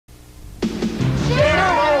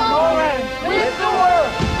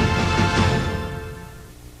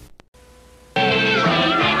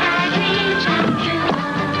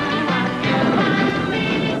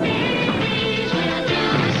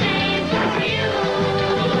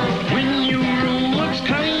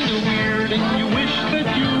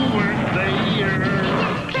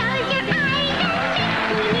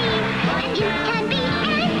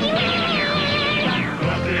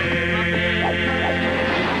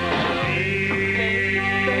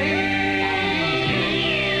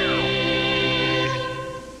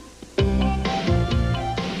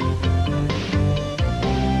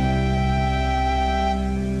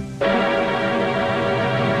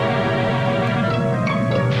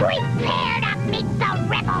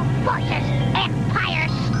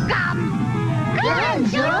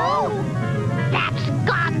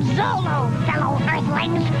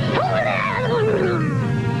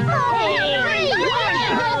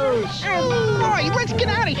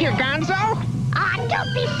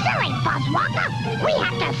Don't be silly, Fuzzwalker. We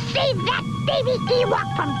have to save that baby Ewok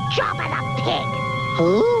from Jabba the Pig.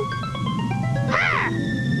 Who? Her!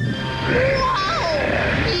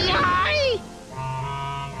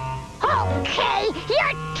 Okay,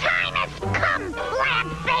 your time has come,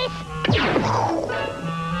 Flabface!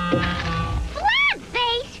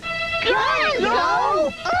 Flabface? Gonzo!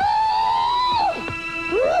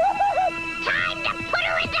 Time to put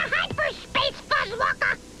her into hyperspace,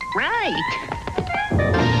 Fuzzwalker! Right.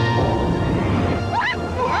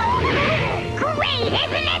 Great,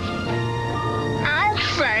 isn't it? I'll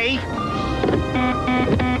say.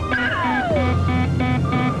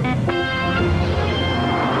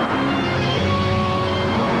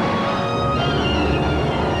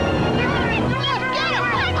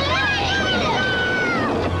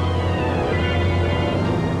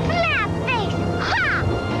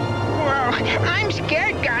 I'm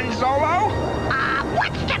scared, Gonzalo.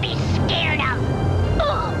 What's to be scared of?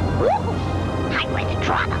 I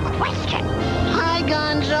withdraw the question. Hi,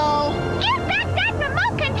 Gonzo. Give back that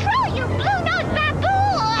remote control, you blue-nosed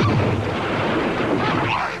baboon!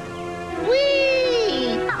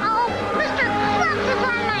 Whee! Uh-oh, Mr. Krabs is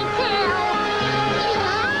on my tail.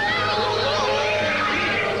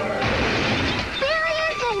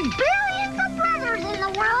 Billions and billions of brothers in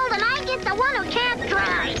the world, and I get the one who can't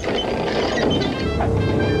drive.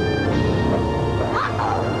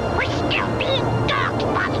 We're still being dogged,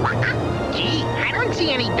 Fuzzwalker. Gee, I don't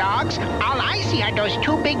see any dogs. All I see are those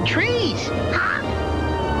two big trees. Huh?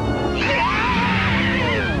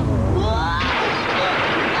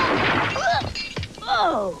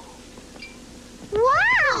 Oh!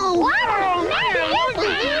 Wow! What a Look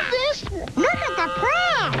at this. Look at the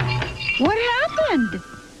plan! What happened?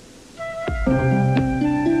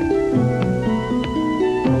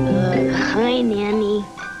 Hi, Nanny.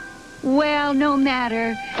 Well, no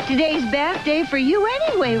matter. Today's bath day for you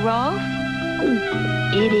anyway, Rolf.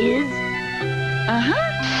 It is?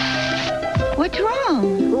 Uh-huh. What's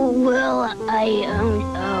wrong? Well,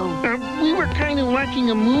 We were kind of watching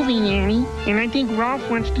a movie, Nanny, and I think Rolf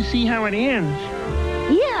wants to see how it ends.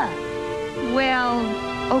 Yeah. Well,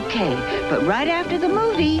 okay. But right after the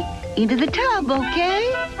movie, into the tub,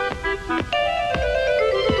 okay?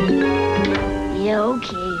 Yeah,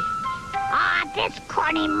 okay. This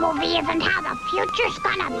corny movie isn't how the future's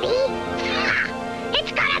gonna be.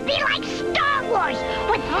 It's gonna be like Star Wars,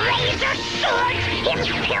 with laser swords,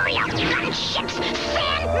 Imperial gunships,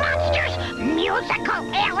 sand monsters, musical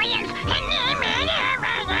aliens, and...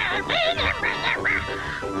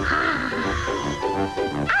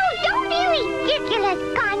 Oh, don't be ridiculous,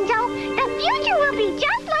 Gonzo. The future will be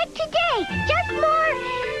just like today, just more,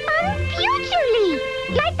 futurely,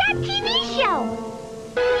 like that TV show.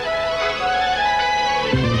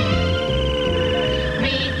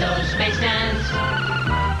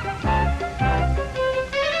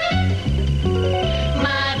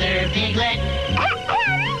 Mother Piglet.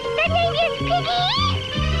 The name is Piggy?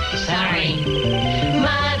 Sorry.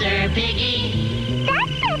 Mother Piggy.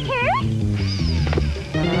 That's better.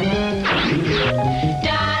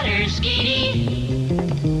 Daughter Skeety.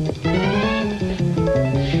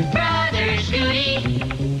 Brother Scooty.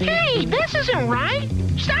 Hey, this isn't right.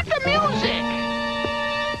 Stop the music.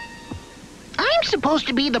 I'm supposed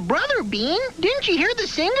to be the brother, Bean. Didn't you hear the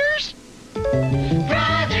singers?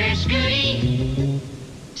 Brother Scooty.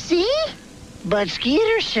 See? But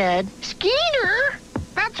Skeeter said... Skeeter?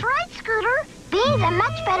 That's right, Scooter. Bean's a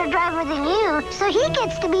much better driver than you, so he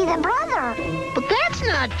gets to be the brother. But that's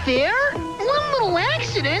not fair. One little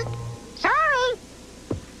accident. Sorry.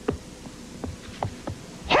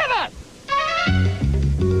 Hit it!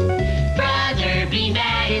 Brother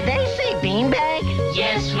Beanbag. Did they say beanbag?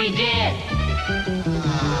 Yes, we did.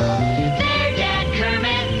 Their dad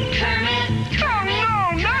Kermit. Kermit. Oh,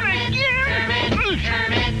 no, not again!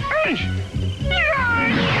 Kermit.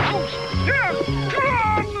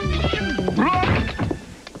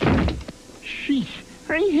 Sheesh,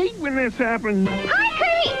 I hate when this happens. Hi,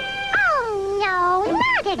 Curly. Oh, no,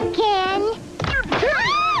 not again.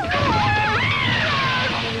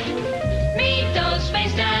 Meet those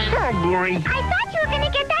space time. Oh, boy. I thought you were going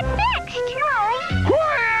to get that fixed.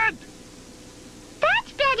 Quiet!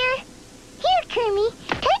 That's better. Here, Kermie,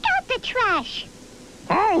 take out the trash.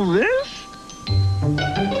 All this?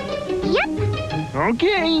 Yep.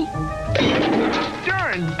 Okay.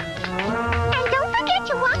 Done. And don't forget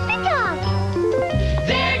to walk the dog.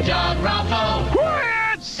 Their dog Rolfo.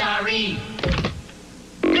 Quiet! Sorry.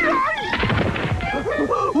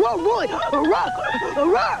 Whoa, boy! A rock! A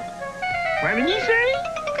rock! What did he say?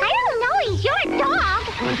 I don't know, he's your dog.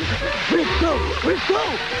 Let's go! Let's go!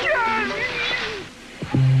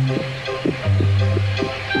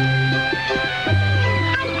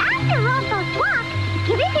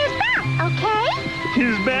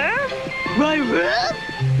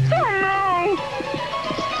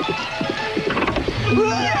 Somebody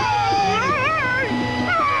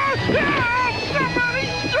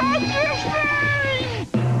stop this thing!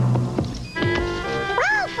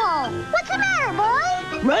 Ralpho, what's the matter, boy?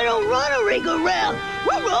 Right on, Ringo-Ringo-Round.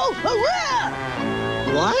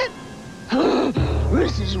 What?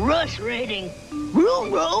 This is rush rating.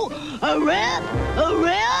 Roll, a rap,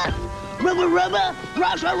 rubber,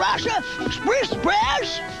 rasha,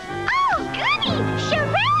 splash. Oh, goody!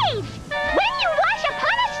 Charades! When you wash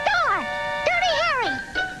upon a star. Dirty Harry.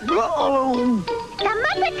 Oh. The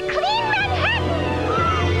Muppets clean Manhattan.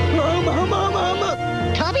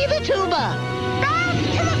 Tubby the Tuba. Back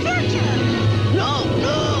to the future. No.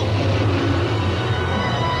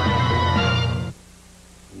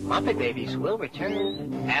 Muppet Babies will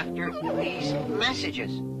return after these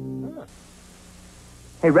messages.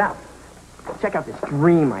 Hey, Ralph, check out this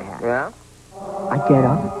dream I had. Yeah? I get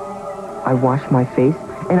up, I wash my face,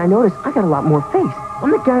 and I notice I got a lot more face.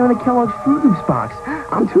 I'm the guy on the Kellogg's Fruit Loops box.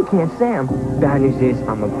 I'm Toucan Sam. Bad news is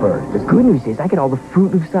I'm a bird. The good news is I get all the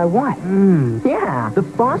Fruit Loops I want. Yeah, the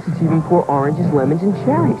faucets even pour oranges, lemons, and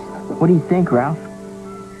cherries. What do you think, Ralph?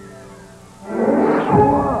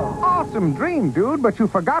 Awesome dream, dude, but you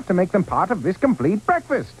forgot to make them part of this complete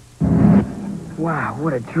breakfast. Wow,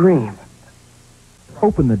 what a dream.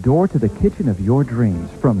 Open the door to the kitchen of your dreams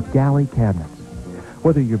from Galley Cabinets.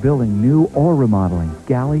 Whether you're building new or remodeling,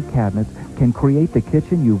 Galley Cabinets can create the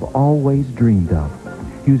kitchen you've always dreamed of,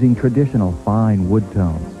 using traditional fine wood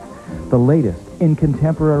tones, the latest in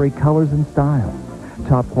contemporary colors and styles,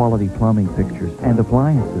 top quality plumbing fixtures and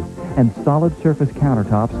appliances, and solid surface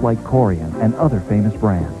countertops like Corian and other famous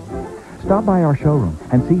brands. Stop by our showroom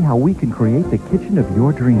and see how we can create the kitchen of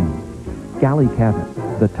your dreams. Galley Cabinets,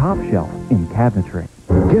 the top shelf in cabinetry.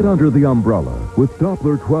 Get under the umbrella with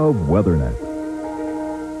Doppler 12 WeatherNet.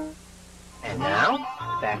 And now,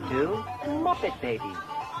 back to Muppet Babies.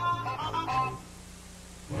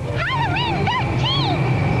 Halloween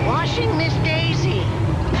 13! Washing Miss Daisy.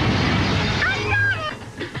 I got it!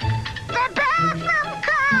 The bathroom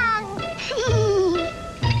Kong!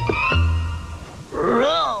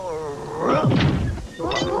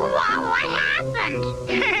 What happened?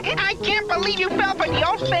 I can't believe you fell for the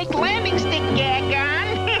old fake landing stick gag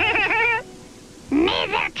on.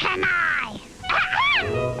 Neither can I.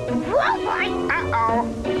 Whoa, Uh-oh.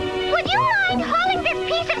 would you mind hauling this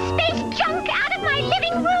piece of space junk out of my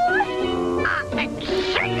living room?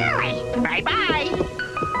 Certainly. Bye-bye.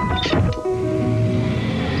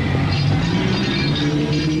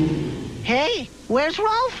 Hey, where's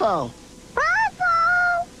Rolfo?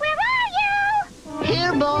 Ralpho, where are you?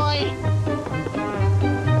 Here, boy.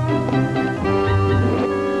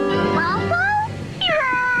 Ralpho?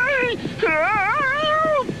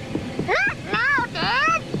 Not now,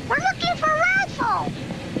 Dad. We're looking for Ralpho.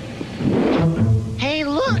 Hey,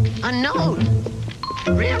 look, a note.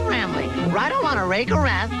 Dear Ramley, ride along a rake or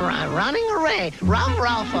rat, running array,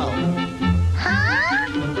 Ralpho. Huh?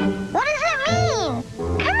 What does it mean?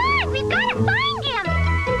 Come on, we've got to find him.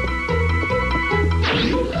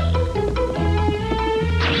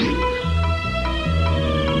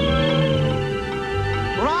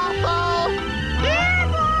 Ralpho! Here,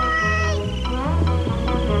 boy!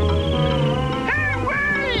 Hey,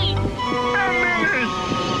 wait! A minute!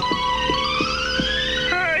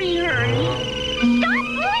 Hi, honey. Stop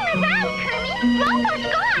fooling around, Kermit. Ralpho's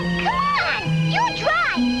gone. Come on, you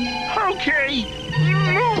drive. Okay, you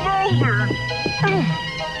move over.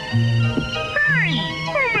 Hey,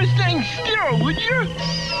 hold this thing still, would you?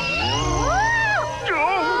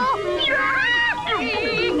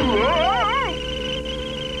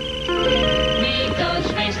 Meet those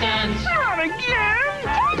space dance. Not again!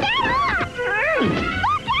 Turn that off.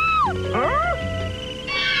 Look out! Huh?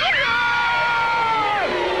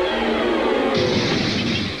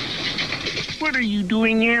 What are you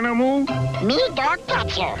doing, animal? Me, dog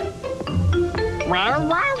catcher. Where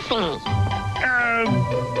was he?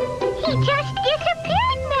 He just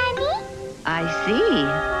disappeared, Nanny. I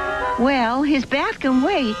see. Well, his bath can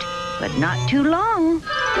wait, but not too long.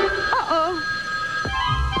 Uh-oh.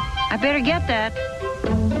 I better get that.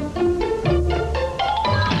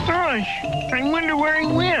 Gosh, I wonder where he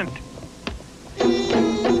went.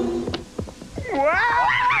 Wow!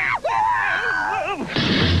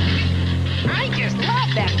 I just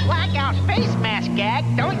love that blackout face mask gag,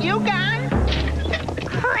 don't you, Gon?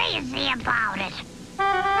 Crazy about it.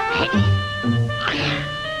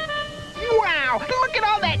 Wow, look at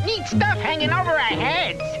all that neat stuff hanging over our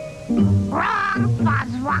heads. Wrong,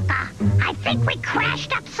 Buzzwalker. I think we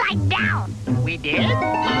crashed upside down. We did?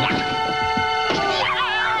 Yeah.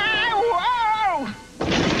 Whoa!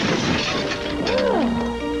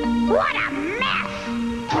 What a mess.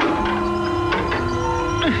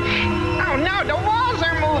 Wow, the walls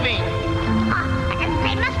are moving.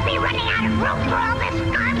 They must be running out of room for all this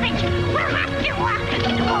garbage. We'll have to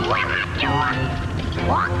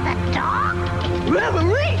walk the dog?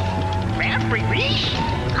 Reverie! Referee?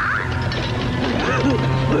 Huh?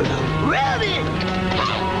 Rabbit!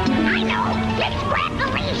 Hey, I know. Let's grab the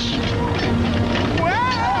leash.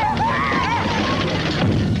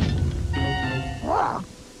 Whoa.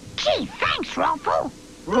 Gee, thanks, Rolfo.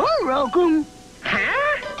 You're welcome. Huh?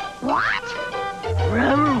 What?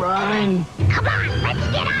 Run. Come on, let's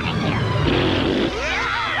get out of here.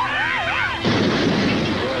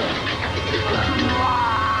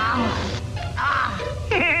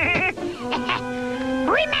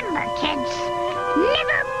 Remember, kids,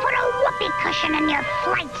 never put a whoopee cushion in your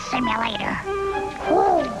flight simulator.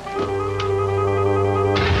 Whoa.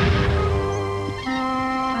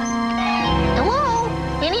 Hello?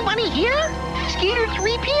 Anybody here? Skeeter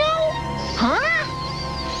 3PO? Huh?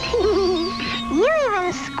 You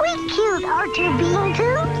even squeak cute, R2-Bean 2.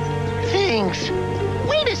 Thanks.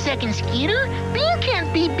 Wait a second, Skeeter. Bean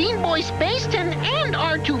can't be Bean Boy Spaceton and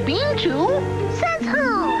R2-Bean 2. Says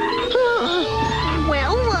who?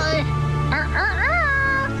 Well,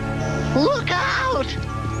 look out!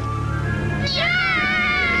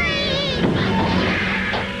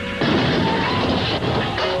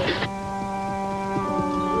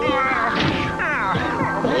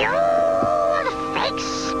 You fake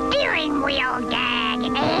steering wheel gag,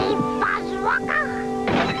 eh, Buzzwalker?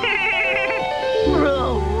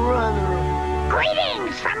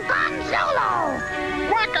 Greetings from Gonzalo.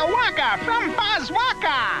 Waka Waka from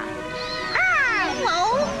Bozwaka! Hello.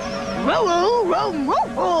 Row.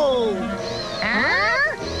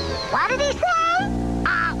 Huh? What did he say?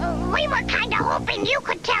 We were kind of hoping you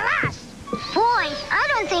could tell us. Boy, I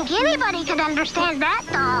don't think anybody could understand that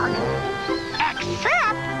dog.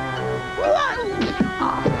 Except...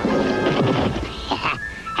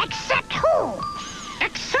 Except who?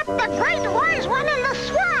 Except the great wise one in the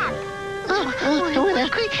swamp.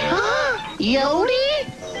 Yodi?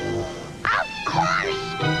 Of course!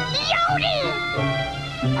 Yodi!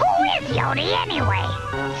 Who is Yodi, anyway?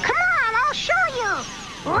 Come on, I'll show you.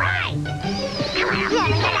 Right. Come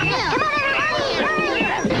on, come on,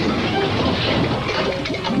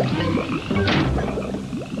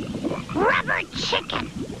 Rubber chicken.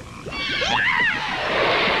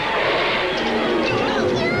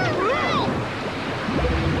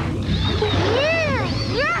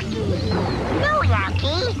 Yucky. No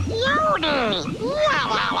yucky. Yodi.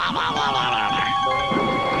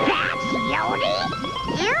 That's Yodi?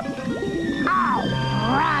 Yep. Oh,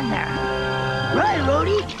 brother. Right,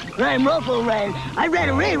 Rhodey. Rhyme, ruffle, rhyme. I ran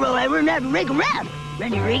a railroad, I learned how to rig a raft.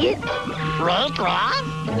 Ready to rig it? Rig raft?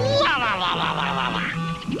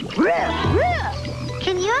 Raft.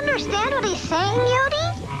 Can you understand what he's saying, Yodi?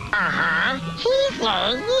 Uh-huh. He's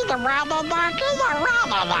saying he's the rather donkey,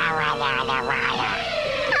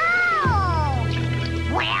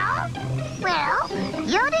 Well,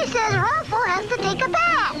 Yodi says Ruffle has to take a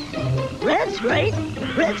bath. That's right.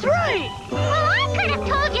 Well, I could have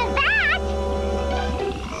told you that.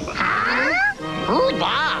 Huh? Who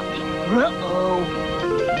that? Uh-oh.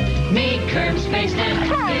 Meet Curb Space and his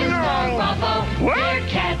dog Buffo. Their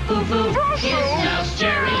cat Foo-Foo, his mouse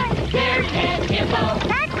Jerry, their cat Hippo.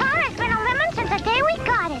 That car has been a lemon since the day we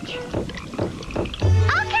got it.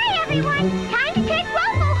 Okay, everyone. Time to take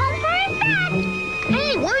Ruffle home for his bath.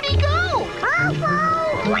 Hey, where'd he go?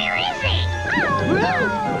 Ruffle! Where is he?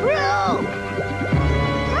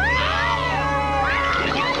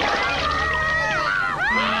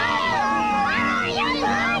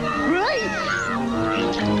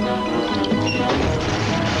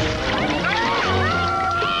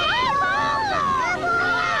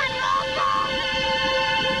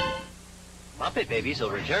 Muppet Babies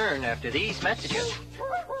will return after these messages.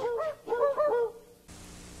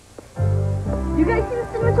 You guys see the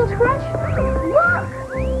cinnamon scratch? Look!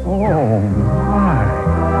 Oh, my.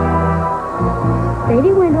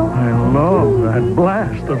 Lady Window. I love that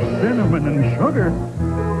blast of cinnamon and sugar.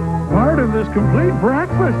 Part of this complete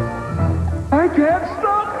breakfast. I can't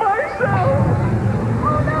stop myself.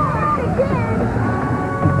 Oh, no, not again.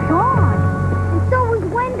 It's gone. And so was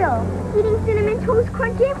Wendell, eating Cinnamon Toast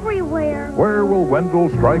Crunch everywhere. Where will Wendell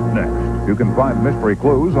strike next? You can find mystery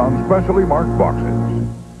clues on specially marked boxes.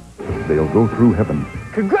 They'll go through heaven.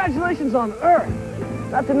 Congratulations on Earth.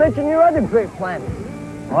 Not to mention your other great planets.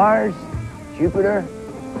 Mars, Jupiter,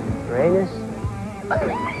 Uranus.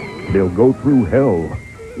 They'll go through hell.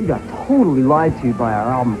 We got totally lied to by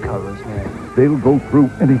our album covers, man. They'll go through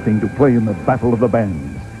anything to play in the Battle of the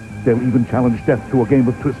Bands. They'll even challenge death to a game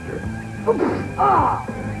of Twister. Ah!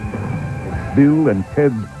 Bill and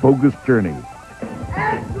Ted's Bogus Journey.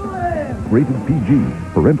 rated PG.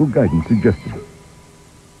 Parental guidance suggested.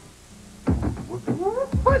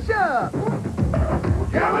 Push up!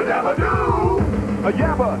 Yabba dabba doo! A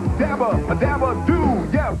yabba dabba, a dabba doo!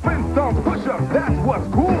 Yeah, Flintstone push-ups, that's what's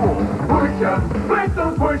cool! Push-ups,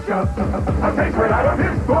 Flintstone push-ups, a taste right out of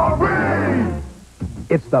history!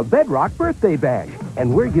 It's the Bedrock Birthday Bash,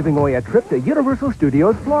 and we're giving away a trip to Universal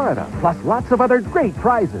Studios, Florida, plus lots of other great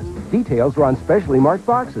prizes. Details are on specially marked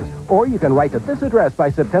boxes, or you can write to this address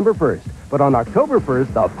by September 1st. But on October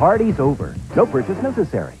 1st, the party's over. No purchase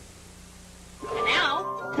necessary. And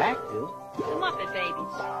now, back to the Muppet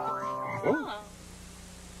Babies. Oh.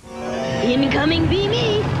 Incoming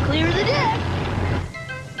Beamy, clear the deck.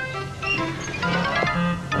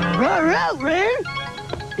 Roar out, Ren.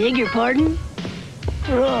 Beg your pardon?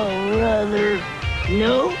 Oh, brother.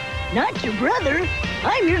 No, not your brother.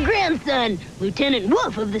 I'm your grandson, Lieutenant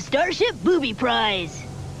Wolf of the Starship Booby Prize.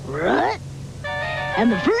 What?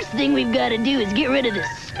 And the first thing we've got to do is get rid of this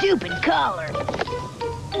stupid collar.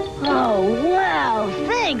 Oh, wow.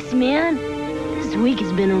 Thanks, man. This week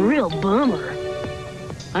has been a real bummer.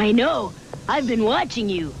 I know. I've been watching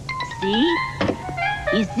you. See?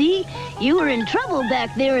 You see, you were in trouble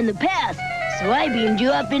back there in the past, so I beamed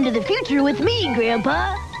you up into the future with me,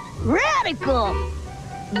 Grandpa. Radical!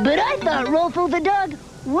 But I thought Rolfo the dog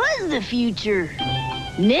was the future.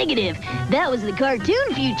 Negative. That was the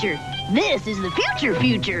cartoon future. This is the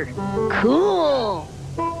future. Cool.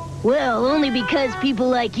 Well, only because people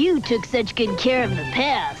like you took such good care of the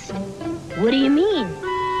past. What do you mean?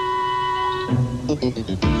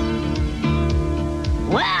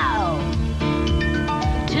 Wow!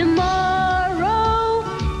 Tomorrow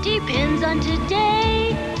depends on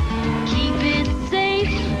today. Keep it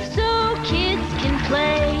safe so kids can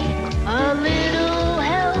play. A little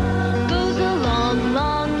help goes a long,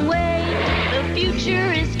 long way. The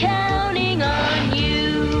future is counting on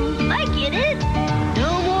you. I get it.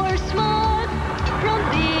 No more smog from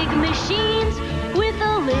big machines. With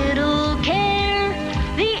a little care,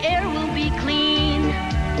 the air will be clean.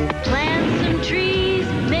 Plant some trees,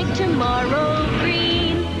 make tomorrow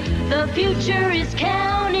green. The future is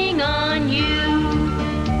counting on you.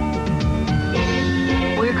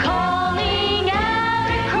 We're calling out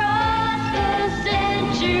across the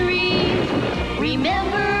centuries.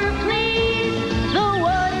 Remember, please, the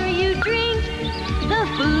water you drink, the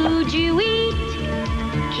food you eat,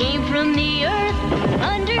 came from the earth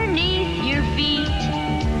underneath your feet.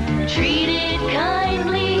 Treat it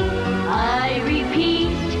kindly, I repeat.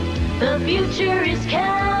 The future is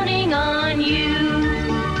counting on you.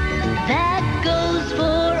 That goes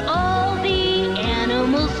for all the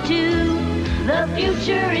animals too. The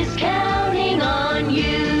future is counting on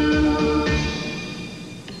you.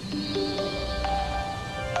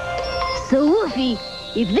 So, Woofy,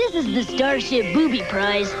 if this is the Starship Booby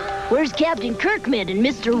Prize, where's Captain Kirkman and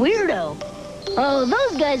Mr. Weirdo? Oh,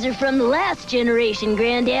 those guys are from the last generation,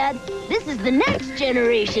 Granddad. This is the next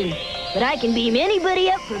generation. But I can beam anybody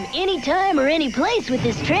up from any time or any place with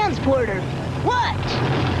this transporter. Watch!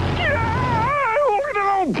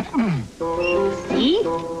 See?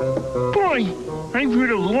 Boy, I've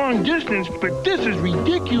heard of long distance, but this is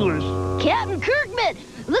ridiculous. Captain Kirkman,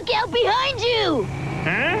 look out behind you!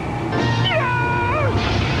 Huh?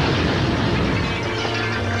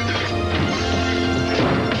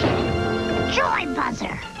 Joy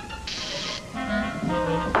buzzer.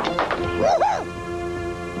 Woohoo!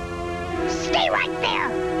 Stay right there.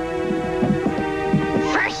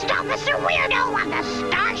 First Officer Weirdo on the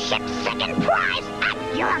Starship's second prize at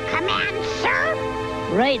your command, sir.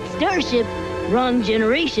 Right, Starship. Wrong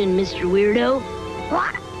generation, Mr. Weirdo.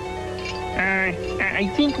 What? I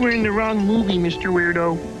think we're in the wrong movie, Mr.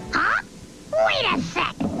 Weirdo. Huh? Wait a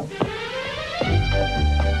sec.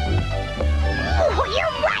 Oh,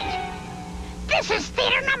 you're right. This is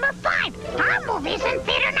theater number 5. Our movie's in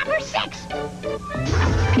theater number 6.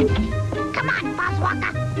 Come on,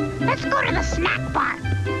 Buzzwalker. Let's go to the snack bar.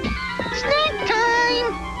 Snack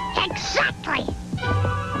time! Exactly.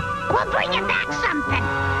 We'll bring you back something.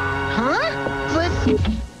 Huh? But...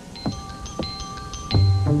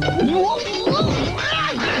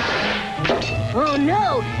 Oh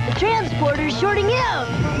no, the transporter's shorting out.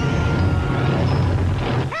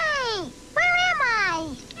 Hey, where am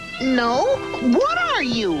I? No? What are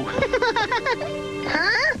you?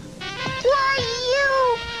 Huh? Why,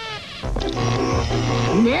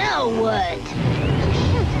 Now what?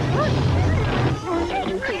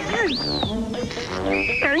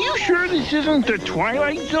 Are you sure this isn't the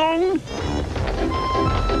Twilight Zone?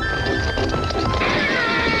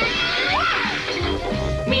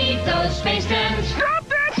 Meet those space toons. Stop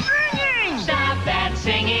that singing! Stop that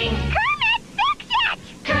singing. Kermit, fix it!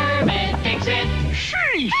 Kermit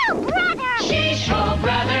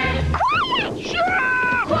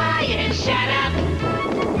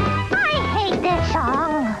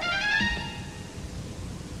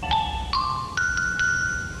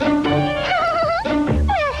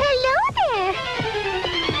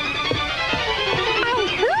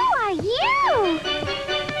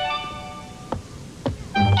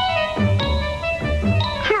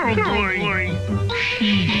boy.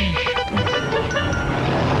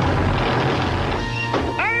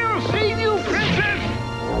 I'll save you, princess!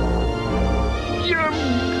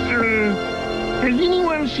 Has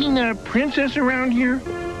anyone seen a princess around here?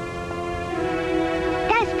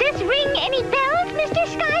 Does this ring any bells, Mr.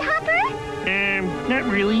 Skyhopper? Not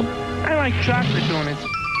really. I like chocolate donuts.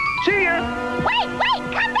 See ya! Wait,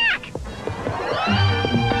 come back!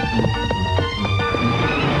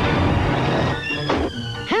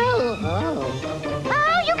 Hello.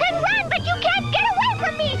 Oh, you can run, but you can't get away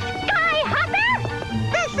from me, Skyhopper!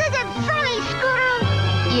 This isn't funny, Scooter.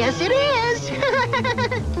 Yes, it is.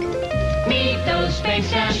 Meet those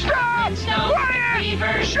space and snow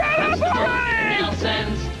beavers from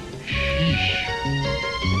Nelson's.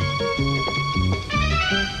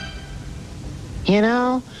 You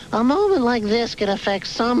know, a moment like this could affect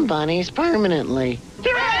some bunnies permanently.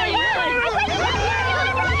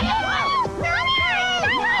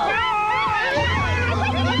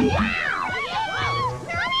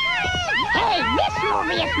 Hey, this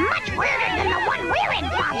movie is much weirder than the one we're in,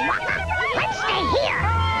 Bob Walker. Let's stay here.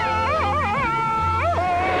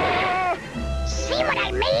 See what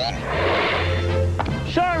I mean?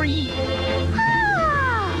 Sorry.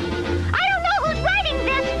 I don't know who's writing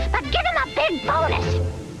this, but give him a big bonus.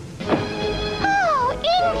 Oh,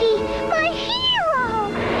 Indy, my hero.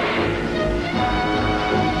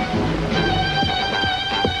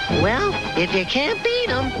 Well, if you can't beat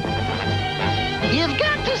them, you've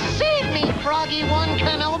got to save me, Froggy One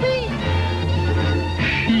Kenobi.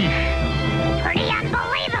 Pretty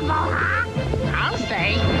unbelievable, huh? I'll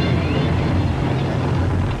say.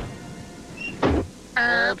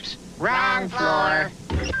 Oops, wrong floor.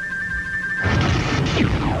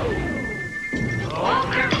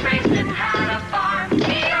 Walter Mason had a farm,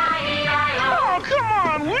 E-I-E-I-O. Oh, come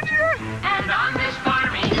on, would you? And on this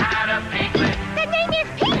farm he had a piglet. The name is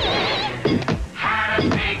Piggy. Had a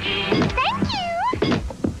piggy. Thank you.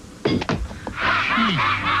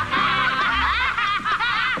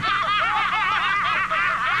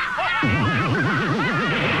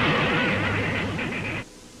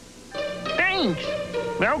 Thanks.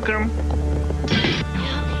 Welcome.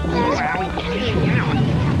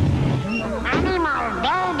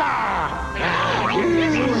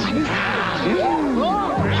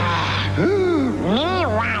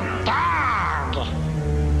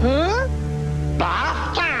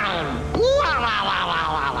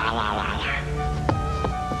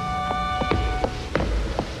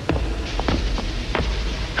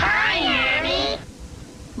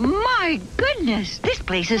 My goodness, this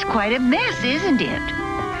place is quite a mess, isn't it?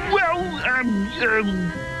 Well,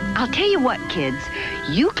 I'll tell you what, kids.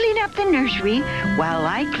 You clean up the nursery while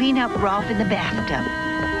I clean up Rolf in the bathtub.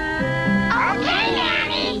 Okay,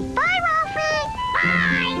 Nanny. Bye, Rolfie.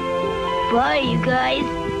 Bye. Bye, you guys.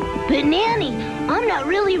 But Nanny, I'm not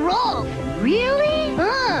really Rolf. Really?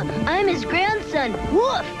 I'm his grandson,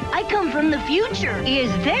 Woof. I come from the future.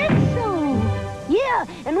 Is that so? Yeah,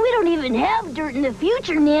 and we don't even have dirt in the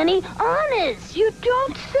future, Nanny. Honest. You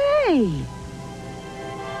don't say.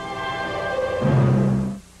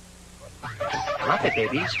 Muppet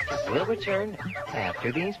Babies will return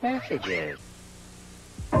after these messages.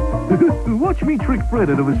 Watch me trick Fred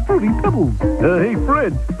out of his fruity pebbles. Hey,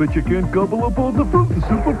 Fred, but you can't gobble up all the fruit in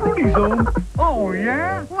Super Fruity Zone. Oh,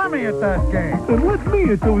 yeah? Let me at that game. And let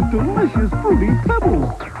me at those delicious fruity pebbles.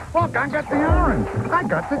 Look, I got the orange. I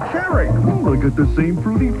got the cherry. Oh, I got the same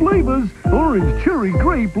fruity flavors. Orange, cherry,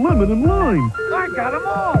 grape, lemon, and lime. I got them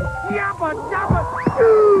all. Yabba dabba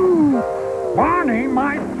doo. Barney,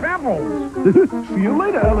 my pebbles. See you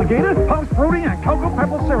later, alligator. Puff Fruity and Cocoa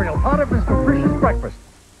Pebble cereal, part of his nutritious breakfast.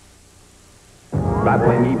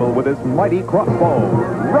 Battling evil with his mighty crossbow,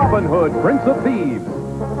 Robin Hood, Prince of Thieves.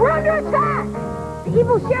 We're under attack! The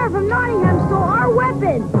evil sheriff of Nottingham stole our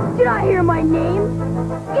weapon! Did I hear my name?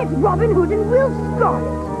 It's Robin Hood and Will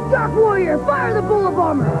Scarlet! Dark Warrior, fire the bull of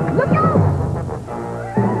armor! Look out!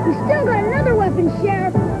 We still got another weapon,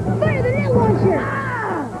 Sheriff! Fire the net launcher!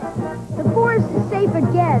 Ah! The forest is safe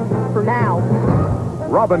again, for now.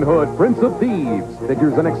 Robin Hood, Prince of Thieves.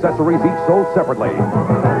 Figures and accessories each sold separately.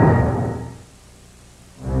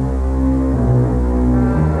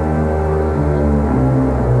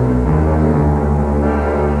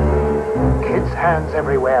 Hands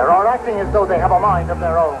everywhere are acting as though they have a mind of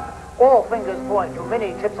their own. All fingers point to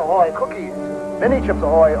Mini Chips Ahoy cookies. Mini Chips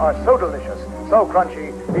Ahoy are so delicious, so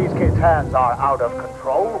crunchy, these kids' hands are out of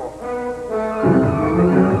control.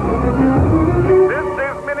 This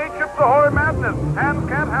is Mini Chips Ahoy madness. Hands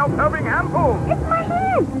can't help having handfuls. It's my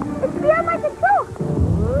hand! It's beyond my control!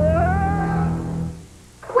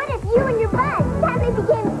 What if you and your buds suddenly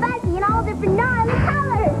became fuzzy in all different gnarly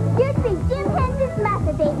colors? You'd be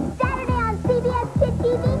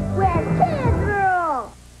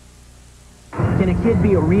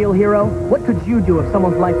be a real hero? What could you do if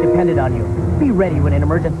someone's life depended on you? Be ready when an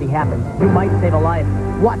emergency happens. You might save a life.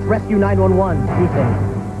 Watch Rescue 911. Be safe.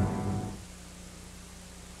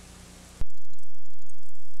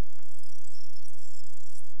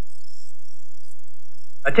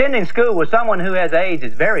 Attending school with someone who has AIDS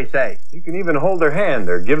is very safe. You can even hold their hand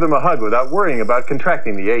or give them a hug without worrying about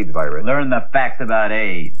contracting the AIDS virus. Learn the facts about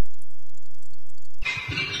AIDS.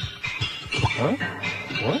 Huh?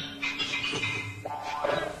 What?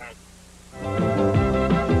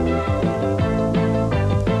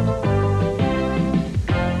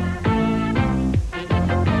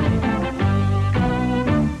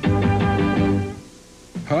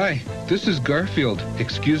 Hi, this is Garfield.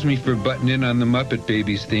 Excuse me for butting in on the Muppet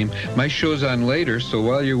Babies theme. My show's on later, so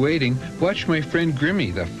while you're waiting, watch my friend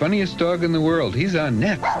Grimmy, the funniest dog in the world. He's on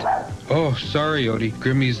next. Oh, sorry, Odie.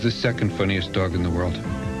 Grimmy's the second funniest dog in the world.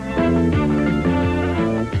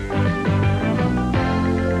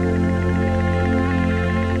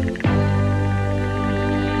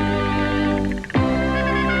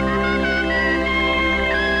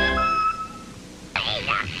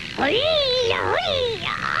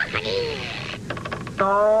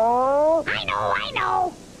 Oh, I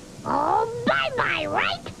know. Oh, bye-bye,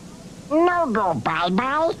 right? No go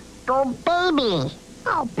bye-bye. Go baby.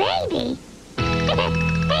 Oh, baby?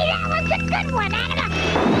 Hey, that was a good one, Anna.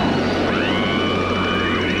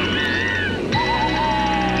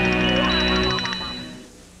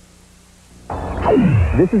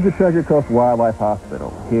 This is the Treasure Coast Wildlife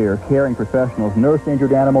Hospital. Here, caring professionals nurse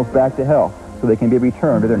injured animals back to health so they can be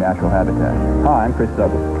returned to their natural habitat. Hi, I'm Chris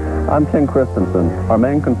Douglas. I'm Ken Christensen. Our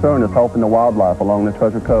main concern is helping the wildlife along the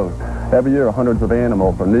Treasure Coast. Every year, hundreds of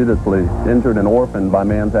animals are needlessly injured and orphaned by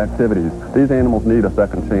man's activities. These animals need a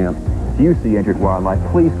second chance. If you see injured wildlife,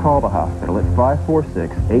 please call the hospital at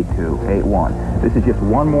 546-8281. This is just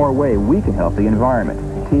one more way we can help the environment.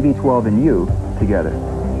 TV12 and you, together.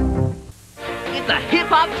 It's a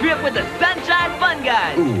hip-hop trip with the Sunshine Fun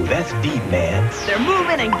Guys. Ooh, that's deep, man. They're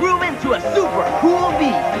moving and grooving to a super cool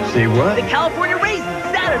beat. Say what? The California Raisins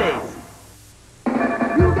Saturdays.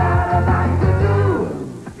 You got a lot to do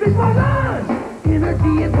before lunch.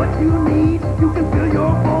 Energy is what you need. You can fill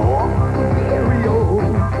your bowl with Cheerios.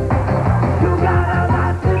 You got a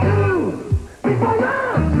lot to do before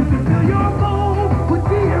lunch. You can fill your bowl with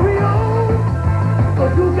Cheerios. So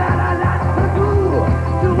you got a lot to do.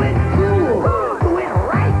 Do it cool. Do it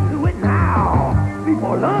right. Do it now.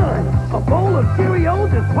 Before lunch, a bowl of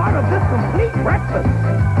Cheerios is part of this complete breakfast.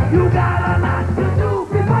 You got a lot to do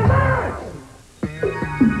before lunch.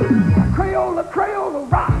 Crayola, Crayola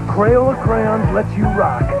rock. Crayola crayons let you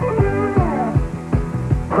rock.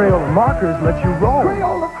 Crayola markers let you roll.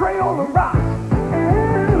 Crayola, Crayola rock.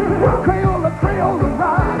 Crayola, Crayola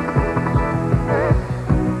rock.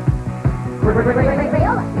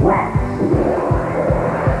 Crayola wax.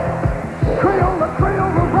 Crayola,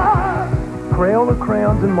 Crayola rock. Crayola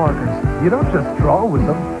crayons and markers. You don't just draw with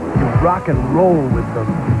them, you rock and roll with them.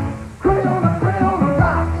 Crayola, Crayola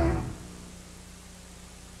rocks.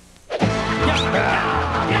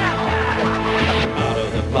 Out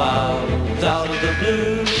of the clouds, out of the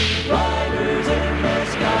blue, riders in the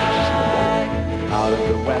sky. Out of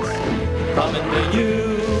the west, coming to you,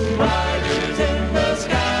 riders in the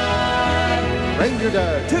sky. Ranger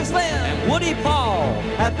Doug, Too Slim, and Woody Paul.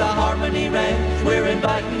 At the Harmony Ranch, we're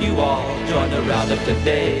inviting you all. Join the roundup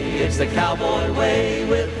today. It's the cowboy way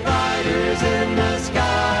with riders in the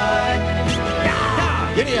sky.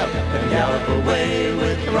 giddy up. And gallop away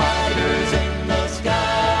with riders in the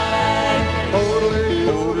sky. Totally,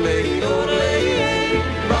 totally, totally.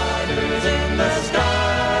 Riders in the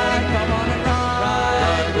sky. Come on and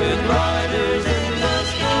ride with riders in the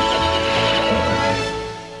sky.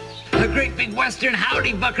 A great big western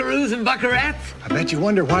howdy, buckaroos and buckarettes. I bet you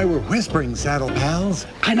wonder why we're whispering, Saddle Pals.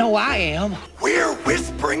 I know I am. We're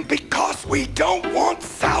whispering because we don't want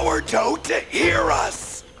Sourdough to hear us.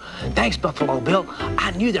 Thanks, Buffalo Bill.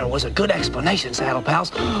 I knew there was a good explanation, Saddle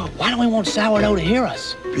Pals. Why don't we want Sourdough to hear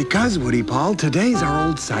us? Because, Woody Paul, today's our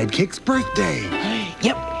old sidekick's birthday.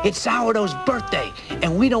 Yep, it's Sourdough's birthday,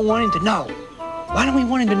 and we don't want him to know. Why don't we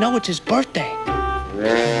want him to know it's his birthday? He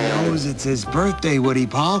knows it's his birthday, Woody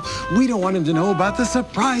Paul. We don't want him to know about the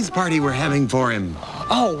surprise party we're having for him.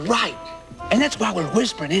 Oh, right. And that's why we're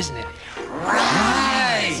whispering, isn't it?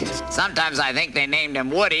 Right. Sometimes I think they named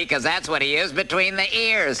him Woody because that's what he is between the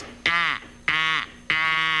ears.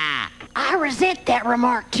 I resent that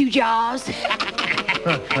remark, Two Jaws.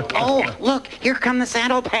 Oh, look, here come the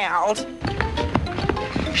Saddle Pals.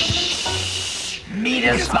 Meet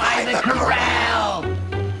us by the corral.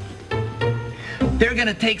 They're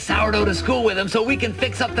gonna take Sourdough to school with him so we can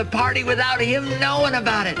fix up the party without him knowing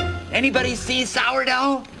about it. Anybody see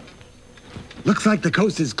Sourdough? Looks like the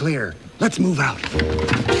coast is clear. Let's move out.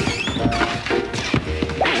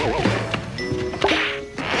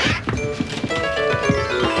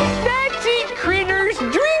 That's it, critters.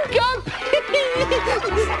 Drink up.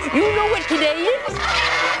 You know what today is?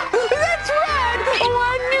 That's right. Oh,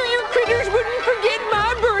 I knew you critters wouldn't forget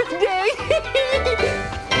my birthday.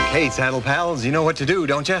 Hey, Saddle Pals, you know what to do,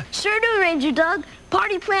 don't you? Sure do, Ranger Doug.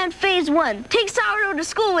 Party plan phase 1. Take Sourdough to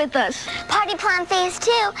school with us. Party plan phase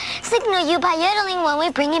 2. Signal you by yodeling when we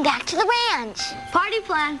bring him back to the ranch. Party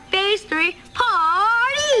plan phase 3.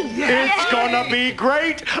 Party! It's gonna be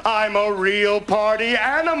great. I'm a real party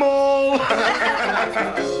animal.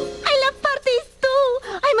 I love parties too.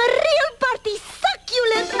 I'm a real party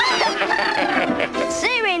succulent.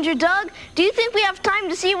 Say, Ranger Doug, do you think we have time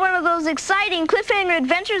to see one of those exciting cliffhanger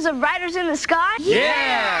adventures of Riders in the Sky?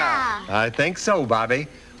 Yeah! I think so, Bobby.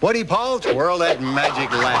 Woody Paul, twirl that magic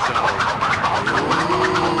lasso.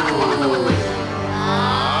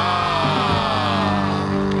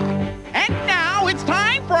 And now it's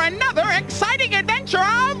time for another exciting adventure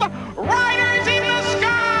of Riders in the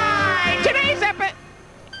Sky! Today's epic...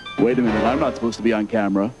 Wait a minute, I'm not supposed to be on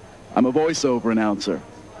camera. I'm a voiceover announcer.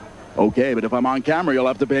 Okay, but if I'm on camera, you'll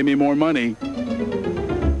have to pay me more money.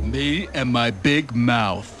 Me and my big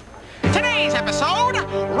mouth. Today's episode,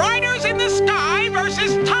 Riders in the Sky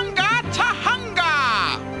versus Tunga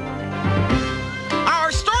Tahunga.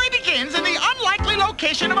 Our story begins in the unlikely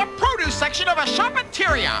location of a produce section of a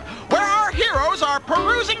shopateria, where our heroes are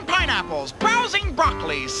perusing pineapples, browsing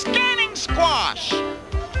broccoli, scanning squash.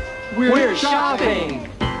 We're shopping.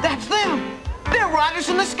 That's them. They're Riders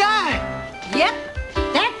in the Sky. Yep,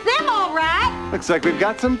 that's them all right. Looks like we've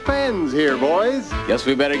got some fans here, boys. Guess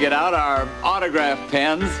we better get out our autograph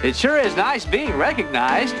pens. It sure is nice being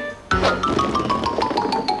recognized. Of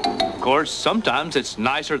course, sometimes it's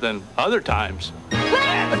nicer than other times.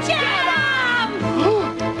 Let's get 'em!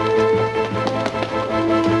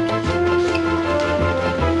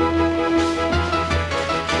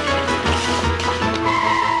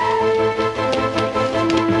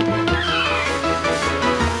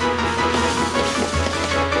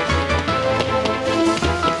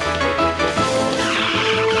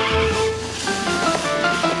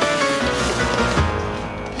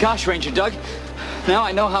 Gosh, Ranger Doug, now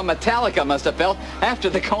I know how Metallica must have felt after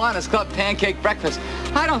the Kiwanis Club pancake breakfast.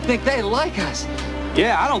 I don't think they like us.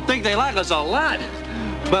 Yeah, I don't think they like us a lot.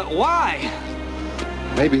 But why?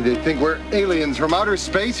 Maybe they think we're aliens from outer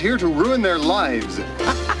space here to ruin their lives.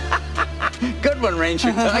 Good one,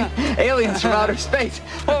 Ranger Doug. Aliens from outer space.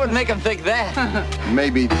 What would make them think that?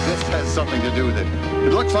 Maybe this has something to do with it.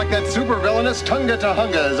 It looks like that supervillainous Tunga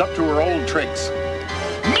Tahunga is up to her old tricks.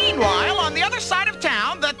 Meanwhile, on the other side of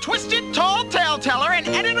town, the twisted, tall tale teller and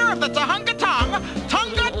editor of the Tahunga Tongue,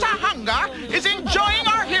 Tunga Tahunga, is enjoying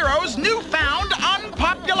our heroes' newfound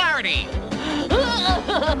unpopularity.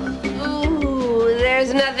 Ooh,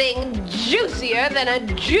 there's nothing juicier than a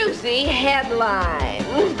juicy headline.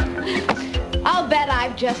 I'll bet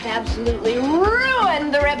I've just absolutely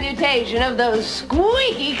ruined the reputation of those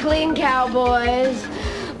squeaky clean cowboys.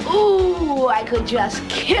 Ooh, I could just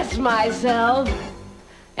kiss myself.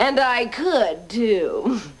 And I could,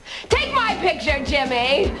 too. Take my picture,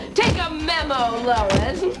 Jimmy. Take a memo,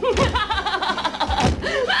 Lois.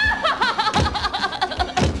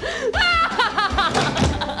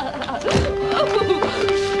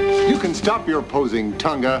 You can stop your posing,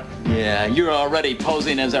 Tunga. Yeah, you're already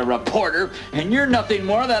posing as a reporter, and you're nothing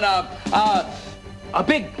more than a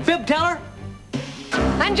big fib teller.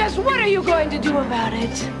 And just what are you going to do about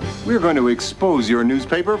it? We're going to expose your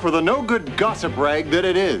newspaper for the no-good gossip rag that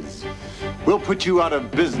it is. We'll put you out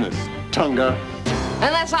of business, Tunga.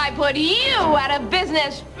 Unless I put you out of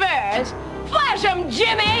business first. Flash 'em,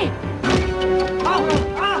 Jimmy!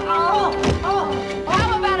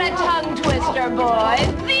 How about a tongue twister, boys?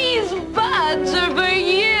 These buds are for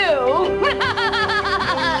you!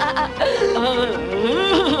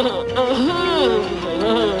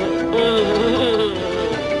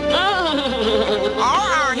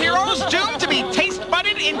 Are our heroes doomed to be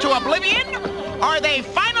taste-budded into oblivion? Are they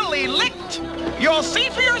finally licked? You'll see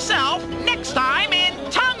for yourself next time in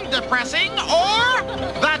Tongue Depressing or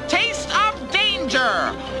The Taste of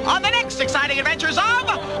Danger on the next exciting adventures of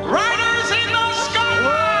Riders in the Sky!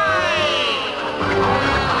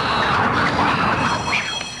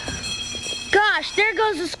 Gosh, there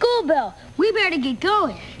goes the school bell. We better get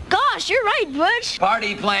going. Gosh, you're right, Butch.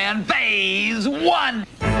 Party plan phase 1.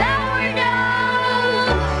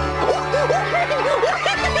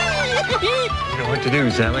 You know what to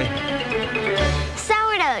do, Sally.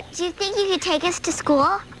 do you think you could take us to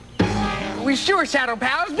school? We sure, Shadow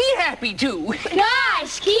Pals. Be happy to. Gosh,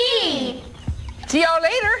 ski! See y'all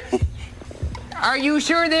later. Are you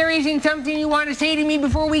sure there isn't something you want to say to me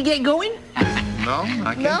before we get going? No,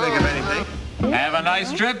 I can't think of anything. Have a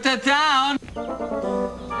nice trip to town.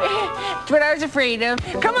 That's what I was afraid of.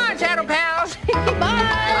 Come on, Shadow Pals.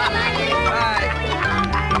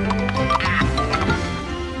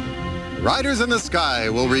 Riders in the Sky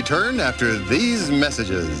will return after these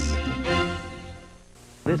messages.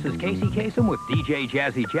 This is Casey Kasem with DJ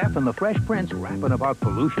Jazzy Jeff and the Fresh Prince rapping about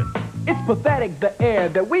pollution. It's pathetic, the air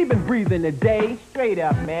that we've been breathing today. Straight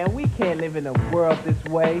up, man, we can't live in a world this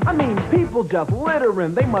way. I mean, people just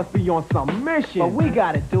littering. They must be on some mission. But we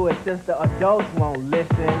gotta do it since the adults won't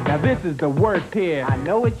listen. Now this is the worst here. I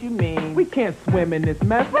know what you mean. We can't swim in this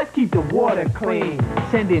mess. Let's keep the water clean.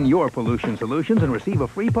 Send in your pollution solutions and receive a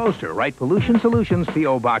free poster. Write Pollution Solutions,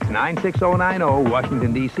 P.O. Box 96090,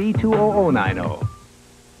 Washington, D.C. 20090.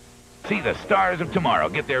 See the stars of tomorrow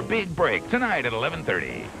get their big break tonight at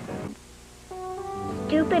 11:30.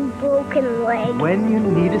 Stupid broken leg. When you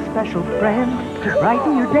need a special friend to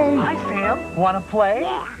brighten your day. Hi, Sam. Wanna play?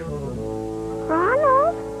 Yeah.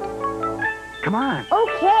 Ronald? Come on.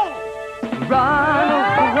 Okay. Ronald.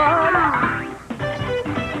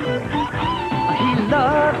 He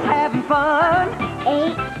loves having fun.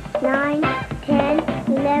 8, 9, 10,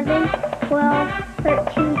 11, 12,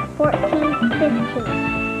 13, 14,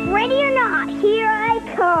 15. Ready or not, here I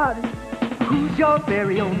come. Who's your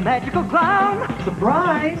very own magical clown?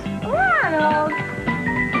 Surprise! Ronald!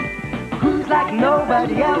 Who's like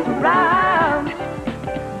nobody else around?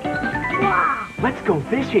 Wow. Let's go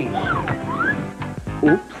fishing.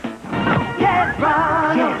 Oops. Yes,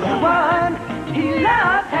 Ronald's the one. He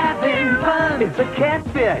loves having fun. It's a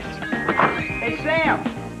catfish. Hey, Sam.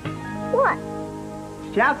 What?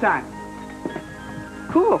 It's chow time.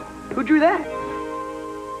 Cool. Who drew that?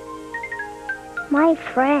 My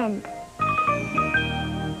friend.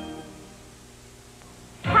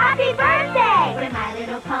 Happy birthday! We're My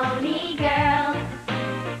Little Pony girls.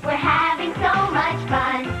 We're having so much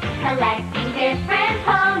fun collecting different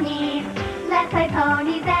ponies. Let's play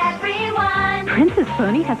ponies, everyone. Princess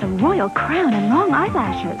Pony has a royal crown and long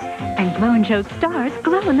eyelashes. And Glow and Joe's stars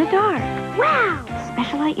glow in the dark. Wow!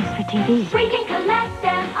 Special light used for TV. We can collect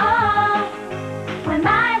them all. We're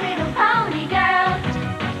My Little Pony girls.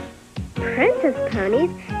 Princess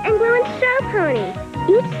ponies and Glow and Show ponies,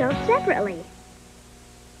 each sold separately.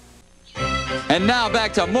 And now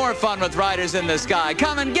back to more fun with Riders in the Sky.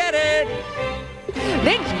 Come and get it!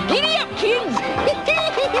 Let's giddy up, kids!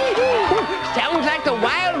 Sounds like the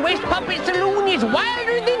Wild West Puppet Saloon is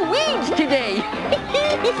wilder than weeds today.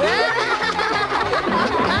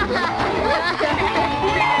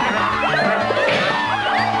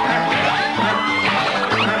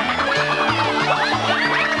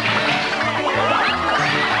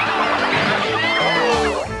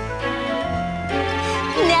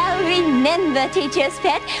 Remember, Teacher's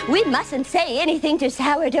Pet, we mustn't say anything to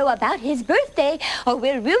Sourdough about his birthday or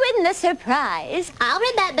we'll ruin the surprise. I'll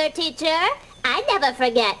remember, Teacher. I never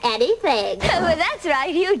forget anything. Well, that's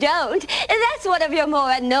right, you don't. That's one of your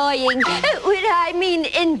more annoying,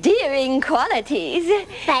 endearing qualities.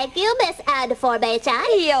 Thank you, Miss Information.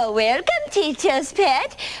 You're welcome, Teacher's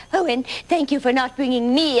Pet. Oh, and thank you for not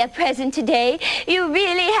bringing me a present today. You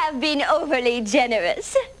really have been overly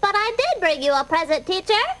generous. But I did bring you a present,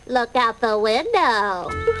 Teacher. Look out the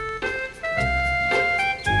window.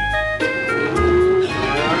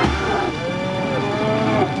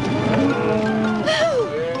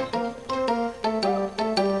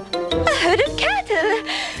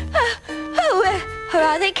 Or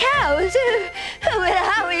are they cows? Well,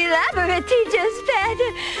 how elaborate, Teacher's Pet.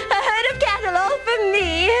 A herd of cattle all for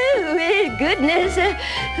me. Oh, goodness.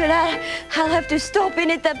 Well, I'll have to stop in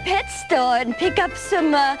at the pet store and pick up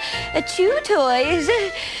some chew toys.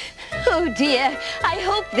 Oh, dear. I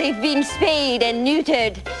hope they've been spayed and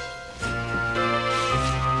neutered.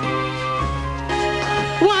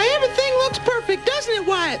 Why, everything looks perfect, doesn't it,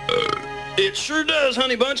 Wyatt? It sure does,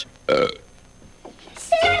 honey bunch.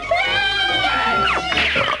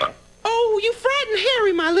 Oh, you frightened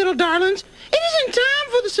Harry, my little darlings. It isn't time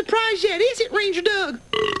for the surprise yet, is it, Ranger Doug?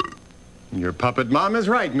 Your puppet mom is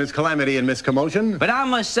right, Miss Calamity and Miss Commotion. But I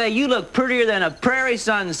must say, you look prettier than a prairie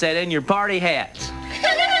sunset in your party hats.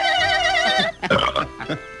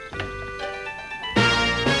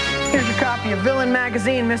 Here's your copy of Villain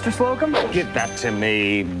Magazine, Mr. Slocum. Give that to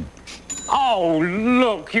me. Oh,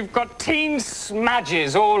 look, you've got teen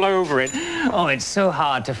smudges all over it. Oh, it's so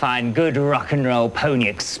hard to find good rock and roll Pony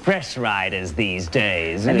Express riders these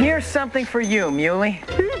days. And here's something for you, Muley.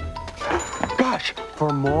 Gosh, for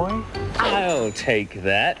more? I'll take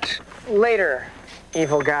that. Later,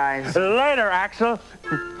 evil guys. Later, Axel.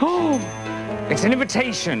 It's an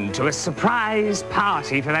invitation to a surprise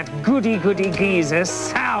party for that goody-goody geezer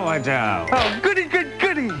sourdough. Oh, goody.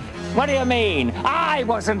 What do you mean? I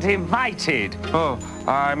wasn't invited. Oh,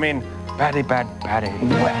 I mean, Batty.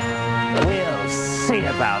 Well, we'll see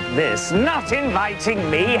about this. Not inviting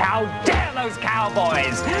me? How dare those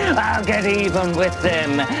cowboys? I'll get even with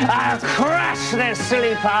them. I'll crash their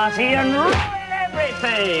silly party and ruin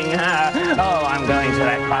everything. Oh, I'm going to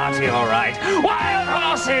that party, all right. Wild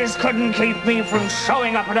horses couldn't keep me from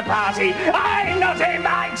showing up at a party I'm not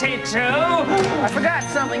invited to. I forgot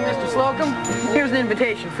something, Mr. Slocum. Here's an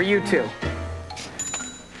invitation for you two.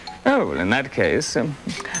 Oh, well, in that case,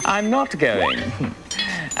 I'm not going.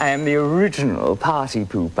 I am the original party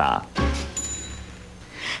pooper.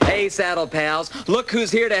 Hey, Saddle Pals, look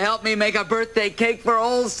who's here to help me make a birthday cake for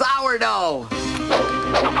old sourdough.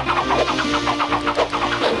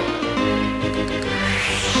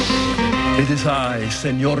 It is I,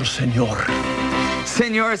 Senor.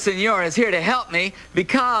 Senor is here to help me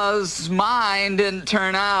because mine didn't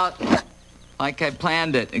turn out like I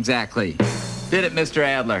planned it exactly. Did it, Mr.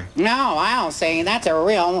 Adler? No, I'll say that's a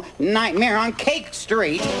real nightmare on Cake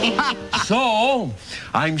Street. So,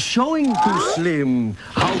 I'm showing to Slim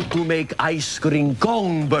how to make ice cream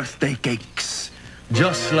cone birthday cakes.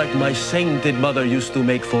 Just like my sainted mother used to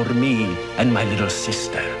make for me and my little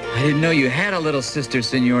sister. I didn't know you had a little sister,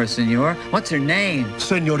 Senor. What's her name?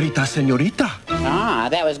 Senorita. Ah,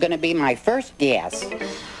 that was going to be my first guess.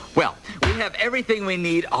 Well, we have everything we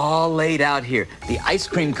need all laid out here. The ice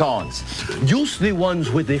cream cones. Use the ones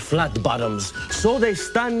with the flat bottoms so they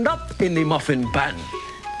stand up in the muffin pan.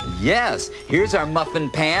 Yes, here's our muffin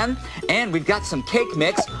pan, and we've got some cake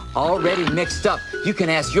mix already mixed up. You can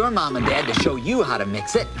ask your mom and dad to show you how to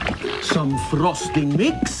mix it. Some frosting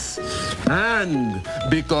mix, and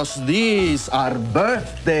because these are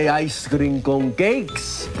birthday ice cream cone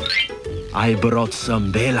cakes, I brought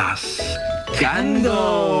some velas.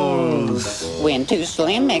 Candles! When Too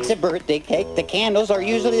Slim makes a birthday cake, the candles are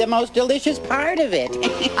usually the most delicious part of it.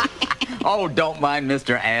 Oh, don't mind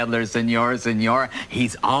Mr. Adler, Senor.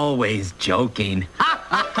 He's always joking.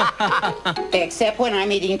 Except when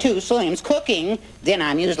I'm eating Too Slim's cooking, then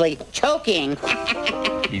I'm usually choking.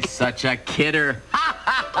 He's such a kidder.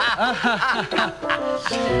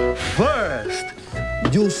 First,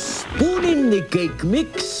 you spoon in the cake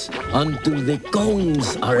mix until the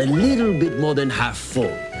cones are a little bit more than half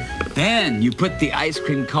full. Then you put the ice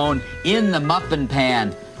cream cone in the muffin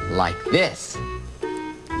pan like this.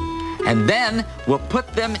 And then we'll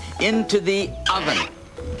put them into the oven.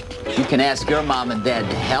 You can ask your mom and dad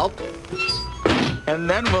to help. And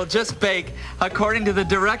then we'll just bake according to the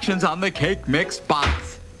directions on the cake mix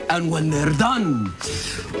box. And when they're done,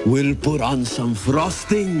 we'll put on some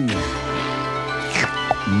frosting.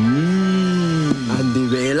 And the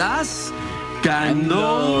velas,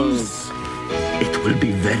 candles. It will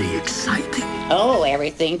be very exciting. Oh,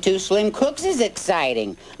 everything Too Slim cooks is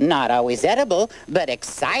exciting. Not always edible, but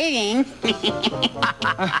exciting.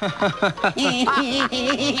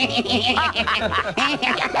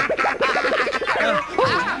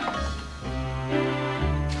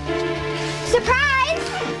 Surprise!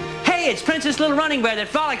 Hey, it's Princess Little Running Bear that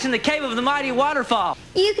frolics in the cave of the mighty waterfall.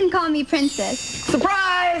 You can call me Princess.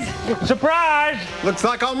 Surprise! Surprise! Looks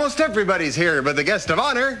like almost everybody's here, but the guest of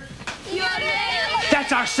honor.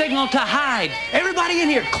 That's our signal to hide. Everybody in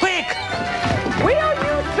here, quick! Will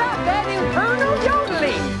you stop that infernal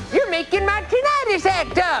yodeling? You're making my tinnitus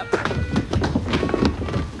act up.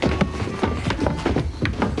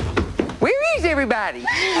 Where is everybody?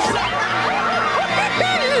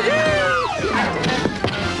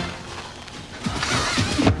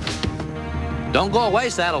 Don't go away,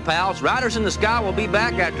 Saddle Pals. Riders in the Sky will be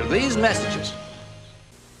back after these messages.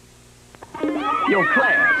 Yo,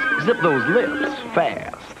 class, zip those lips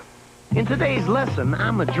fast. In today's lesson,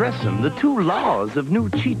 I'm addressing the 2 laws of new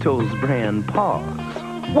Cheetos brand paws.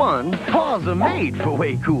 1, paws are made for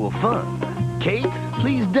way cool fun. Kate,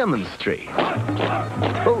 please demonstrate.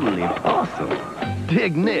 Totally awesome.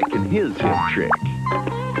 Dig Nick and his hip trick.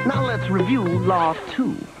 Now let's review law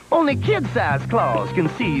 2. Only kid-sized claws can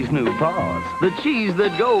seize new paws. The cheese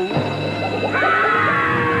that goes...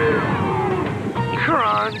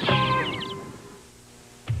 crunch.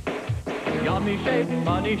 Yummy shape,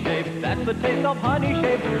 honey shape, that's the taste of honey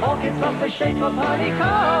shape. Orchids of the shape of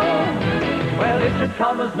honeycomb. Well, it should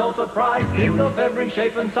come as no surprise. Kids of every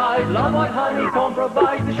shape and size love what honeycomb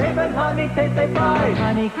provides. The shape and honey taste they prize.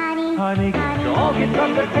 Honey, honey, honey. The orchids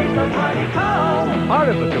of the taste of honeycomb. Part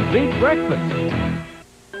of a complete breakfast.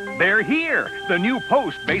 They're here. The new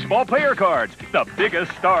Post baseball player cards. The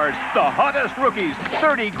biggest stars, the hottest rookies,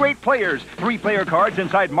 30 great players, 3-player cards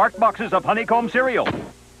inside marked boxes of honeycomb cereal.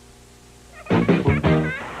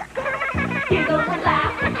 Giggle and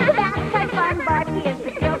laugh. Bath time fun, Barbie is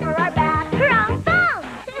the cure for our bath. Wrong phone.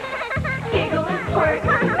 Giggle and squirt.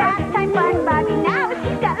 Bath time fun, Barbie. Now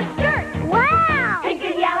she's got a skirt. Wow. Pink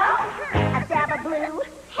and yellow. A dab of blue.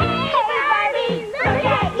 Hey, Barbie, look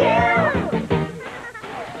at you.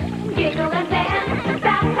 Giggle and dance.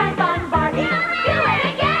 Bath time fun, Barbie. Do it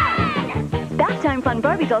again. Bath Time Fun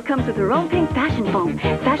Barbie doll comes with her own pink fashion foam.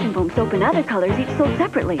 Fashion foam soap in other colors, each sold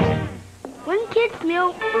separately. One kid's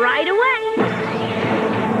meal right away.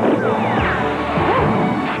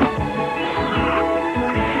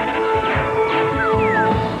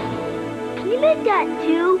 You did that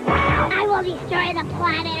too. I will destroy the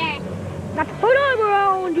planet Earth. That's what I'm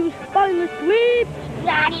around, you spineless dweeb.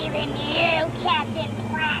 Not even you, Captain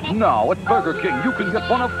Planet. Now at Burger King, you can get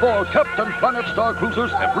one of 4 Captain Planet Star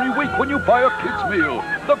Cruisers every week when you buy a kid's meal.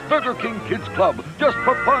 The Burger King Kids Club, just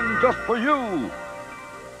for fun, just for you.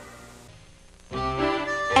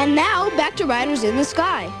 And now, back to Riders in the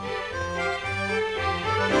Sky.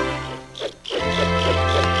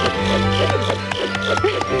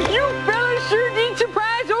 You fellas sure did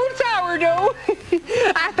surprise old Sourdough.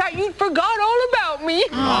 I thought you'd forgot all about me.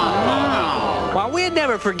 Well, we'd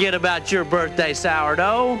never forget about your birthday,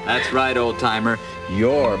 Sourdough. That's right, old-timer.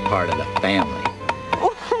 You're part of the family.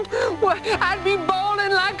 Well, I'd be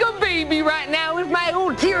bawling like a baby right now if my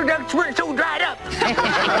old tear ducts weren't so dried up.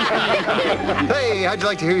 Hey, how'd you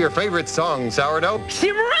like to hear your favorite song, Sourdough?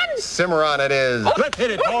 Cimarron? Cimarron it is. Let's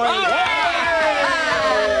hit it, boys.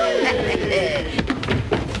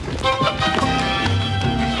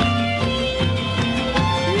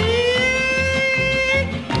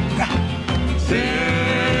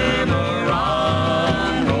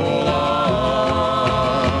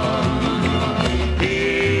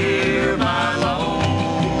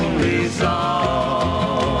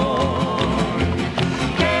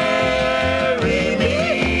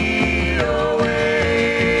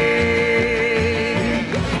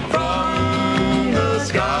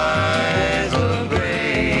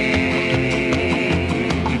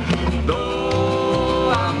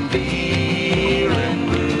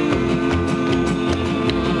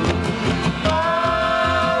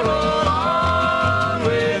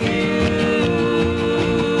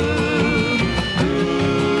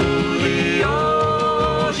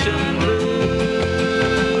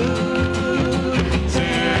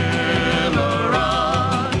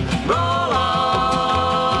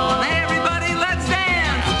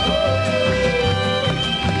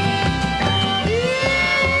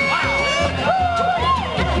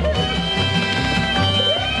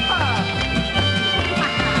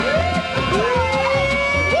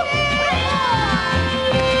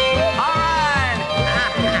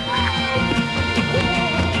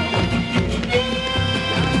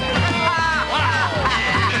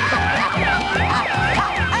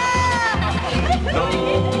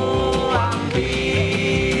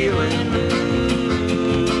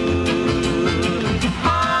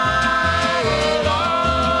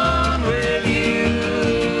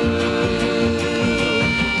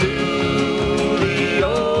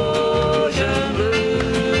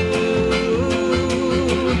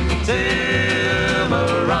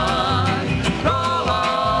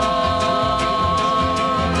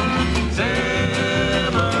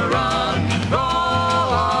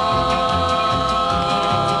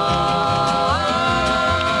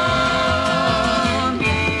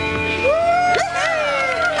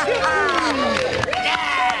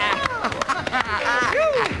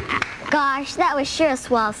 That was sure a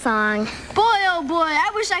swell song. Boy, oh boy,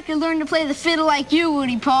 I wish I could learn to play the fiddle like you,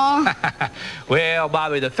 Woody Paul. Well,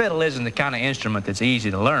 Bobby, the fiddle isn't the kind of instrument that's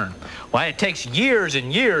easy to learn. Why, it takes years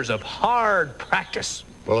and years of hard practice.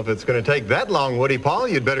 Well, if it's going to take that long, Woody Paul,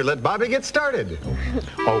 you'd better let Bobby get started.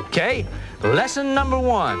 Okay, lesson number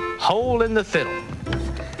 1, hole in the fiddle.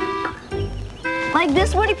 Like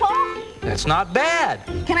this, Woody Paul? That's not bad.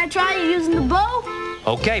 Can I try using the bow?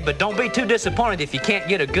 Okay, but don't be too disappointed if you can't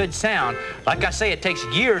get a good sound. Like I say, it takes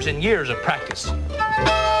years and years of practice.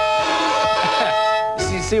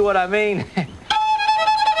 See what I mean?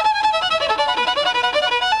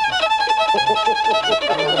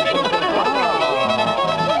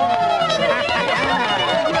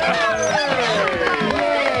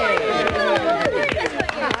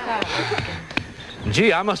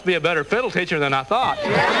 Gee, I must be a better fiddle teacher than I thought.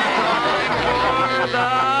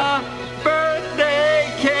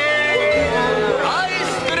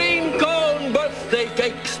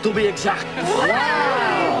 To be exact.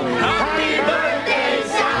 Wow! Happy birthday,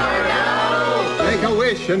 Sourdough!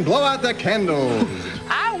 wish and blow out the candles.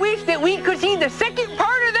 I wish that we could see the second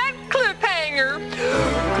part of that cliffhanger.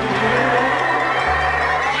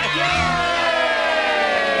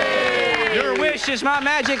 Your wish is my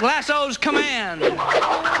magic lasso's command. And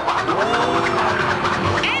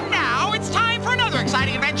now it's time for another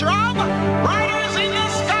exciting adventure of Riders in the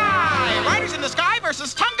Sky. Riders in the Sky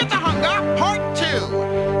versus Tunga Tahunga, Part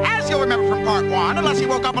 2. As you'll remember from Part 1, unless you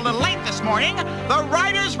woke up a little late this morning, the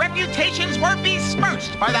riders' reputations were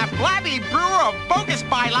besmirched by that blabby brewer of bogus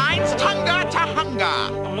bylines, Tunga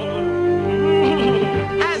Tahunga.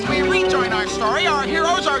 As we rejoin our story, our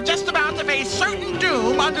heroes are just about to face certain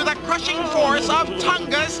doom under the crushing force of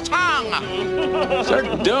Tunga's tongue.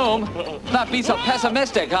 Certain doom? Not be so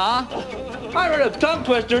pessimistic, huh? I heard of tongue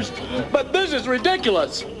twisters, but this is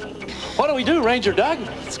ridiculous. What do we do, Ranger Doug?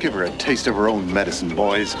 Let's give her a taste of her own medicine,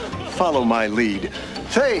 boys. Follow my lead.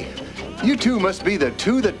 Say, you two must be the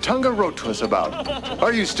two that Tunga wrote to us about.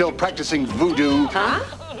 Are you still practicing voodoo? Huh?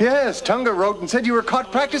 Yes, Tunga wrote and said you were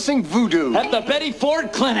caught practicing voodoo. At the Betty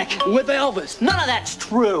Ford Clinic with Elvis. None of that's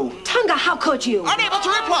true. Tunga, how could you? Unable to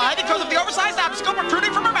reply because of the oversized abscon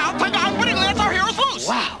protruding from her mouth, Tunga unwittingly lets our heroes loose.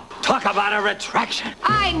 Wow, talk about a retraction.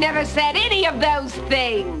 I never said any of those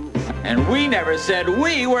things. And we never said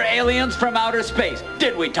we were aliens from outer space,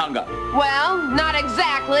 did we, Tunga? Well, not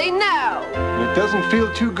exactly, no. It doesn't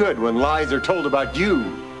feel too good when lies are told about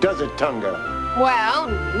you, does it, Tunga? Well,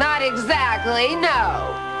 not exactly,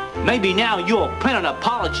 no. Maybe now you'll print an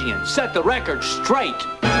apology and set the record straight.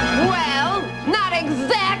 Well, not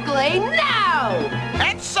exactly, no.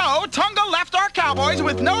 And so, Tunga left our cowboys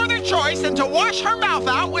with no other choice than to wash her mouth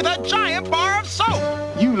out with a giant bar of soap.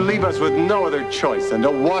 You leave us with no other choice than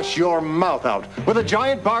to wash your mouth out with a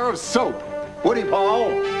giant bar of soap. Woody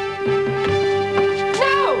Paul?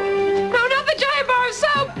 No, not the giant bar of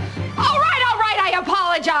soap. All right, I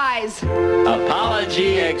apologize.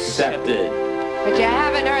 Apology accepted. But you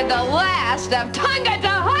haven't heard the last of Tunga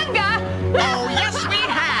Tahunga. Oh, yes, we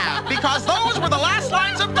have, because those were the last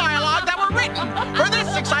lines of dialogue that were written for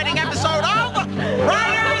this exciting episode of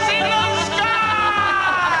Riders in the Sky!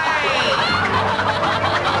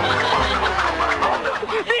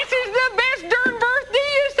 This is the best darn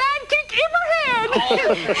birthday a sidekick ever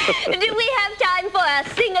had. Do we have time for a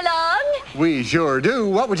sing-along? We sure do.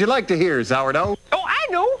 What would you like to hear, Sourdough? Oh, I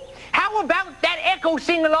know. How about that echo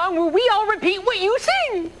sing-along where we all repeat what you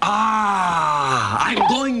sing? I'm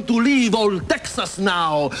going to leave old Texas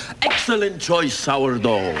now. Excellent choice,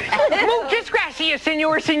 Sourdough. Muchas gracias,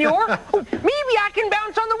 senor. Oh, maybe I can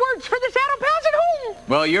bounce on the words for the Saddle Pals at home.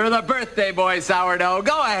 Well, you're the birthday boy, Sourdough.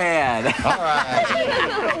 Go ahead. All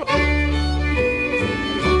right.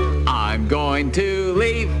 I'm going to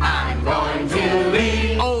leave. I'm going to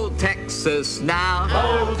leave Old Texas now.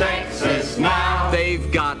 old Texas now.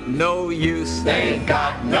 They've got no use. They've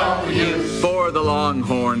got no use For the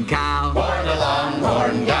longhorn cow. for the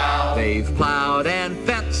longhorn cow. They've plowed and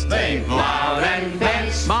fenced. They've plowed and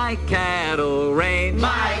fenced My cattle range.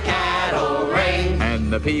 my cattle range.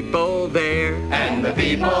 And the people there And the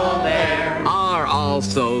people there are all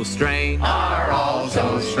so strange. are all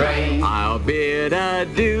so strange. I'll bid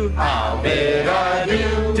adieu I'll bid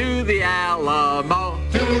adieu to the Alamo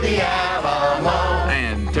to the Alamo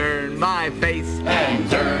and turn my face and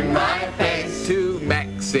turn my face to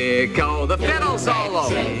Mexico. The fiddle solo.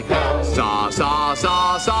 Mexico. Saw, saw,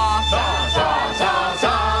 saw, saw. Saw, saw, saw,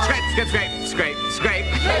 saw. Scrape, scrape, scrape, scrape, scrape. Scrape,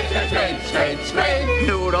 scrape, scrape, scrape, scrape.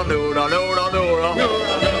 Noodle, noodle, noodle, noodle. Noodle,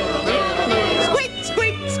 noodle, noodle, noodle. Squeak,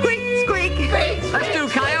 squeak, squeak, squeak. Let's do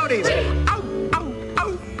coyotes. Ow, ow,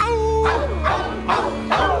 ow, ow.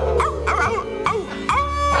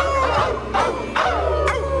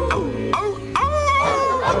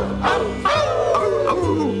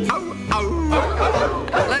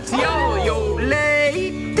 Let's yo, yo,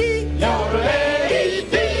 lady. Yo, lady.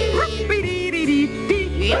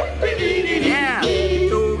 Yeah.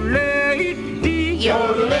 Yo, lady.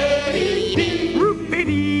 Yo, lady.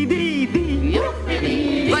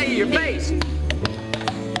 Play your face.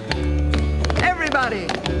 Everybody.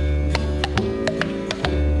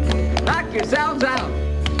 Knock yourselves out.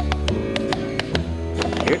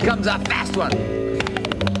 Here comes a fast one.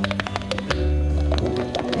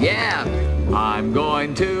 Yeah. I'm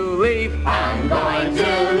going to leave. I'm going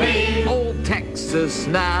to leave Old Texas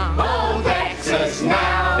now. old Texas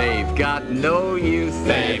now. They've got no use.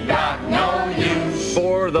 They've got no use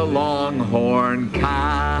For the longhorn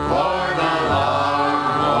cow. for the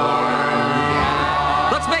longhorn cow.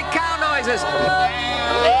 Let's make cow noises.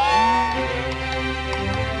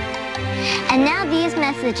 And now these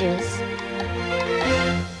messages.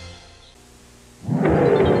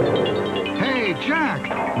 Hey, Jack,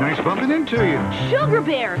 Nice bumping into you. Sugar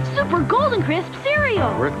Bear, Super Golden Crisp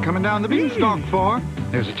cereal. Worth coming down the beanstalk for.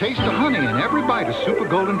 There's a taste of honey in every bite of Super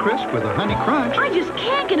Golden Crisp with a honey crunch. I just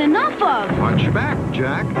can't get enough of. Watch your back,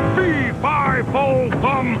 Jack. Fee, fi, fo,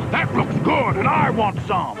 fum. That looks good, and I want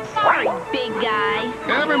some. Sorry, big guy.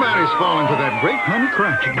 Everybody's falling for that great honey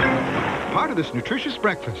crunch. Part of this nutritious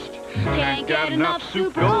breakfast. Can't get enough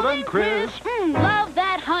Super Golden Crisp. Love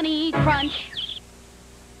that honey crunch.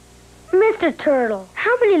 Mr. Turtle,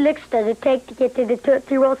 how many licks does it take to get to the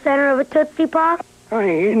Tootsie Roll center of a Tootsie Pop?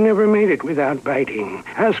 I never made it without biting.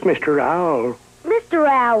 Ask Mr. Owl. Mr.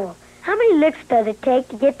 Owl, how many licks does it take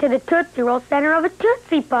to get to the Tootsie Roll center of a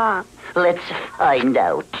Tootsie Pop? Let's find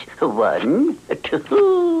out. 1,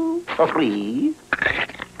 2, 3.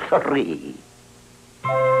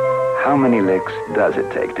 How many licks does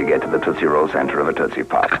it take to get to the Tootsie Roll center of a Tootsie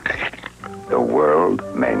Pop? The world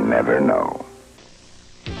may never know.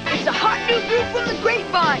 It's a hot new brew from the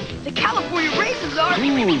grapevine. The California raisins are.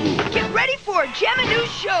 Get ready for a jamming new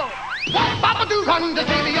show.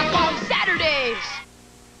 On Saturdays.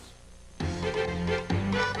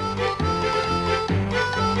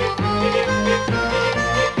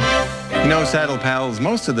 No, Saddle Pals,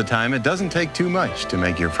 most of the time it doesn't take too much to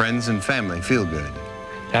make your friends and family feel good.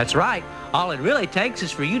 That's right. All it really takes is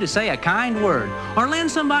for you to say a kind word or lend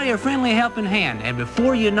somebody a friendly helping hand, and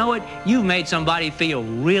before you know it, you've made somebody feel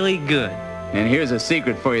really good. And here's a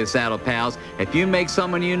secret for you, Saddle Pals. If you make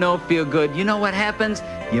someone you know feel good, you know what happens?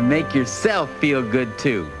 You make yourself feel good,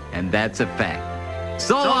 too. And that's a fact.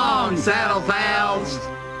 So long, Saddle Pals!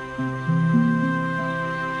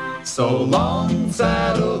 So long,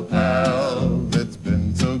 Saddle Pals. It's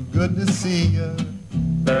been so good to see you.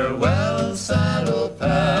 Farewell, Saddle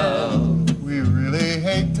Pals. We really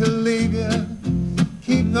hate to leave you.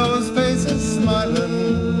 Keep those faces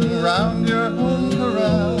smiling around your home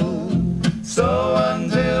corral. So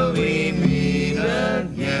until we meet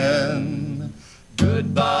again,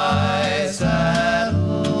 goodbye,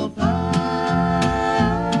 Saddle Pals.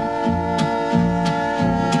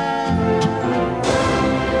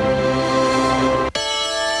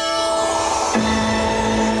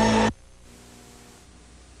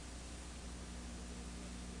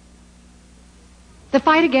 The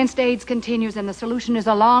fight against AIDS continues and the solution is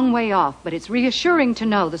a long way off, but it's reassuring to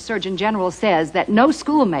know the Surgeon General says that no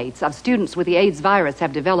schoolmates of students with the AIDS virus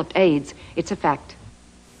have developed AIDS. It's a fact.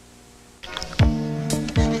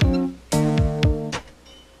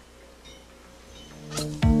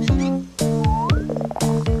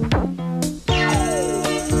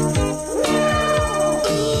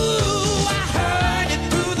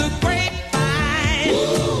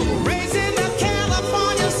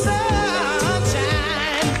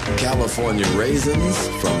 California raisins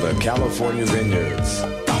from the California vineyards.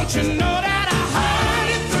 Don't you know that I heard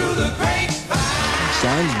it through the grapevine?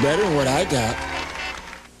 Sounds better than what I got.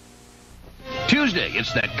 Tuesday,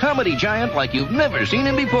 it's that comedy giant like you've never seen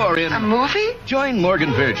him before in... A movie? Join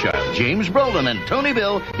Morgan Fairchild, James Brolin, and Tony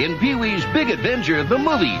Bill in Pee-wee's Big Adventure, the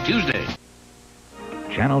movie, Tuesday.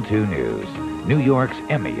 Channel 2 News, New York's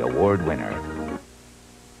Emmy Award winner.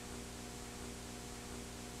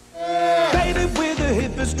 Baby with the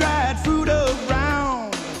hippest dried fruit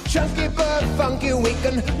around. Chunky but funky, we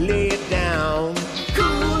can lay it down.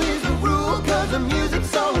 Cool is the rule, cause the music's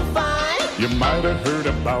so fine. You might have heard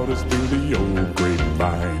about us through the old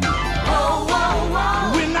grapevine. Whoa, whoa,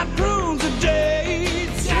 whoa. We're not grooms of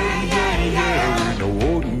days. Yeah, we're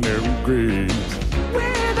no ordinary grapes.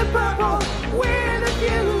 We're the purple, we're the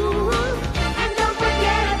blue. And don't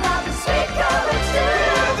forget about the sweet colors too.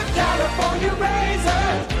 We're the California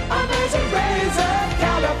raisins, amazing raisin,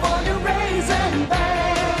 California raisin band.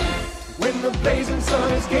 When the blazing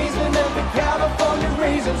sun is gazing at the California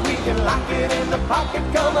raisins, we can lock it in the pocket,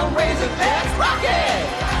 come on raisins, let's rock it!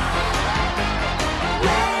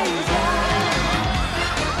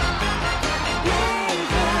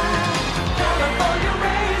 California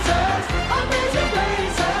raisins, amazing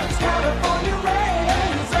raisins, California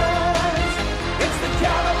raisins. It's the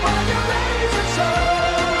California Raisin Show.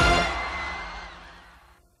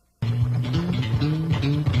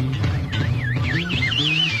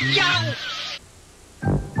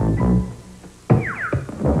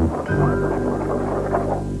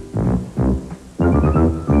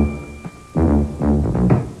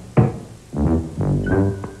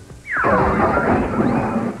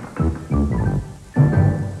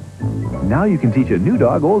 Now you can teach a new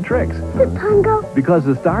dog old tricks. Tungo. Because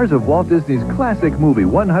the stars of Walt Disney's classic movie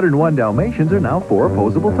 101 Dalmatians are now 4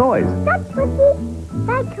 opposable toys. Stop, Pussy.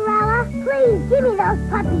 Hey, Cruella, please give me those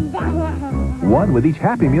puppies. 1 with each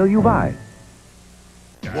Happy Meal you buy.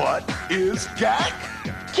 What is Jack?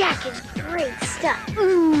 Jack is great stuff.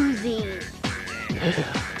 Oozy.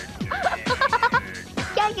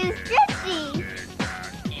 Jack is stretchy.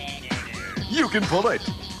 You can pull it.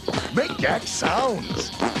 Make gag sounds.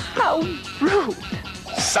 How rude.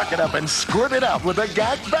 Suck it up and squirt it out with a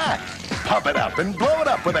gag back. Pump it up and blow it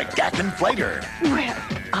up with a gag inflator. Well,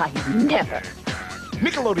 I never.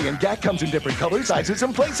 Nickelodeon Gag comes in different colors, sizes,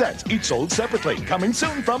 and play sets, each sold separately. Coming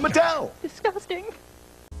soon from Mattel. Disgusting.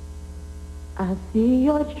 I see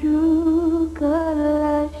your true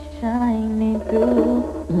colors shining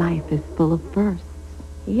through. Life is full of firsts.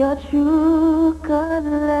 Your true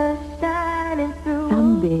colors shining through.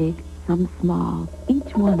 Some big, some small,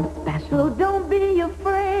 each one special. So don't be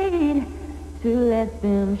afraid to let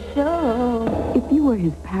them show. If you were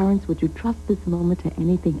his parents, would you trust this moment to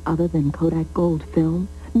anything other than Kodak Gold film?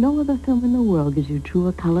 No other film in the world gives you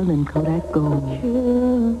truer color than Kodak Gold.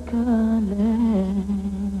 True color.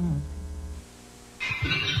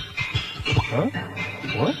 Huh?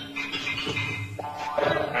 What?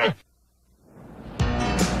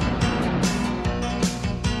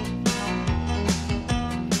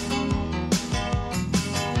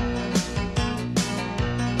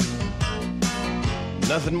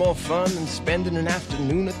 Nothing more fun than spending an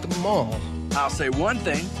afternoon at the mall. I'll say one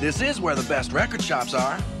thing, this is where the best record shops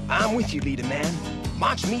are. I'm with you, leader man.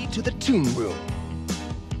 March me to the Toon Room.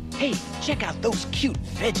 Hey, check out those cute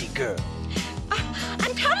veggie girls.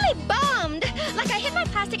 I'm totally bummed. Like I hit my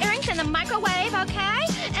plastic earrings in the microwave, okay?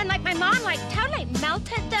 And like my mom totally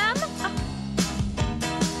melted them.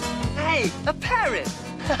 Hey, a parrot.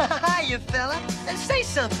 Hi, you fella. And say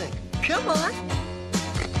something. Come on.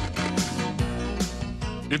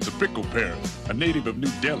 It's a pickle parrot, a native of New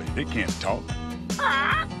Delhi. They can't talk.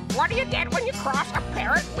 What do you get when you cross a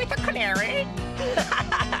parrot with a canary?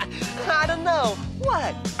 I don't know.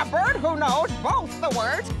 What? A bird who knows both the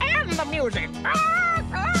words and the music.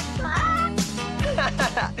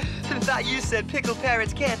 Thought you said pickle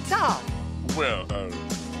parrots can't talk. Well,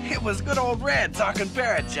 it was good old Red talking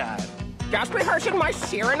parrot jive. Just rehearsing my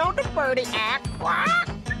Cyrano de Birdie act.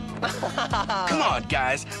 Come on,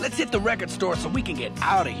 guys. Let's hit the record store so we can get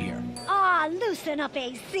out of here. Aw, loosen up,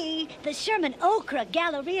 AC. The Sherman Okra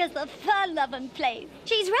Galleria is a fun-loving place.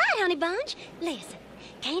 She's right, honey bunch. Listen,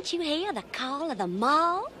 can't you hear the call of the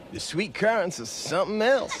mall? The sweet currents are something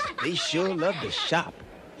else. They sure love to shop.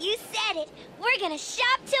 You said it. We're gonna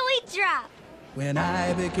shop till we drop. When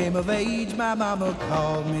I became of age, my mama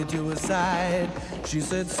called me to her side. She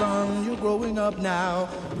said, son, you're growing up now.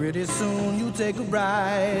 Pretty soon you'll take a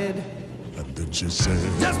ride. And then she said,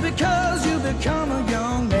 just because you become a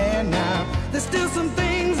young man now, there's still some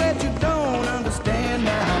things that you don't understand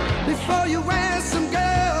now. Before you ask some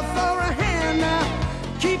girl for a hand now,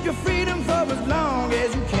 keep your freedom for as long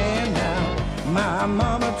as you can now. My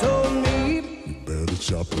mama told me, you better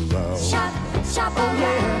shop around. Shop around.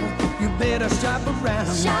 Yeah, you better shop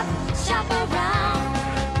around. Shop around.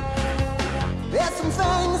 There's some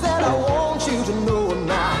things that I want you to know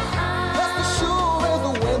now. Rest assured as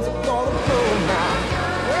the winds are gonna blow now.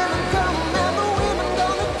 Women come and the women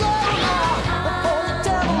gonna go now. Before you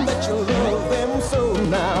tell them that you love them so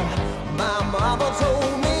now. My mama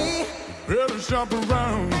told me, better shop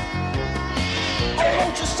around. Oh,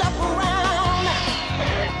 won't you shop around?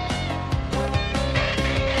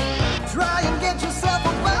 Try and get yourself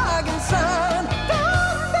a bargain, son.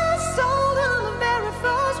 Don't be sold on the very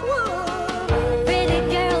first one. Pretty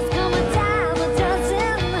girls come a dime a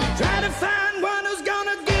dozen. Try to find one who's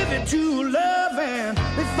gonna give it true loving.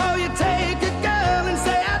 Before you take a girl and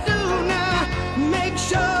say I do now, make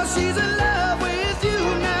sure she's in love with you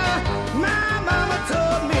now. My mama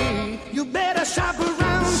told me, you better shop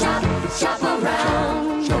around. Shop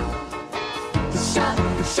around.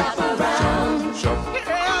 Shop around.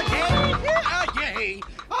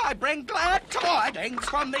 I bring glad tidings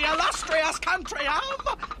from the illustrious country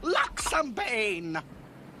of Luxembourg.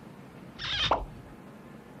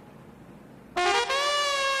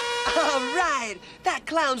 All right, that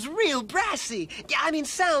clown's real brassy. Yeah, I mean,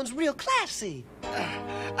 sounds real classy.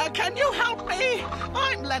 Can you help me?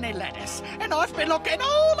 I'm Lenny Lettuce, and I've been looking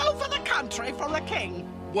all over the country for a king.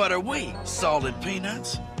 What are we, salted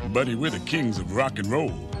peanuts? Buddy, we're the kings of rock and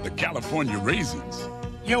roll, the California Raisins.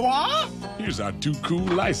 You are? Here's our Too Cool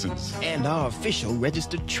license. And our official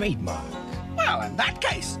registered trademark. Well, in that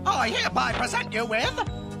case, I hereby present you with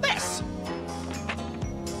this.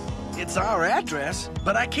 It's our address,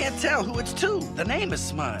 but I can't tell who it's to. The name is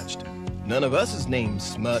smudged. None of us is named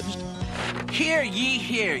Smudged. Hear ye,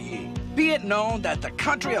 hear ye. Be it known that the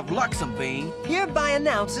country of Luxembourg hereby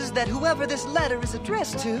announces that whoever this letter is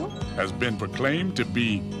addressed to has been proclaimed to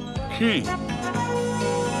be king.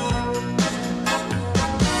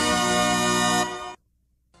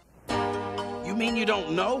 mean you don't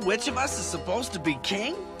know which of us is supposed to be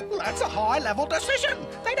king? Well, that's a high-level decision.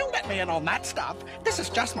 They don't let me in on that stuff. This is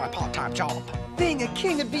just my part-time job. Being a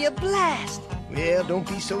king would be a blast. Well, don't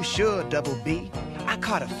be so sure, Double B. I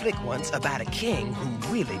caught a flick once about a king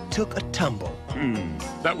who really took a tumble.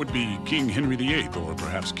 That would be King Henry VIII or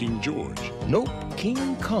perhaps King George. Nope,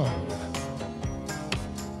 King Kong.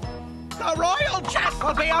 The royal jet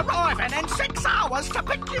will be arriving in 6 hours to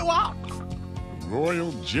pick you up.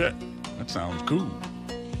 Royal jet. That sounds cool.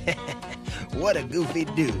 What a goofy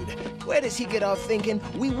dude. Where does he get off thinking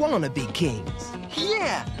we want to be kings?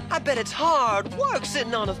 Yeah, I bet it's hard work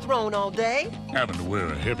sitting on a throne all day. Having to wear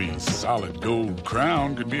a heavy, solid gold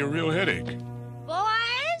crown could be a real headache.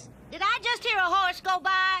 Boys, did I just hear a horse go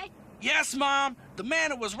by? Yes, Mom. The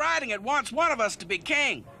man who was riding it wants one of us to be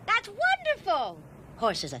king. That's wonderful.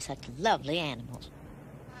 Horses are such lovely animals.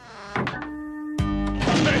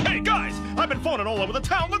 Hey, guys! I've been phoning all over the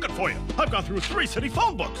town looking for you. I've gone through 3 city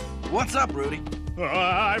phone books. What's up, Rudy?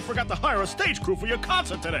 I forgot to hire a stage crew for your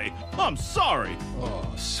concert today. I'm sorry.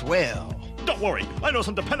 Oh, swell. Don't worry. I know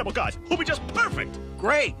some dependable guys who'll be just perfect.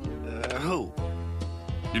 Great. Who?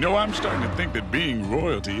 You know, I'm starting to think that being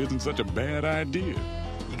royalty isn't such a bad idea.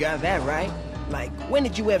 You got that right. Like, when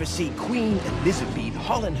did you ever see Queen Elizabeth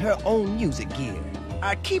hauling her own music gear?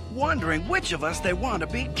 I keep wondering which of us they want to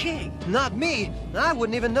be king. Not me. I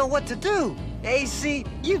wouldn't even know what to do. AC,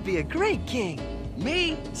 you'd be a great king.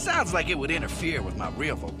 Me? Sounds like it would interfere with my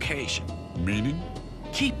real vocation. Meaning?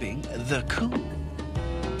 Keeping the cool.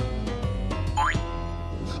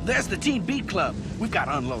 There's the Teen Beat Club. We've got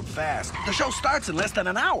to unload fast. The show starts in less than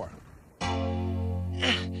an hour.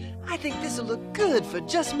 I think this'll look good for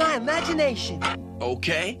just my imagination.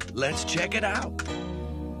 Okay, let's check it out.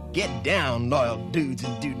 Get down, loyal dudes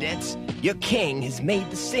and dudettes. Your king has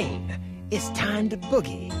made the scene. It's time to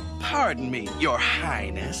boogie. Pardon me, your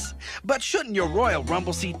highness, but shouldn't your royal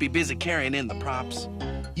rumble seat be busy carrying in the props?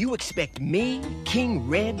 You expect me, King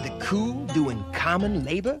Red the Cool, doing common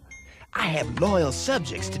labor? I have loyal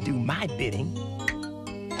subjects to do my bidding.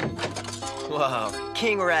 Whoa,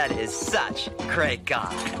 King Red is such a great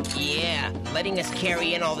guy. Yeah, letting us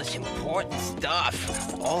carry in all this important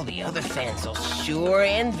stuff. All the other fans will sure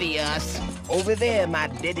envy us. Over there, my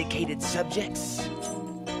dedicated subjects.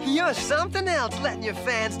 You're something else, letting your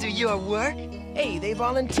fans do your work. Hey, they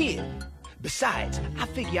volunteered. Besides, I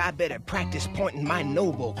figure I better practice pointing my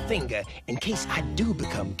noble finger in case I do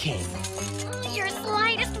become king. Your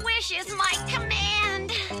slightest wish is my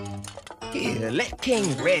command. Here, let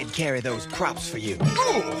King Red carry those props for you.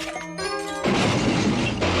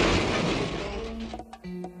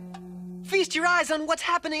 Feast your eyes on what's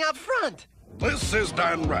happening out front. This is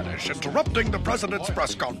Dan Radish interrupting the president's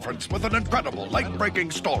press conference with an incredible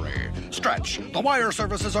late-breaking story. Stretch, the wire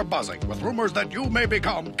services are buzzing with rumors that you may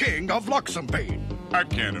become king of Luxembourg. I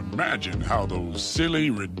can't imagine how those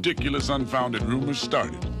silly, ridiculous, unfounded rumors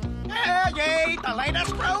started. Hear ye, the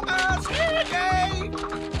latest rumors, hear ye!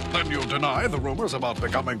 Then you deny the rumors about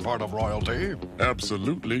becoming part of royalty?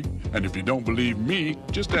 Absolutely. And if you don't believe me,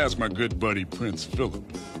 just ask my good buddy Prince Philip.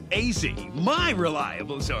 AC, my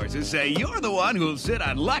reliable sources say you're the one who'll sit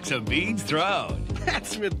on Luxembourg's throne.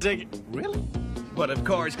 That's ridiculous. Really? But of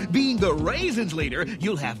course, being the Raisins leader,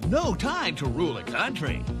 you'll have no time to rule a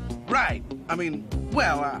country. Right. I mean,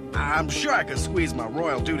 well, I'm sure I could squeeze my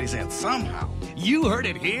royal duties in somehow. You heard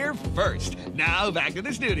it here first. Now back to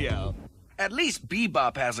the studio. At least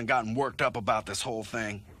Bebop hasn't gotten worked up about this whole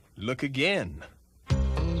thing. Look again.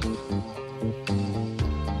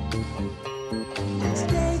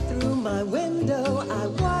 Stay through my window, I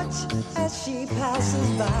watch as she passes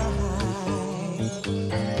by.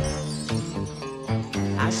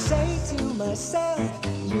 I say to myself,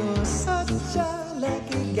 you're such a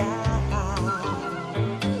lucky guy.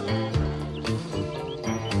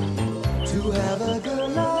 To have a girl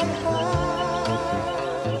like her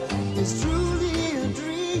is truly a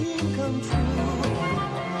dream come true.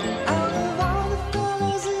 Out of all the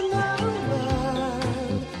fellas in the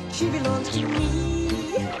world, she belongs to me.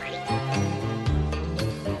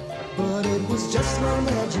 But it was just my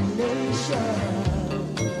imagination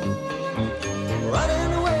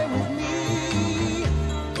running away with me.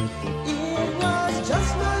 It was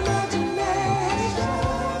just my imagination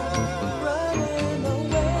running away with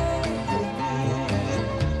me.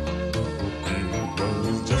 It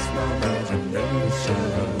was just my imagination.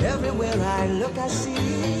 Everywhere I look, I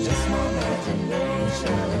see just my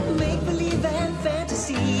imagination. Make believe and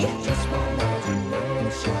fantasy, just my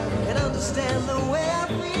imagination. And understand the way I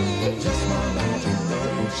feel, just my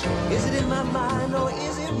imagination. Is it in my mind or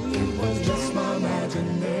is it real? It was just my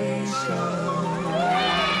imagination.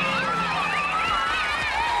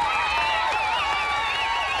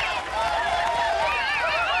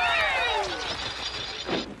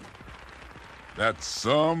 That's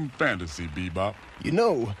some fantasy, Bebop. You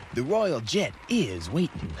know, the royal jet is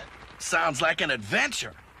waiting. Sounds like an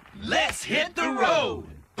adventure. Let's hit the road!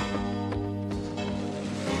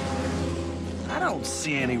 I don't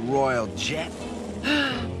see any royal jet.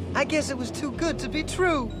 I guess it was too good to be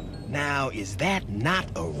true. Now, is that not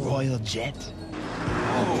a royal jet?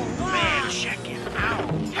 Oh, man, check it out.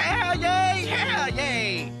 Hell yay, hell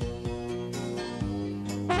yay!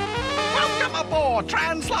 Welcome aboard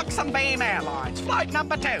Translux and Beam Airlines, flight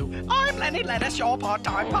number 2. I'm Lenny Lettuce, your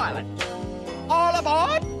part-time pilot. All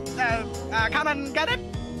aboard? Come and get it?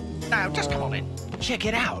 No, just come on in. Check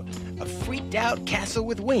it out. A freaked-out castle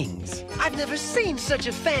with wings. I've never seen such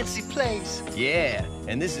a fancy place. Yeah,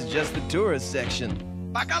 and this is just the tourist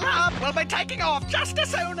section. Buckle up, we'll be taking off just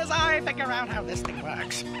as soon as I figure out how this thing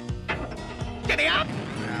works. Giddy up!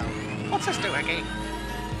 What's this do, Icky?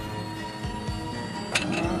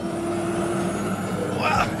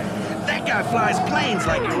 Whoa, that guy flies planes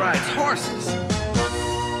like he rides horses.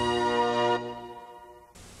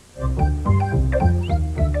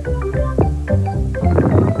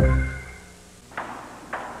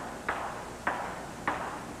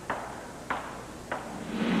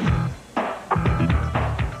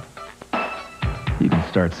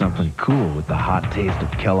 Start something cool with the hot taste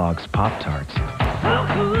of Kellogg's Pop-Tarts. So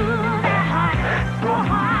cool, they're hot, so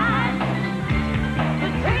hot.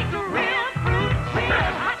 They taste of real fruit,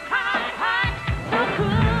 real hot, hot, hot. So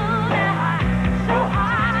cool, they're hot, so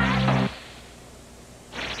hot.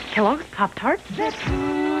 Kellogg's Pop-Tarts? They're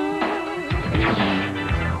cool.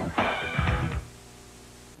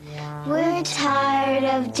 We're tired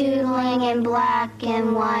of doodling in black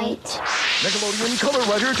and white. Nickelodeon Color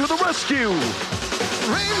Writer to the rescue!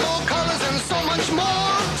 Rainbow colors and so much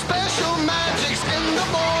more. Special magic's in the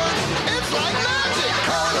board. It's like magic.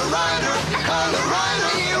 Color Rider,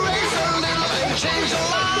 erase a little and change a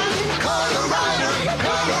lot. Color Rider.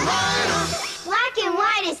 Black and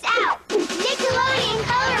white is out. Nickelodeon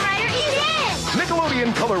Color Writer is in. Nickelodeon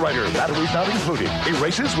Color Writer, batteries not included.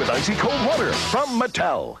 Erases with icy cold water from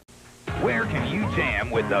Mattel. Where can you jam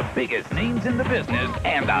with the biggest names in the business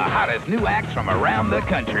and the hottest new acts from around the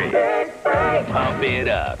country? Pump it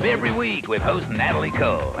up every week with host Natalie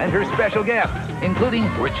Cole and her special guests, including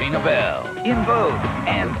Regina Bell, In Vogue,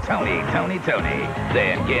 and Tony.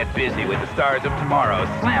 Then get busy with the stars of tomorrow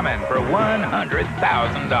slamming for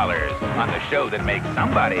 $100,000 on the show that makes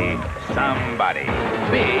somebody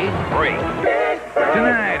big break.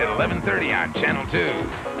 Tonight at 11:30 on Channel 2.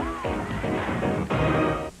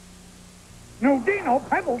 New Dino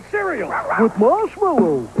Pebble cereal. With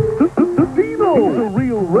marshmallows. Dino. He's a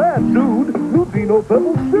real rat, dude. New Dino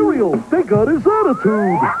Pebble cereal. They got his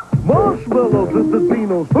attitude. Marshmallows at the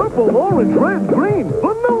Dino's. Purple, orange, red, green.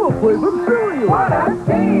 Vanilla flavored cereal. What a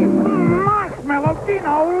team. Marshmallow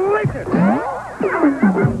Dino-licious.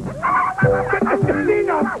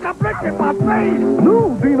 Dino, stop licking my face.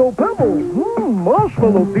 New Dino Pebbles.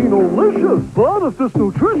 Marshmallow Dino-licious. But if this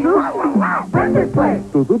nutritious. Bring this place.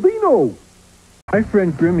 To the Dino. My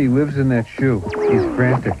friend Grimmy lives in that shoe. He's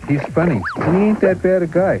frantic. He's funny. And he ain't that bad a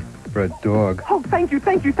guy for a dog. Oh, thank you.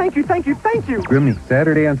 Grimmy,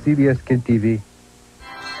 Saturday on CBS Kid TV.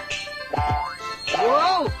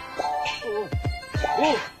 Whoa!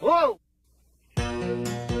 Whoa!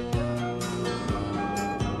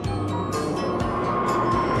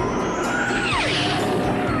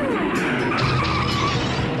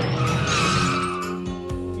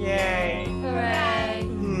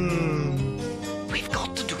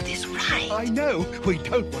 I know. We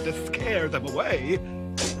don't want to scare them away.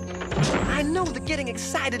 I know that getting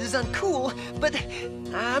excited is uncool, but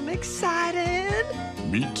I'm excited.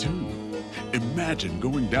 Me too. Imagine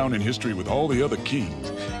going down in history with all the other kings.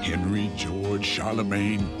 Henry, George,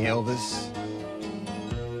 Charlemagne, Elvis.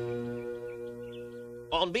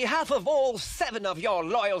 On behalf of all 7 of your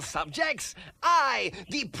loyal subjects, I,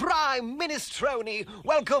 the Prime Minestrone,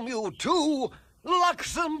 welcome you to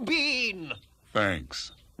Luxembean.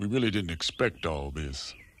 Thanks. We really didn't expect all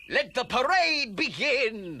this. Let the parade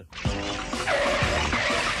begin!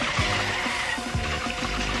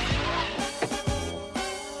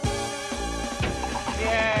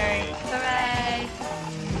 Yay! Hooray!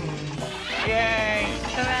 Yay!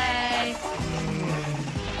 Hooray!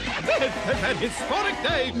 It's an historic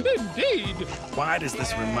day, indeed. Why does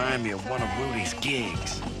this remind me of one of Rudy's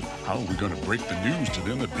gigs? How are we going to break the news to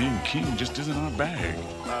them that being king just isn't our bag?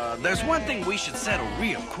 There's one thing we should settle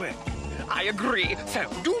real quick. I agree. So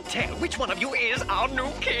do tell which one of you is our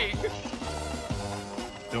new king.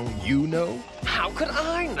 Don't you know? How could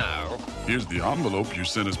I know? Here's the envelope you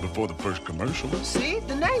sent us before the first commercial. See?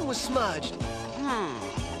 The name was smudged.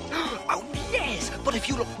 Oh, yes! But if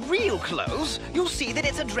you look real close, you'll see that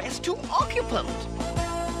it's addressed to occupant.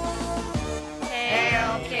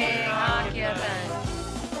 Hail, King Occupant.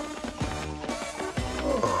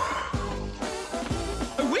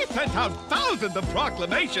 We sent out thousands of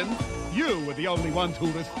proclamations. You were the only ones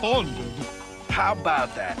who responded. How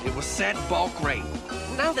about that? It was sent bulk rate.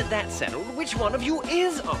 Now that that's settled, which one of you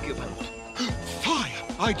is occupant? Fire!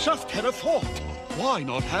 I just had a thought. Why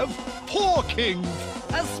not have 4 kings?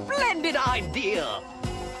 A splendid idea!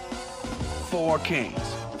 4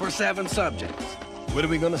 kings for 7 subjects. What are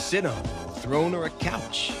we gonna sit on? A throne or a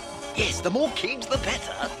couch? Yes, the more kings, the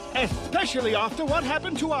better. Especially after what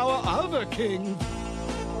happened to our other kings.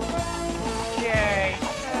 Yay.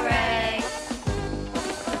 Hooray.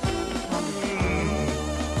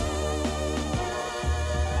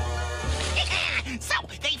 So,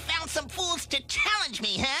 they found some fools to challenge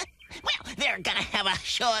me, huh? Well, they're gonna have a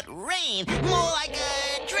short reign, more like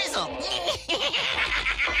a drizzle.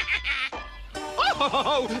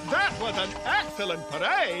 Oh, that was an excellent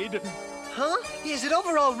parade! Huh? Is it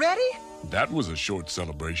over already? That was a short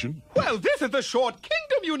celebration. Well, this is a short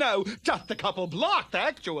kingdom, you know. Just a couple blocks,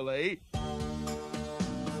 actually.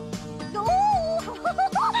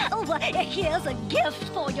 Oh, here's a gift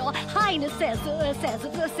for your highnesses.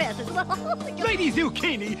 Lady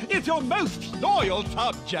Zucchini is your most loyal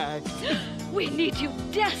subject. We need you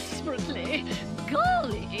desperately.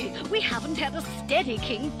 Golly, we haven't had a steady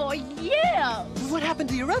king for years. What happened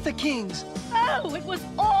to your other kings? Oh, it was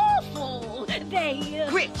awful. They...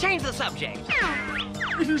 Quick, change the subject.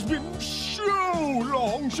 It has been so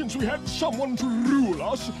long since we had someone to rule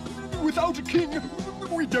us. Without a king,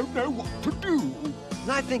 we don't know what to do.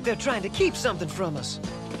 I think they're trying to keep something from us.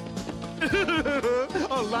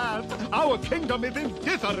 Alas, our kingdom is in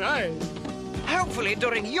disarray. Hopefully,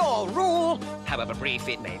 during your rule, however brief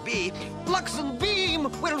it may be, Lux and Beam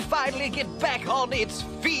will finally get back on its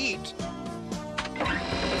feet.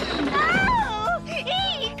 Oh!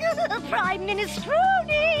 Eek! Prime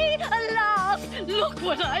Minestrone! Alas, look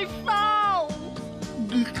what I found!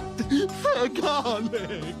 For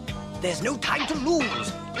garlic! There's no time to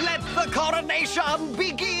lose. Let the coronation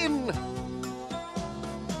begin!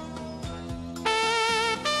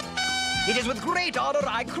 It is with great honor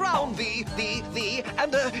I crown thee,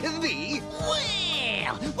 and thee.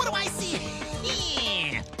 Well, what do I see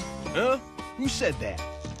here? Huh? Who said that?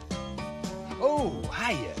 Oh,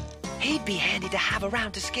 hiya. He'd be handy to have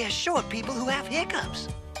around to scare short people who have hiccups.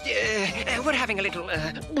 We're having a little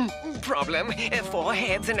problem. 4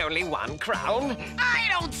 heads and only 1 crown. I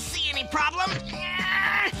don't see any problem.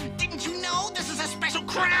 Didn't you know this is a special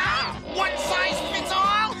crown? One size fits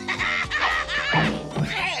all?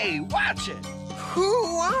 Hey, watch it.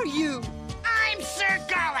 Who are you? I'm Sir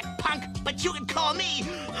Garlic, punk, but you can call me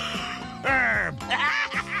Herb.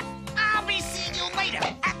 I'll be seeing you later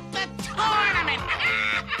at the tournament.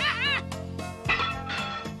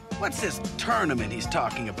 What's this tournament he's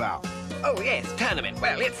talking about? Oh, yes, tournament.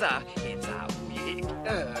 Well,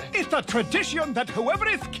 it's a tradition that whoever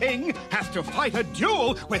is king has to fight a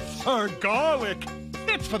duel with Sir Garlic.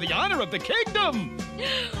 It's for the honor of the kingdom.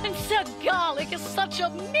 And Sir Garlic is such a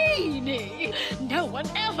meanie. No one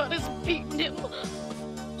ever has beaten him.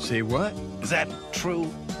 Say what? Is that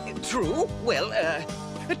true? True? Well,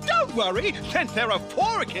 don't worry. Since there are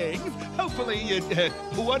 4 kings, hopefully,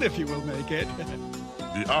 one of you will make it.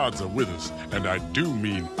 The odds are with us, and I do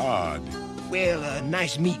mean odd. Well,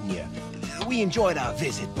 nice meeting you. We enjoyed our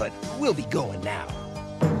visit, but we'll be going now.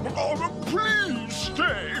 Oh, please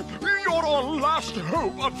stay. You're our last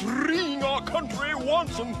hope of freeing our country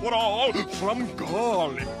once and for all from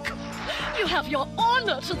garlic. You have your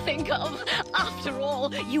honor to think of. After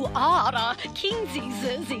all, you are our kingsies.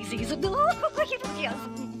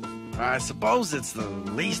 I suppose it's the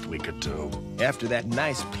least we could do. After that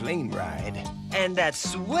nice plane ride. And that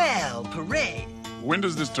swell parade. When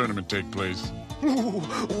does this tournament take place?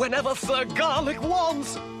 Whenever Sir Garlic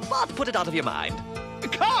wants. But put it out of your mind.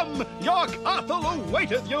 Come! Your castle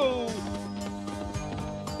awaiteth you!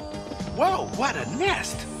 Whoa, what a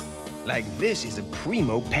nest! Like this is a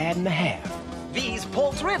primo pad and a half. These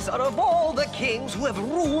portraits are of all the kings who have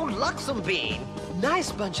ruled Luxembourg.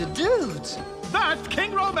 Nice bunch of dudes. That's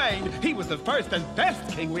King Romain. He was the first and best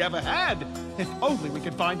king we ever had. If only we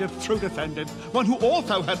could find a true descendant, one who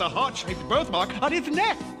also has a heart-shaped birthmark on his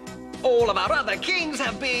neck. All of our other kings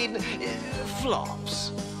have been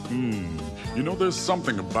flops. You know, there's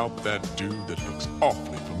something about that dude that looks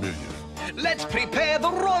awfully familiar. Let's prepare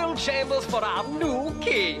the royal chambers for our new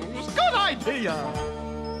kings. Good idea.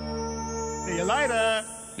 See you later.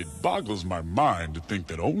 It boggles my mind to think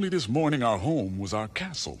that only this morning our home was our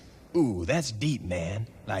castle. Ooh, that's deep, man.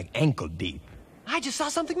 Like ankle deep. I just saw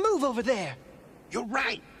something move over there. You're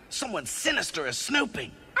right. Someone sinister is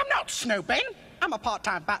snooping. I'm not snooping. I'm a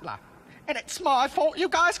part-time butler. And it's my fault you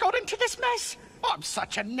guys got into this mess. I'm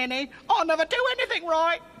such a ninny. I'll never do anything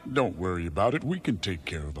right. Don't worry about it. We can take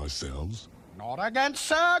care of ourselves. Not against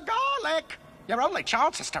Sir Garlic. Your only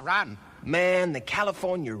chance is to run. Man, the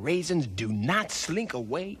California raisins do not slink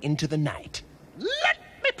away into the night. Let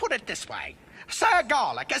me put it this way. Sir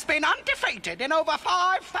Garlic has been undefeated in over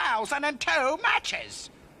 5,002 matches.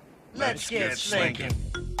 Let's get slinking.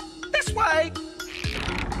 This way.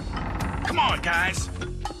 Come on, guys.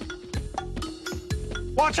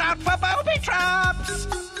 Watch out for booby traps.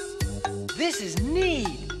 This is neat.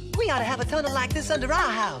 We ought to have a tunnel like this under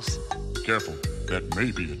our house. Careful. That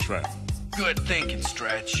may be a trap. Good thinking,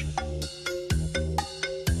 Stretch.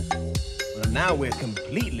 Well, now we're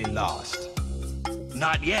completely lost.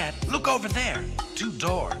 Not yet. Look over there. 2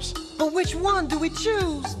 doors. But which one do we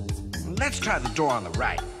choose? Let's try the door on the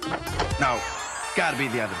right. No, gotta be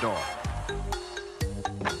the other door.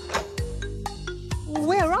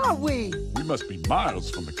 Where are we? We must be miles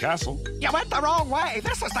from the castle. You went the wrong way.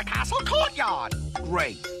 This is the castle courtyard.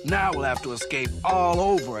 Great. Now we'll have to escape all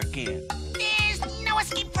over again. There's no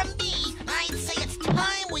escape from me. I'd say it's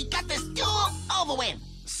time we got this duel over with.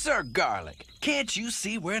 Sir Garlic, can't you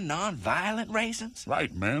see we're non-violent raisins?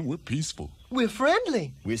 Right, man. We're peaceful. We're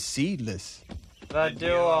friendly. We're seedless. The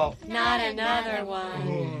duel. Not another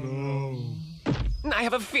one. I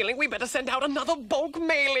have a feeling we better send out another bulk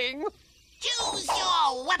mailing. Choose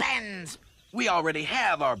your weapons. We already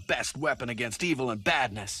have our best weapon against evil and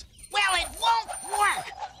badness. Well, it won't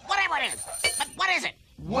work. Whatever it is. But what is it?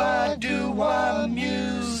 What do our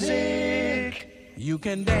music? You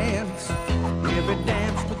can dance, every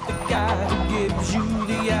dance with the guy who gives you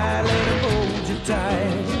the eye, let him hold you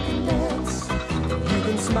tight. You can dance, you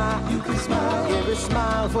can smile, every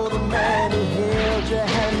smile for the man who held your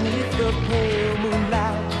hand beneath the pale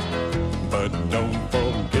moonlight. But don't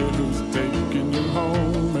forget who's taking you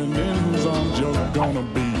home and in whose arms you're gonna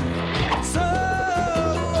be. So,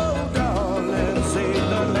 darling, say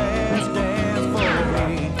the last dance for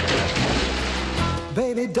me.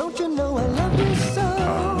 Baby, don't you know I love you so? I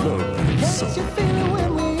love you so. Can't you feel it when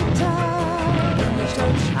we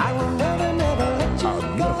touch? I will never, never let you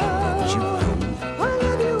go. I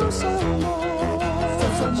love you so much.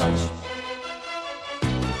 So much.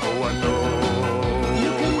 Oh, I know.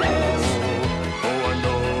 You can dance. Oh, I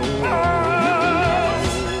know.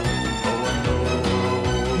 Oh, I know.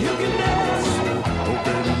 You can dance. Oh,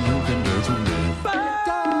 baby, you can dance with me.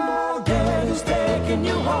 But daddy's taking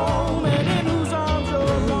you home, and in whose arms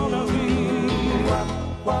you're gonna be. Wop,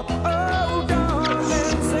 wop. Oh,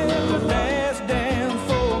 darling, say the last dance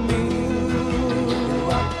for me.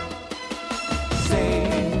 Wop. Say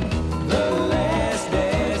the last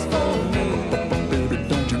dance for me. Baby,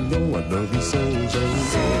 don't you know I love you so, so.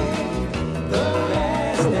 Say the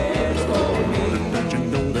last dance for me. Don't you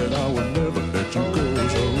know that I will never let you go,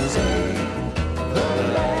 so. Say the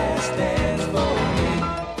last dance for me.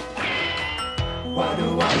 Why do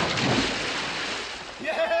I?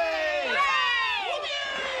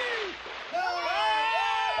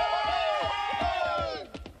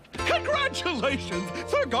 Congratulations!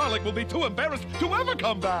 Sir Garlic will be too embarrassed to ever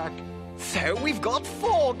come back. So we've got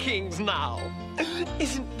 4 kings now.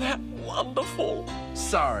 Isn't that wonderful?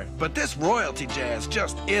 Sorry, but this royalty jazz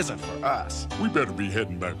just isn't for us. We better be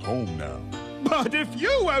heading back home now. But if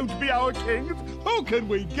you won't be our kings, who can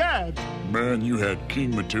we get? Man, you had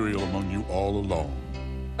king material among you all along.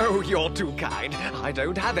 Oh, you're too kind. I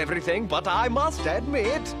don't have everything, but I must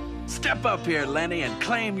admit. Step up here, Lenny, and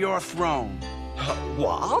claim your throne.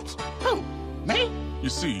 What? Oh, me? You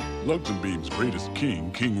see, Luxembeam's greatest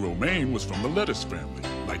king, King Romaine, was from the lettuce family,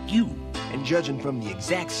 like you. And judging from the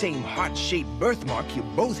exact same heart-shaped birthmark you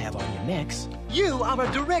both have on your necks, You are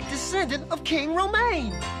a direct descendant of King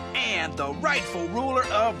Romaine. And the rightful ruler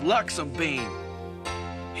of Luxembeam.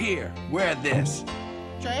 Here, wear this.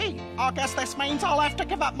 Gee, I guess this means I'll have to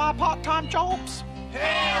give up my part-time jobs.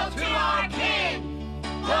 Hail to our king!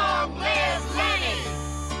 Long live Lenny!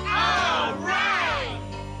 All right!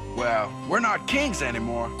 Well, we're not kings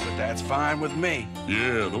anymore, but that's fine with me.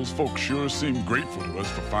 Yeah, those folks sure seem grateful to us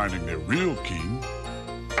for finding their real king.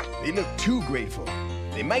 they look too grateful.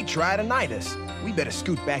 They might try to knight us. We better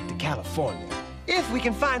scoot back to California. If we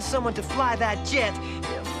can find someone to fly that jet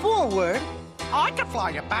forward. I can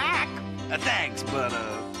fly you back. Thanks, but,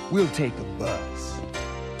 We'll take a bus.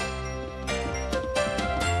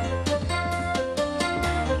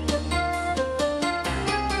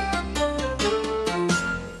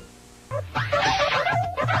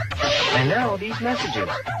 And now these messages.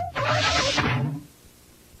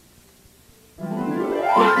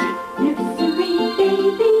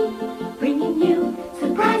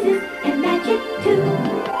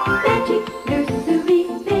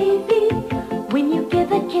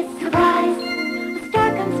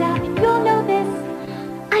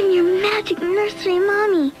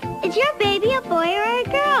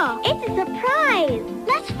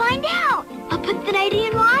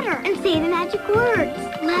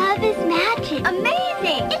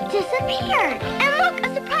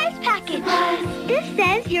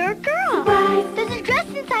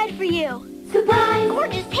 for you. Surprise!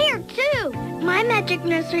 Gorgeous hair, too. My magic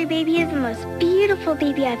nursery baby is the most beautiful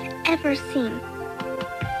baby I've ever seen.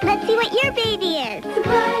 Let's see what your baby is.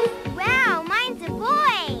 Surprise! Wow, mine's a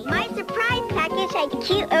boy. My surprise package had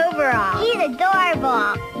cute overalls. He's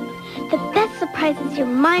adorable. The best surprise is you're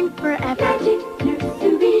mine forever. Magic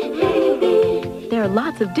nursery baby. There are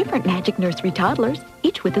lots of different magic nursery toddlers,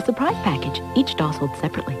 each with a surprise package, each doll sold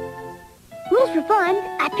separately. Rules for fun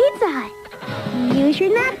at Pizza Hut. Use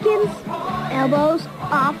your napkins. Elbows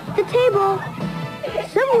off the table.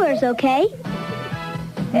 Somewhere's okay.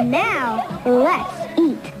 Now, let's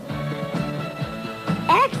eat.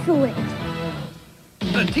 Excellent.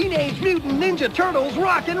 The Teenage Mutant Ninja Turtles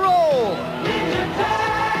rock and roll!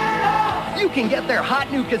 You can get their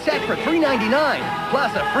hot new cassette for $3.99,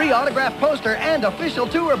 plus a free autographed poster and official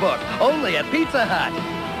tour book, only at Pizza Hut.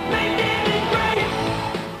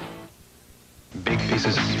 Big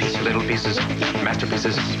pieces, little pieces,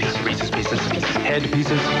 masterpieces, Reese's pieces, head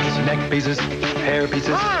pieces, neck pieces, hair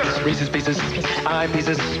pieces, Reese's pieces, eye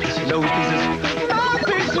pieces, nose pieces,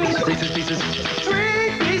 Reese's pieces,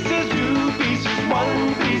 3 pieces, 2 pieces,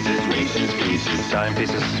 1 pieces, Reese's pieces, time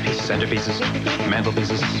pieces, center pieces, mantle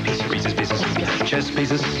pieces, Reese's pieces, chest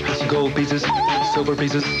pieces, gold pieces, silver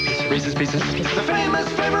pieces, Reese's pieces, the famous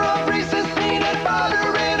flavor of Reese's peanut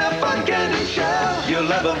butter in a fun candy shell. You'll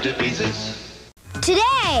love them to pieces.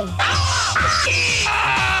 Today!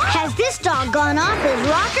 Has this dog gone off his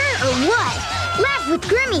rocker or what? Laugh with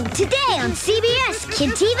Grimmy today on CBS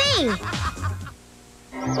Kid TV.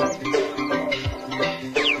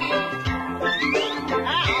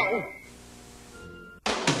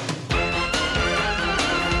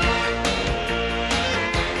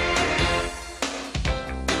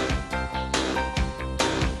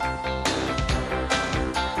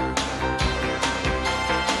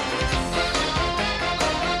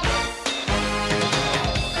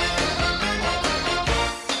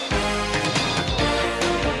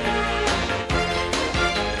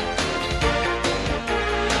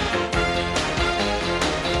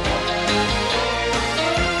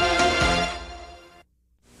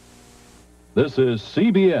 This is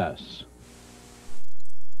CBS.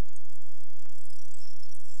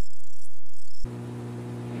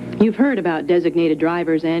 You've heard about designated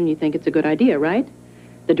drivers and you think it's a good idea, right?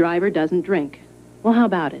 The driver doesn't drink. Well, how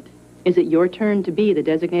about it? Is it your turn to be the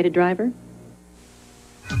designated driver?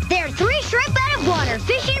 There are 3 shrimp out of water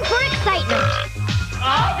fishing for excitement.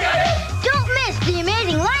 I'll get it! Don't miss the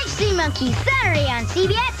amazing live sea monkeys Saturday on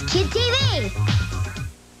CBS Kid TV.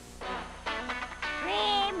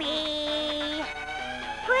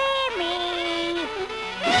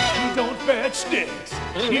 Don't fetch sticks.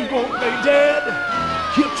 He won't play dead.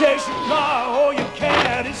 He'll chase your car or your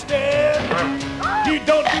cat instead. He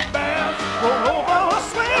don't do baths, roll over or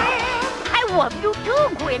swim. I love you too,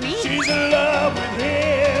 Grimmy. She's in love with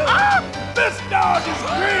him. This dog is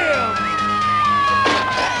grim.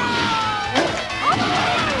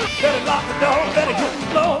 Better lock the door, better get the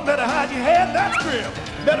floor, better hide your head, that's grim.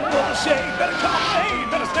 Better pull the shade, better call shade,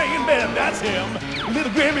 better stay in bed, that's him.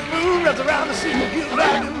 Little Grimmy Boo runs around the city, he'll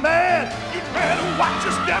drive you mad. You better watch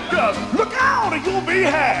your step, cuz look out or you'll be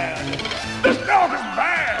had. This dog is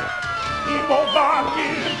bad. He won't bark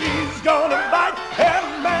if he's gonna bite.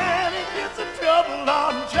 And man, it gets in trouble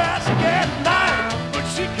on Jessica at night. But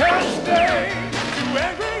she can't stay too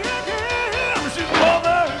angry at him. She's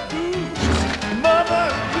Mother Goose,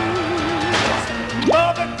 Mother Goose,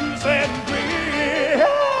 Mother Goose and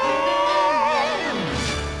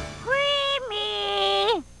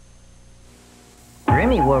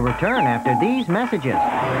Grimmy will return after these messages.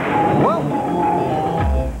 Whoa!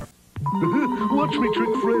 Watch me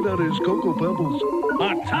trick Fred out of his Cocoa Pebbles.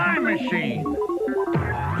 A time machine.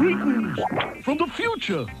 Greetings from the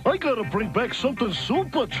future. I gotta bring back something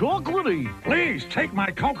super chocolatey. Please take my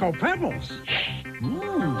Cocoa Pebbles.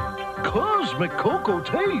 Cosmic cocoa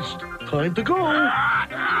taste. Time to go.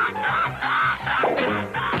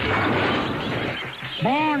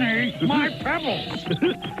 Barney, my Pebbles.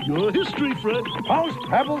 Your history, Fred. Post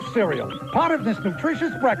Pebbles cereal. Part of this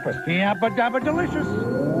nutritious breakfast. Yabba dabba delicious.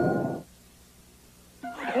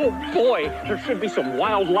 Oh, boy, there should be some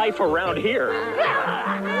wildlife around here.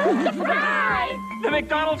 Surprise! The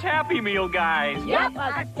McDonald's Happy Meal guys. Yep,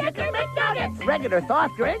 a chicken McNuggets. Regular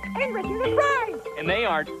soft drink. And regular fries. And they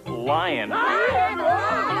aren't lying.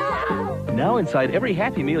 Now inside every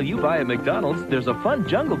Happy Meal you buy at McDonald's, there's a fun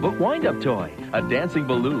Jungle Book wind-up toy, a dancing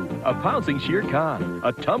Baloo, a pouncing Shere Khan,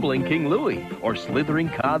 a tumbling King Louie, or slithering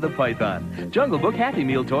Kaa the Python. Jungle Book Happy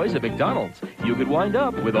Meal toys at McDonald's. You could wind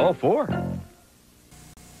up with all 4.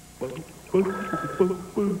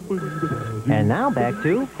 And now back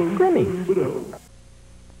to Grimmy.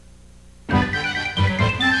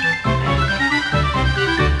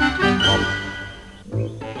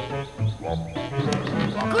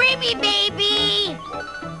 Grimmy, baby!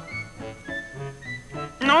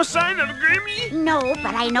 No sign of Grimmy? No,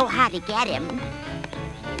 but I know how to get him.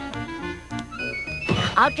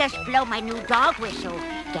 I'll just blow my new dog whistle.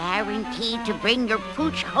 Guaranteed to bring your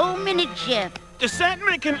pooch home in a jiff. Does that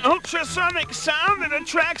make an ultrasonic sound that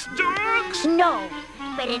attracts dogs? No,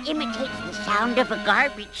 but it imitates the sound of a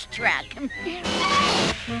garbage truck.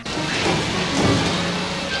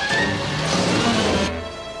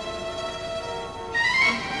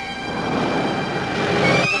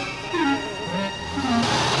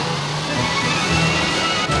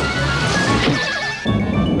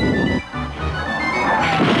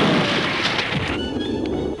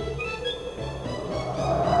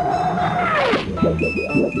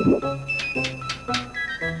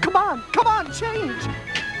 Come on, change!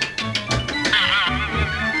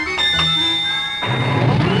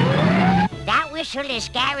 That whistle is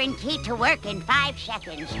guaranteed to work in 5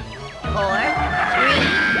 seconds. 4,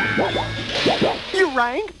 3... You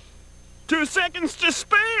rang? 2 seconds to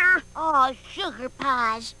spare. Oh, Sugar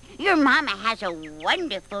Paws, your mama has a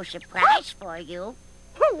wonderful surprise for you.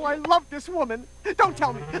 Oh, I love this woman. Don't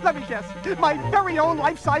tell me. Let me guess. My very own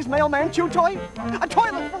life-size mailman chew toy? A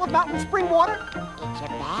toilet full of mountain spring water? It's a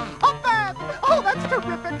bath. A bath! Oh, that's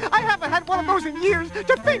terrific. I haven't had one of those in years.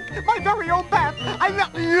 To think, my very own bath.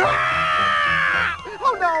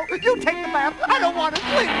 Oh, no. You take the bath. I don't want it,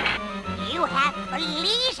 please. You have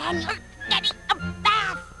fleas and you're getting a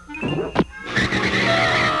bath.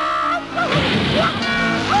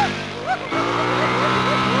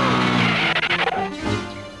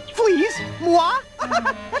 Fleas? Moi?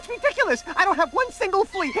 That's ridiculous. I don't have one single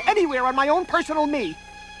flea anywhere on my own personal me.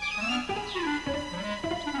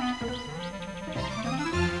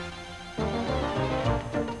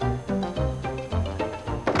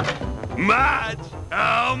 Marge,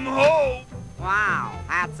 I'm home. Wow,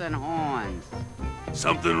 hats and horns.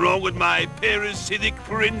 Something wrong with my parasitic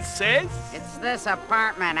princess? It's this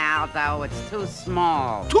apartment, Aldo. It's too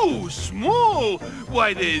small. Too small?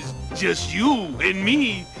 Why, there's just you and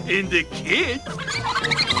me and the kids.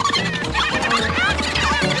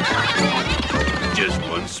 Just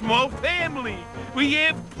one small family. We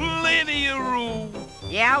have plenty of room.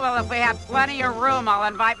 Yeah, well, if we have plenty of room, I'll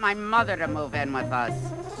invite my mother to move in with us.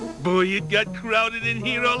 Boy, it got crowded in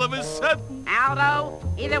here all of a sudden. Aldo,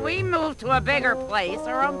 either we move to a bigger place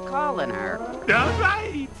or I'm calling her.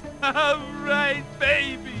 All right,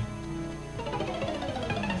 baby.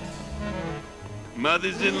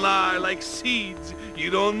 Mothers-in-law are like seeds.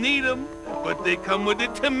 You don't need them, but they come with a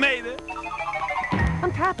tomato.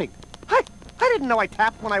 I'm tapping. I didn't know I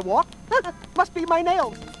tapped when I walked. Must be my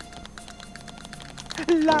nails.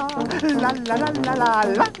 La la la la la la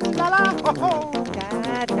la la la. Oh, da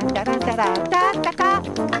da da da da da da da.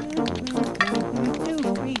 1,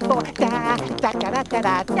 2, 3, 4. Da da da da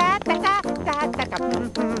da da da da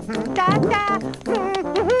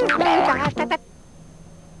da da.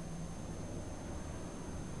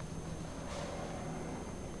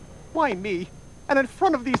 Why me? And in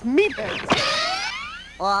front of these meatheads?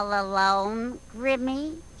 All alone,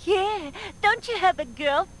 Grimmy? Yeah. Don't you have a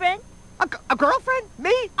girlfriend? A girlfriend?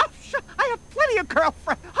 Me? Oh, sure. I have plenty of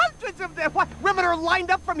girlfriends. Hundreds of them. What? Women are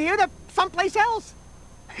lined up from here to someplace else.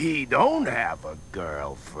 He don't have a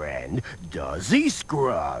girlfriend, does he,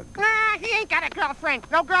 Scrug? Nah, he ain't got a girlfriend.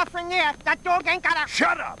 No girlfriend there. That dog ain't got a...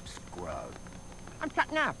 Shut up, Scrug. I'm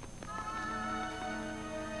shutting up.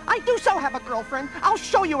 I do so have a girlfriend. I'll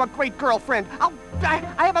show you a great girlfriend. I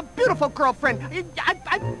have a beautiful girlfriend.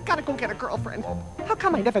 I gotta go get a girlfriend. How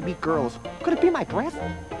come I never meet girls? Could it be my breath?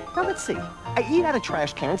 Now, let's see. I eat out of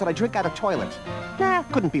trash cans and I drink out of toilets. Nah,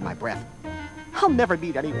 couldn't be my breath. I'll never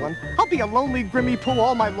meet anyone. I'll be a lonely Grimmy Pooh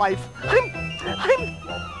all my life.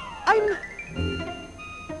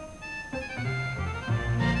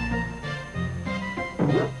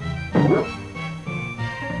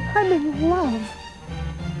 I'm in love.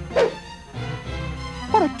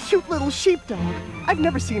 What a cute little sheepdog. I've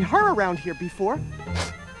never seen her around here before.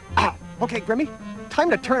 Okay, Grimmy, time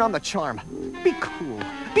to turn on the charm. Be cool.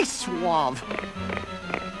 Be suave.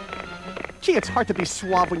 Gee, it's hard to be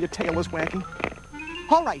suave when your tail is wagging.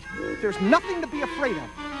 All right, there's nothing to be afraid of.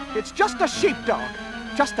 It's just a sheepdog.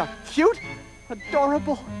 Just a cute,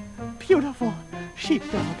 adorable, beautiful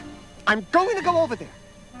sheepdog. I'm going to go over there.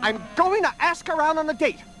 I'm going to ask her out on a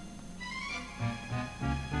date.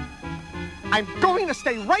 I'm going to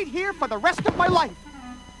stay right here for the rest of my life.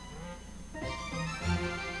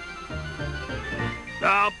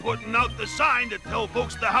 I'm putting out the sign to tell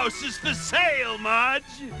folks the house is for sale, Marge.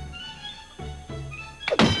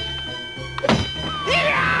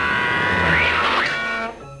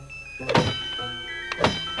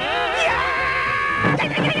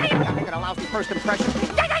 lousy first impression.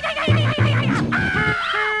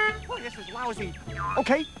 Oh, this is lousy.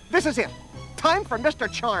 Okay, this is it. Time for Mr.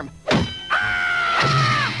 Charm.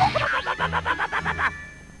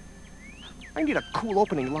 I need a cool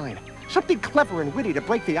opening line. Something clever and witty to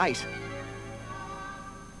break the ice.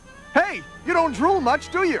 Hey, you don't drool much,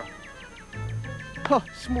 do you? Huh,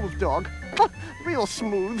 smooth dog. Huh, real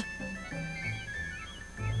smooth.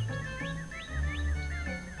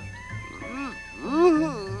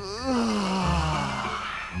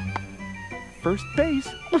 First base.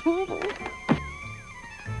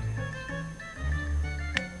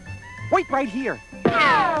 Wait right here.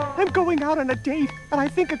 I'm going out on a date, and I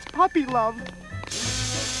think it's puppy love.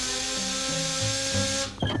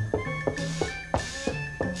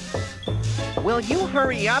 Will you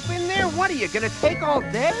hurry up in there? What are you, gonna take all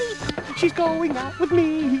day? She's going out with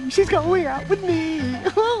me. She's going out with me.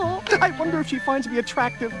 I wonder if she finds me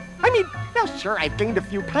attractive. I mean, now sure, I've gained a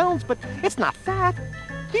few pounds, but it's not fat.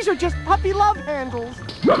 These are just puppy love handles.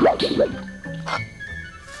 Oh,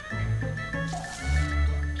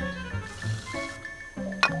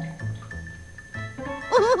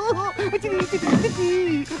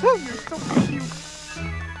 you're so cute.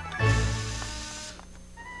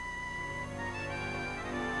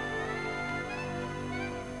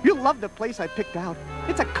 You'll love the place I picked out.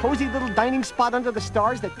 It's a cozy little dining spot under the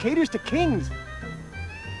stars that caters to kings.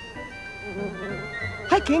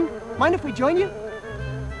 Hi, King. Mind if we join you?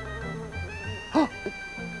 Oh,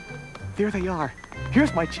 there they are.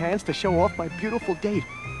 Here's my chance to show off my beautiful date.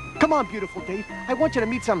 Come on, beautiful date. I want you to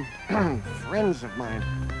meet some friends of mine.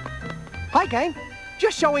 Hi, gang.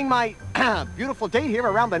 Just showing my beautiful date here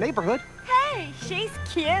around the neighborhood. Hey, she's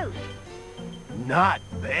cute. Not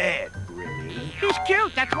bad, Grimmy. She's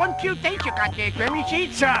cute. That's one cute date you got there, Grimmy.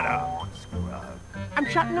 She's... Shut up, scrub. I'm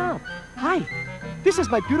shutting up. Hi. This is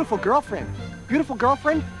my beautiful girlfriend. Beautiful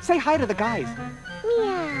girlfriend, say hi to the guys.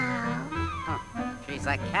 Meow. Oh, she's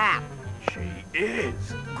a cat. She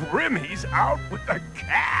is. Grimmy's out with the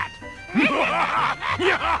cat.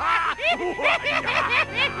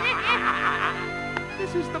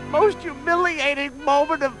 This is the most humiliating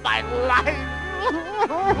moment of my life.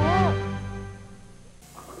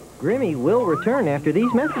 Grimmy will return after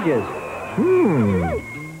these messages.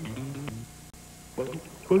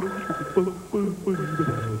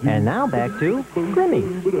 And now back to Grimmy.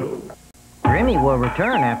 Grimmy will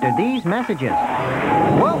return after these messages.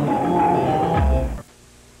 Whoa!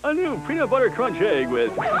 A new peanut butter crunch egg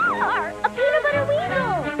with... A peanut butter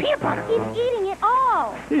weasel! Peanut butter! He's eating it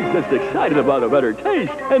all! He's just excited about a better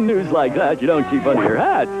taste, and news like that you don't keep under your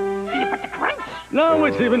hat. Peanut butter crunch! Now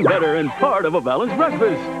it's even better and part of a balanced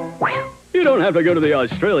breakfast. You don't have to go to the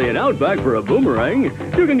Australian Outback for a boomerang.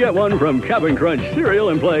 You can get one from Cap'n Crunch cereal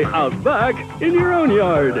and play Outback in your own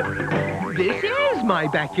yard. This is my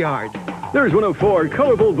backyard. There's one of 4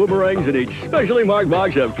 colorful boomerangs in each specially marked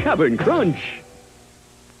box of Cap'n Crunch.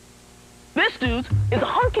 This, dude, is a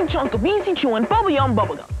honking chunk of easy chewing bubblegum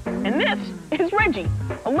bubblegum. And this is Reggie,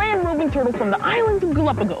 a land-roving turtle from the islands of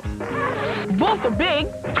Galapagos. Both are big,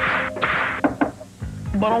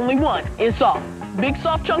 but only one is soft. Big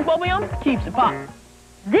soft chunk bubblegum keeps it popping.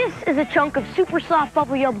 This is a chunk of super soft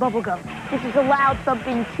bubblegum bubblegum. This is a loud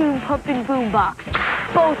thumping tune pumping boombox.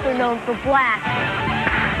 Both are known for blast.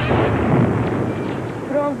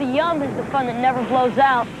 But on the yum is the fun that never blows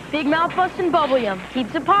out. Big mouth busting bubblegum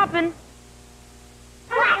keeps it popping.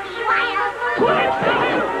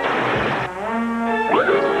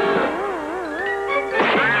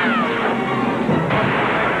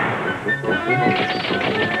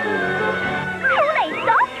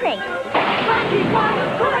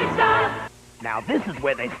 Now this is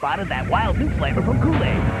where they spotted that wild new flavor from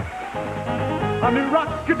Kool-Aid. A new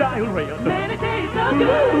Rock-a-Dial Red. Man, it tastes so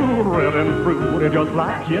good. Red and fruity just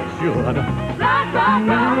like it should. Rock, rock,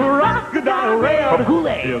 rock. Rock-a-Dial Red. From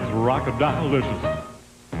Kool-Aid. It's Rock-a-Dial-licious.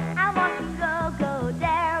 I want to go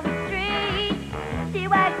down the street. She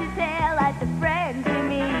wags her tail like the friend to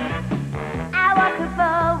me. I walk her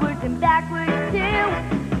forwards and backwards too.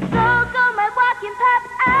 Go, go, my walking pup,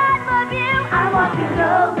 I love you. I'm walking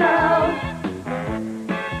go-go.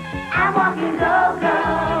 I'm walking go-go.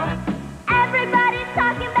 Everybody's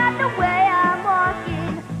talking about the way I'm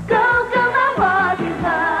walking. Go-go, my walking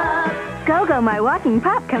pup. Go-Go My Walking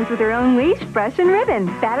Pup comes with her own leash, brush, and ribbon.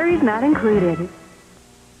 Batteries not included.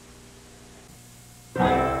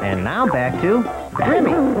 And now back to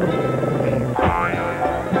Grimmy.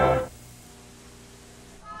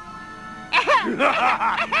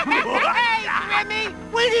 Hey, Grimmy,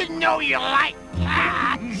 we didn't know you liked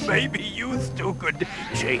cats. Maybe you two could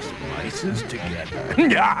chase mices together.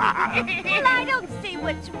 Well, I don't see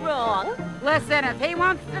what's wrong. Listen, if he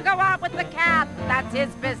wants to go out with the cat, that's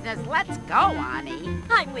his business. Let's go, honey.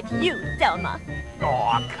 I'm with you, Selma.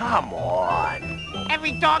 Oh, come on.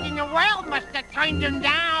 Every dog in the world must have turned him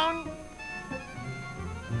down.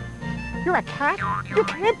 You're a cat? You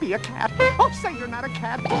can't be a cat. Oh, say you're not a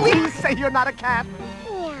cat. Please say you're not a cat.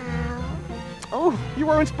 Oh, you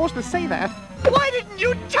weren't supposed to say that. Why didn't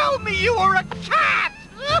you tell me you were a cat?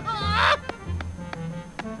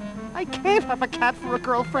 I can't have a cat for a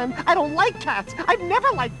girlfriend. I don't like cats. I've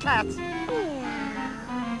never liked cats.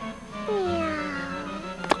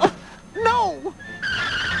 No!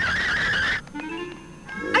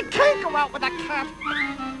 I can't go out with a cat.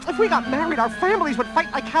 If we got married, our families would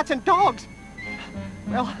fight like cats and dogs.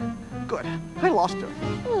 Well, good. I lost her.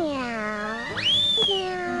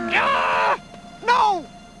 No!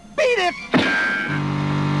 Beat it!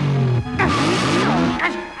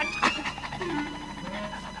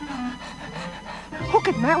 Who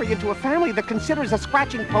could marry into a family that considers a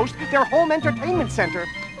scratching post their home entertainment center?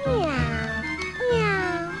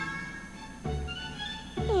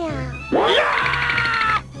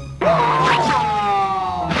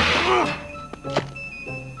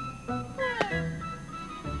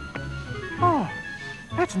 Oh,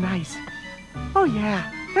 that's nice. Oh,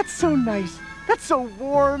 yeah, that's so nice. That's so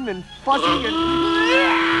warm and fuzzy and...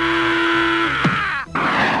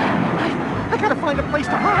 I gotta find a place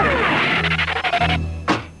to hide.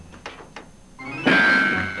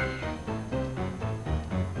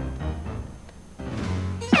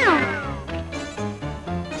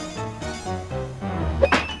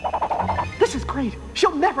 This is great.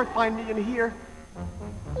 She'll never find me in here.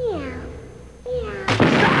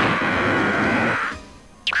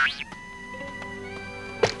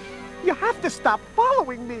 You have to stop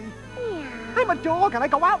following me. I'm a dog and I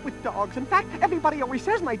go out with dogs. In fact, everybody always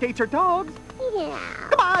says my dates are dogs.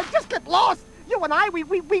 Come on, just get lost. You and I, we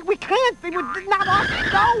can't. It would not us.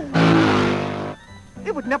 No.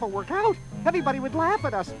 It would never work out. Everybody would laugh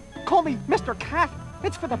at us. Call me Mr. Cat.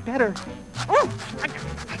 It's for the better.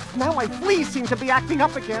 Now my fleas seem to be acting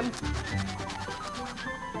up again.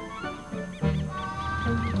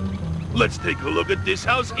 Let's take a look at this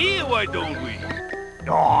house here, why don't we?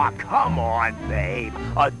 Oh, come on, babe.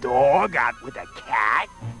 A dog out with a cat?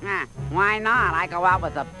 Why not? I go out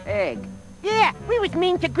with a pig. Yeah, we was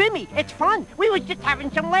mean to Grimmy. It's fun. We was just having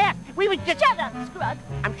some laughs. We was just... Shut up, Scrug.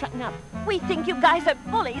 I'm shutting up. We think you guys are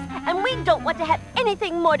bullies, and we don't want to have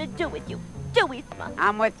anything more to do with you. Do we, Smug?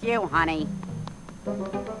 I'm with you, honey.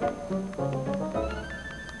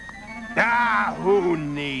 Ah, who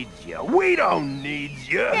needs you? We don't need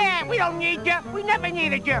you. Yeah, we don't need you. We never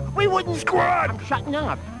needed you. We wouldn't... Scrug! I'm shutting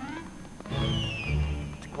up.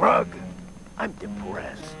 Scrug, I'm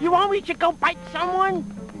depressed. You want me to go bite someone?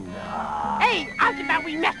 Nah. Hey, how's about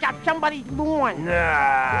we mess up somebody's lawn?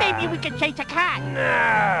 Nah. Maybe we could chase a cat.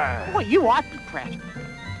 Nah. Boy, you are depressed.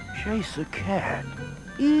 Chase a cat?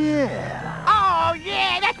 Yeah. Oh,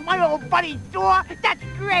 yeah, that's my old buddy, Thor. That's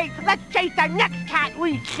great. Let's chase the next cat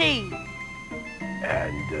we see.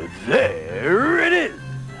 And there it is.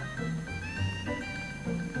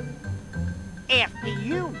 After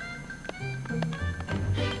you.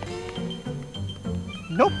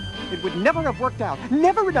 Nope, it would never have worked out.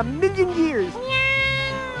 Never in a million years.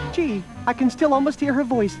 Gee, I can still almost hear her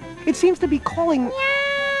voice. It seems to be calling...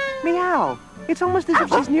 Meow. It's almost as if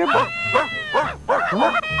she's nearby.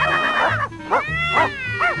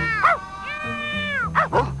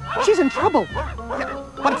 She's in trouble. Yeah,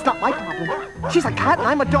 but it's not my problem. She's a cat and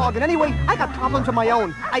I'm a dog, and anyway, I got problems of my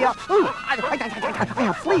own. I have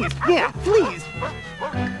fleas. Yeah, fleas.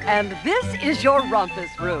 And this is your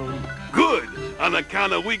rumpus room. Good, on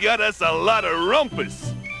account of we got us a lot of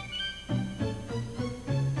rumpus.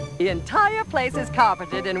 The entire place is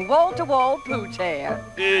carpeted in wall-to-wall pooch hair.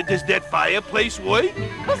 Does that fireplace work?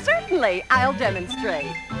 Well, certainly. I'll demonstrate.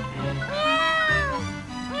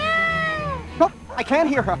 Nope, I can't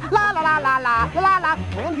hear her. La la la la la la la.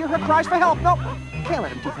 Can't hear her cries for help. Nope. Can't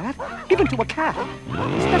let him do that. Even to a cat.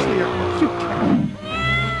 Especially a cute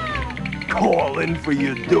cat. Calling for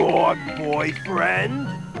your dog boyfriend?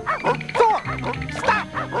 Thor! Stop!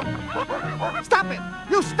 Stop it!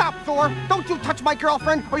 You stop, Thor! Don't you touch my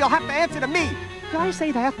girlfriend, or you'll have to answer to me! Did I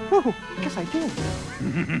say that? Oh, I guess I did.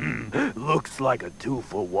 Looks like a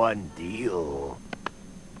 2-for-1 deal.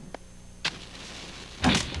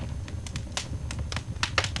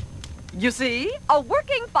 You see? A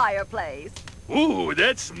working fireplace. Ooh,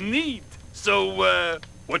 that's neat. So,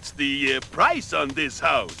 what's the price on this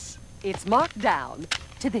house? It's marked down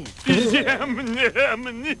to this.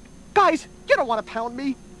 Guys, you don't want to pound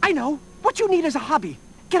me. I know. What you need is a hobby.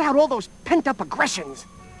 Get out all those pent-up aggressions.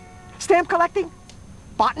 Stamp collecting?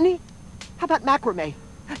 Botany? How about macrame?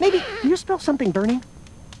 Maybe, do you smell something burning?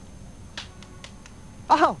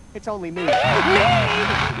 Oh, it's only me.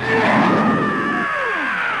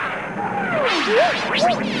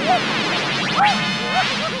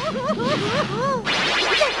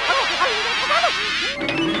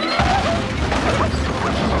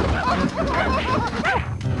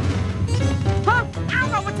 Huh?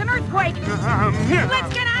 Aldo, it's an earthquake!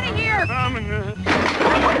 Let's get out of here!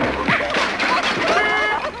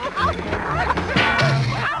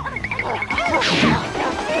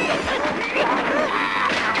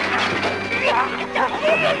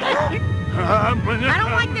 I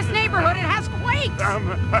don't like this neighborhood. It has quakes.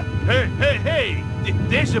 Hey!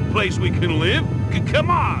 There's a place we can live. Come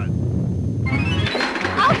on.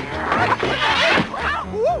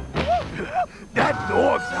 That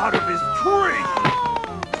dog's out of his tree.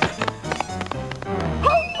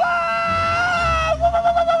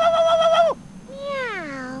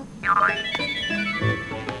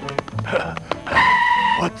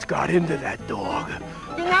 What's got into that dog?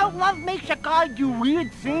 You know, love makes a guy do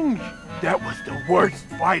weird things. That was the worst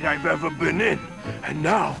fight I've ever been in. And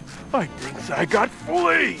now, I think I got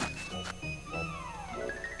fleas.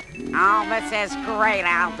 Oh, this is great,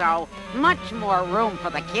 Aldo. Much more room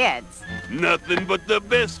for the kids. Nothing but the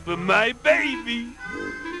best for my baby.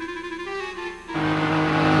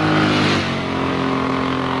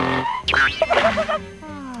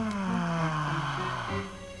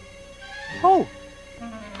 Oh,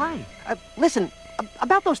 hi. Listen,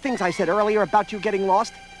 about those things I said earlier about you getting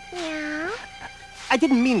lost. Yeah? I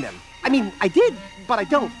didn't mean them. I mean, I did, but I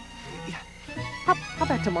don't. How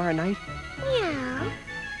about tomorrow night? Yeah.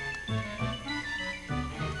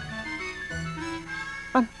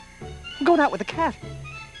 I'm going out with a cat.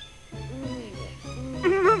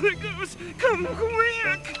 Mother Goose, come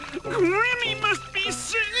quick! Grammy must be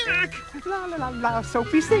sick! La la la la,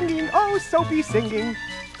 Soapy singing, oh, Soapy singing.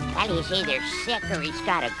 Well, he's either sick or he's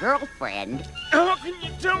got a girlfriend. How can you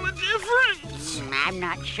tell the difference? I'm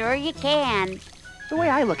not sure you can. The way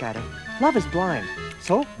I look at it, love is blind.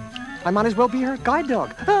 So, I might as well be her guide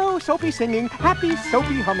dog. Oh, Soapy singing, happy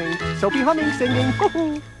Soapy humming singing,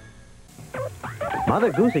 hoo-hoo.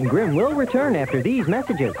 Mother Goose and Grim will return after these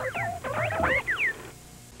messages.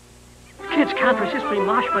 Kids can't resist my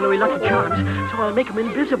marshmallowy Lucky Charms, so I'll make them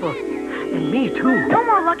invisible. And me, too. No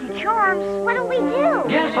more Lucky Charms. What do we do?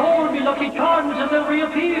 Yes, all be Lucky Charms and they'll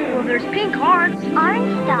reappear. Well, there's pink hearts,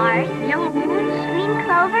 orange stars, yellow moons, green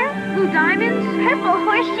clover, blue diamonds, purple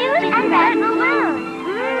horseshoes, and red balloons.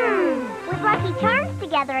 With Lucky Charms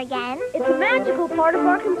together again. It's a magical part of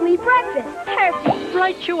our complete breakfast. Perfect.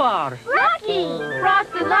 Right you are. Lucky!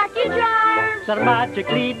 Frosted Lucky Charms! They're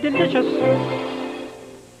magically delicious.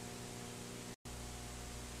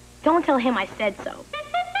 Don't tell him I said so.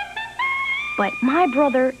 But my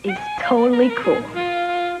brother is totally cool.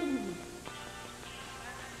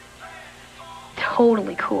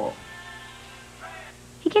 Totally cool.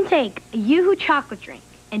 He can take a Yoo-hoo chocolate drink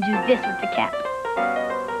and do this with the cap.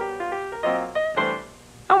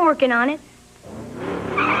 I'm working on it.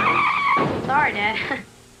 Sorry, Dad.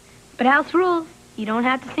 But house rules. You don't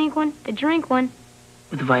have to sink one to drink one.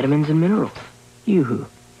 With vitamins and minerals. Yoo-hoo,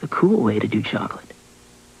 the cool way to do chocolate.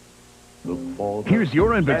 Here's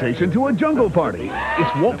your invitation to a jungle party.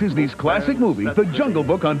 It's Walt Disney's classic movie, The Jungle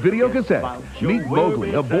Book, on video cassette. Meet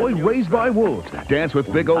Mowgli, a boy raised by wolves. Dance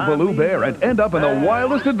with Big Old Baloo Bear and end up in the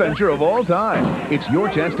wildest adventure of all time. It's your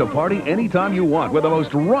chance to party anytime you want with the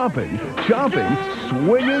most romping, chomping,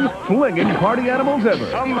 swinging, flinging party animals ever.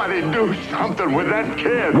 Somebody do something with that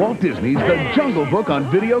kid. Walt Disney's The Jungle Book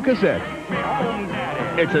on video cassette.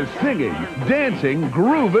 It's a singing, dancing,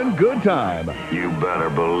 grooving good time. You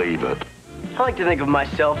better believe it. I like to think of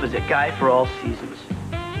myself as a guy for all seasons.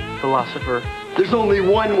 Philosopher. There's only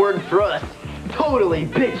one word for us. Totally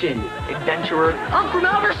bitchin'. Adventurer. I'm from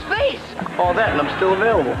outer space. All that, and I'm still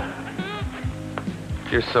available.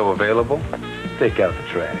 You're so available, take out the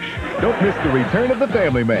trash. Don't miss The Return of the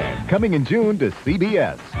Family Man, coming in June to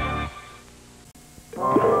CBS.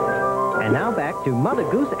 And now back to Mother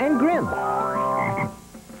Goose and Grim.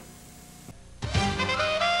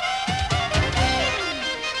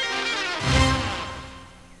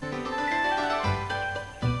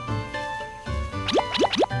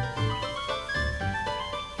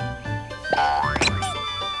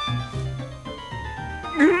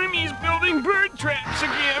 Grimmy's building bird traps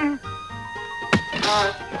again.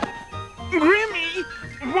 Grimmy,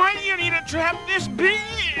 why do you need a trap this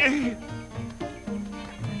big?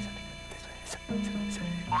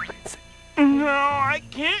 No, I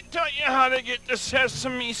can't tell you how to get to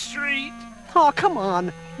Sesame Street. Oh, come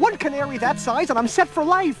on. One canary that size and I'm set for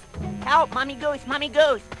life. Help, Mommy Goose, Mommy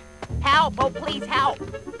Goose. Help, oh please help.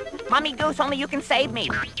 Mommy Goose, only you can save me.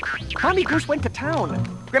 Mommy Goose went to town.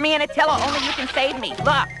 Grimmy and Attila, only you can save me.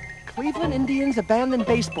 Look. Cleveland Indians abandon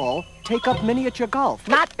baseball, take up miniature golf.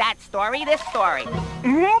 Not that story, this story.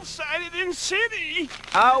 Wolf-sided in city.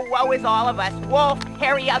 Oh, woe is all of us. Wolf,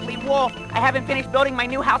 hairy, ugly wolf. I haven't finished building my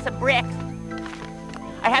new house of bricks.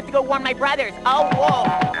 I have to go warn my brothers. Oh, wolf.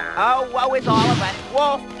 Oh, woe is all of us.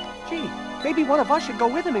 Wolf. Gee, maybe one of us should go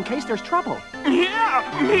with him in case there's trouble.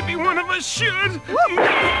 Yeah, maybe one of us should.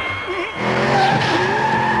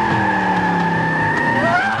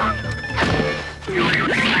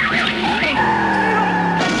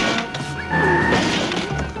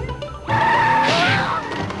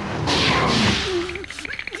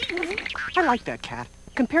 I like that cat.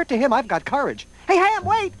 Compared to him, I've got courage. Hey, Ham,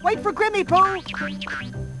 wait! Wait for Grimmy, Pooh!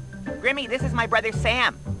 Grimmy, this is my brother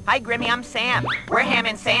Sam. Hi, Grimmy, I'm Sam. We're Ham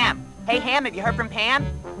and Sam. Hey, Ham, have you heard from Pam?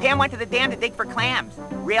 Pam went to the dam to dig for clams.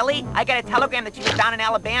 Really? I got a telegram that she was down in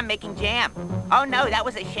Alabama making jam. Oh, no, that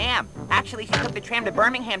was a sham. Actually, she took the tram to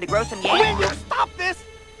Birmingham to grow some yams. Will you stop this?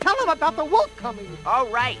 Tell him about the wolf coming. Oh,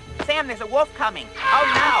 right. Sam, there's a wolf coming. Oh,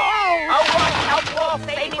 no. Oh, wolf, help, wolf.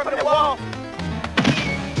 Save me from the wolf.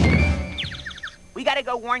 We gotta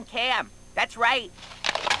go warn Cam. That's right.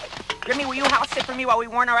 Grimmy, will you house sit for me while we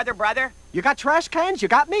warn our other brother? You got trash cans? You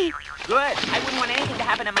got me. Good. I wouldn't want anything to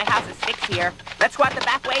happen at my house of sticks here. Let's go out the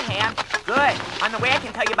back way, Ham. Good. On the way, I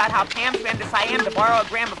can tell you about how Pam swam to Siam to borrow a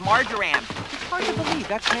gram of marjoram. It's hard to believe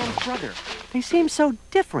that's Pam's brother. They seem so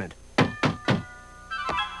different.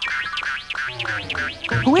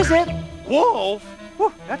 Who is it? Wolf?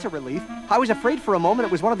 Whew, that's a relief. I was afraid for a moment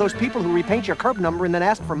it was one of those people who repaint your curb number and then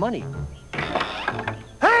ask for money.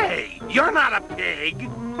 Hey, you're not a pig.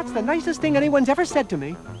 That's the nicest thing anyone's ever said to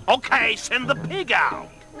me. Okay, send the pig out.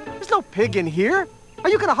 There's no pig in here. Are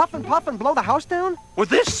you gonna huff and puff and blow the house down? With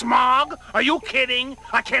this smog? Are you kidding?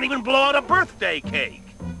 I can't even blow out a birthday cake.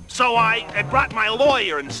 So I brought my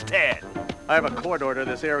lawyer instead. I have a court order.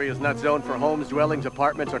 This area is not zoned for homes, dwellings,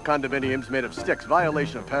 apartments, or condominiums made of sticks.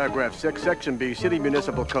 Violation of paragraph 6, section B, City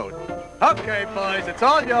Municipal Code. Okay, boys, it's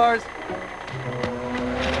all yours.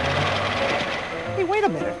 Hey, wait a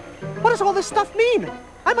minute. What does all this stuff mean?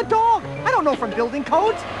 I'm a dog. I don't know from building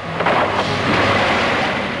codes.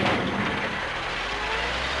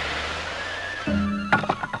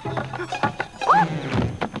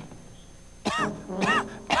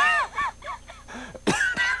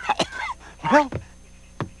 Well,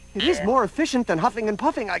 it is more efficient than huffing and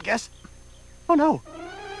puffing, I guess. Oh, no.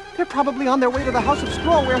 They're probably on their way to the House of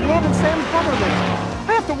Straw where Ham and Sam's brother lives.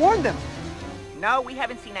 I have to warn them. No, we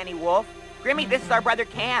haven't seen any wolf. Grimmy, this is our brother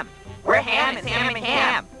Cam. We're Ham and Sam and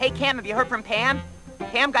Cam. Hey, Cam, have you heard from Pam?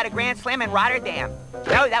 Pam got a grand slam in Rotterdam.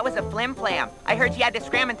 No, that was a flim-flam. I heard she had to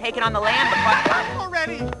scram and take it on the land because... Stop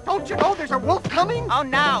already! Don't you know there's a wolf coming? Oh,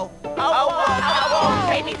 no. Oh,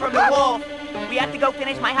 save me from the wolf. We have to go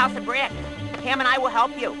finish my house of brick. Pam and I will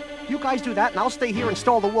help you. You guys do that, and I'll stay here and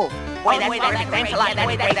stall the wolf. Thanks a lot.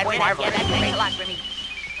 That's marvelous. Thanks a lot, Grimmy.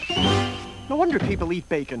 No wonder people eat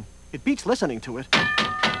bacon. It beats listening to it.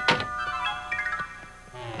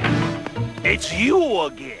 It's you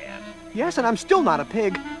again. Yes, and I'm still not a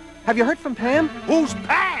pig. Have you heard from Pam? Who's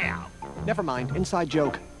Pam? Never mind. Inside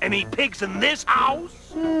joke. Any pigs in this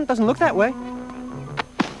house? Doesn't look that way.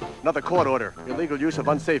 Another court order. Illegal use of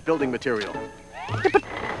unsafe building material. But...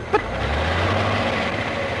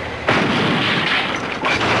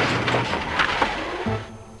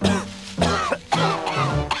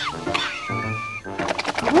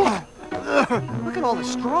 Look at all the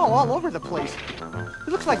straw all over the place. It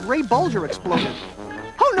looks like Ray Bulger exploded.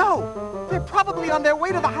 Oh, no! They're probably on their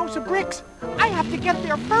way to the House of Bricks. I have to get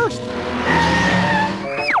there first.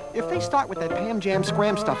 If they start with that Pam Jam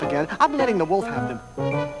Scram stuff again, I'm letting the wolf have them.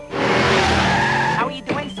 How are you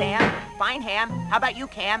doing, Sam? Fine, Ham. How about you,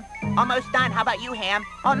 Cam? Almost done. How about you, Ham?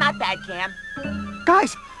 Oh, not bad, Cam.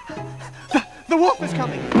 Guys, the wolf is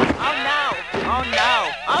coming. Oh, no. Oh,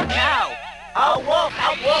 no. Oh, no. Oh, wolf,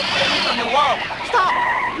 help, wolf, save me from the wolf. Stop!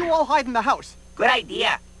 You all hide in the house. Good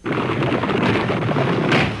idea.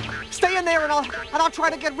 Stay in there and I'll try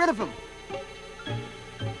to get rid of him.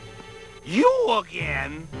 You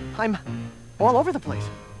again? I'm all over the place.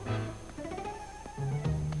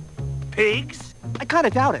 Pigs? I kind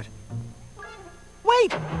of doubt it.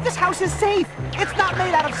 Wait! This house is safe! It's not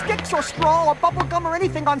made out of sticks or straw or bubble gum or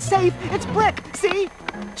anything unsafe. It's brick, see?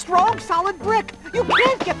 Strong, solid brick. You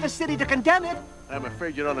can't get the city to condemn it. I'm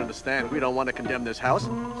afraid you don't understand. We don't want to condemn this house.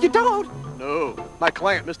 You don't? No. My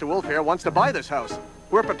client, Mr. Wolf here, wants to buy this house.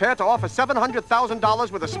 We're prepared to offer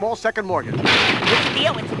 $700,000 with a small second mortgage. It's a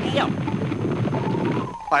deal, it's a deal.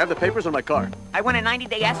 I have the papers in my car. I want a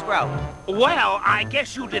 90-day escrow. Well, I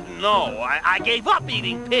guess you didn't know. I gave up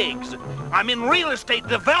eating pigs. I'm in real estate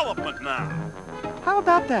development now. How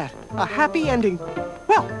about that? A happy ending.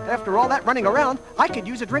 Well, after all that running around, I could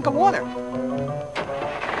use a drink of water.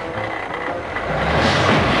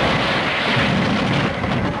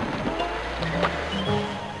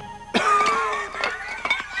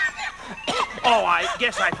 Oh, I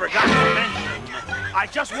guess I forgot to mention. I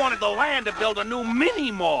just wanted the land to build a new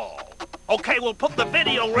mini-mall. Okay, we'll put the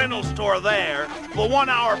video rental store there, the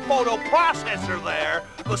 1-hour photo processor there,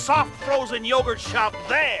 the soft frozen yogurt shop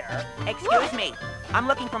there. Excuse me, I'm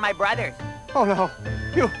looking for my brothers. Oh, no.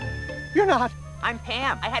 You're not. I'm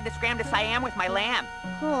Pam. I had to scram to Siam with my lamb.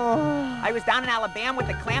 Oh. I was down in Alabama with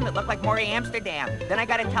a clam that looked like Maury Amsterdam. Then I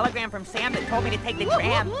got a telegram from Sam that told me to take the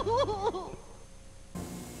tram.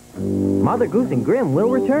 Mother Goose and Grim will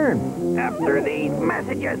return after these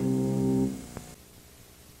messages.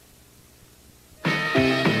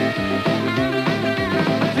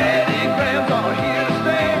 Teddy Grahams are here to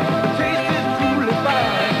stay. The taste is truly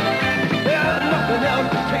fine. There's nothing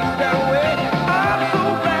else that tastes that way. I'm so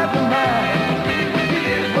glad to mine.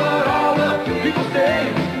 Here's what all the people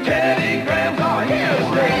say. Teddy Grahams are here to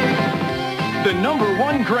stay. The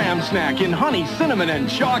 #1 Graham snack in honey, cinnamon, and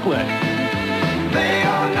chocolate. They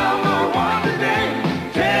are #1 today.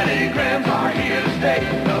 Teddy Grahams are here to stay.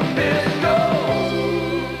 Nabisco.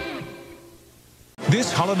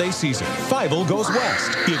 This holiday season, Fievel goes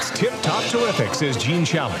west. It's tip-top terrific, says Gene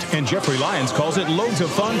Shalit, and Jeffrey Lyons calls it loads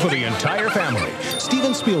of fun for the entire family.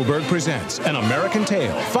 Steven Spielberg presents An American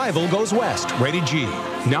Tail, Fievel Goes West, rated G.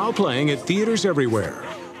 Now playing at theaters everywhere.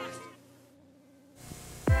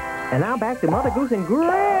 And now back to Mother Goose and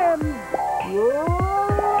Grim. Whoa!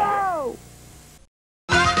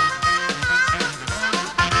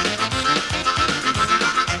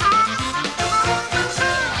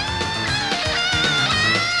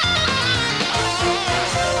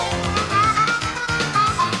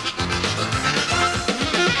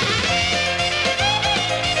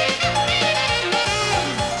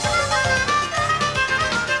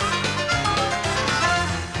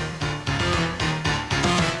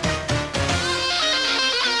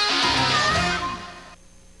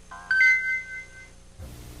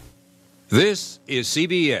 This is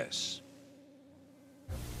CBS.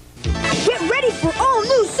 Get ready for all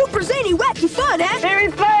new super zany wacky fun at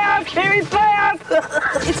Series Playhouse! Series Playhouse!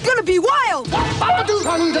 It's gonna be wild!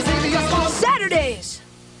 Saturdays!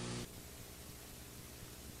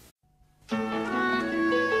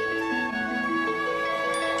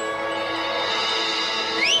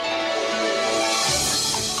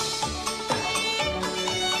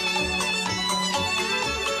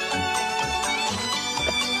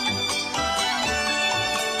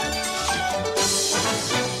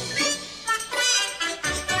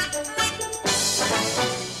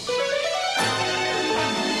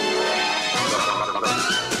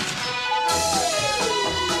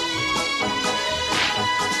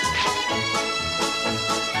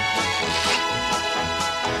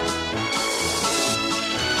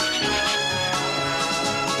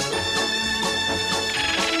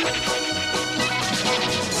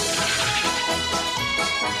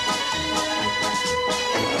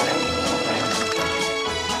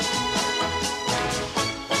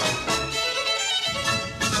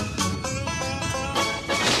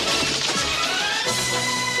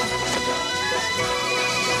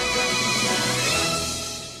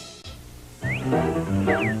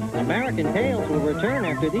 American Tales will return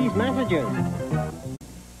after these messages.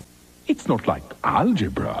 It's not like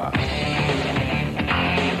algebra.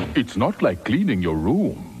 It's not like cleaning your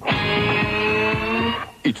room.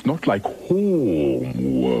 It's not like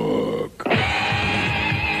homework.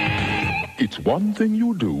 It's one thing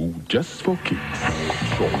you do just for kicks.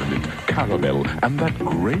 Chocolate, caramel, and that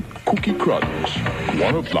great cookie crunch.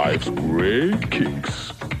 One of life's great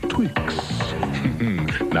kicks. Twix.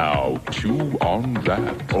 Now, chew on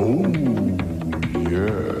that. Oh,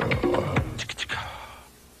 yeah.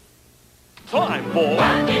 Time for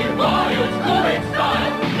Wacky Wild's Kool-Aid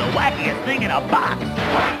style. The wackiest thing in a box.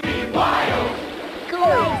 Wacky Wild.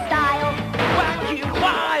 Kool-Aid style. Wacky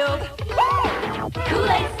Wild.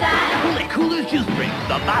 Kool-Aid style. Kool-Aid Coolers Juice Drink,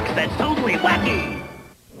 the box that's totally wacky.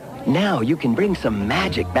 Now you can bring some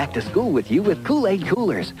magic back to school with you with Kool-Aid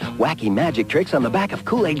Coolers. Wacky magic tricks on the back of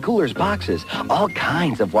Kool-Aid Coolers boxes. All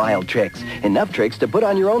kinds of wild tricks. Enough tricks to put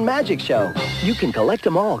on your own magic show. You can collect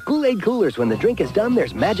them all. Kool-Aid Coolers. When the drink is done,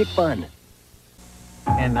 there's magic fun.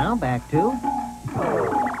 And now back to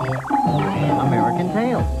American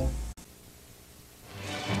Tales.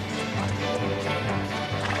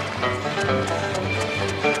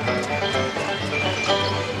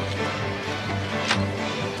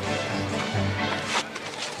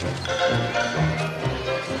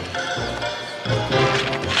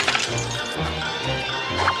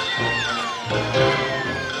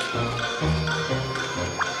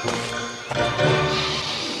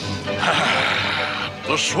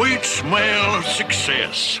 The sweet smell of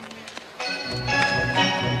success.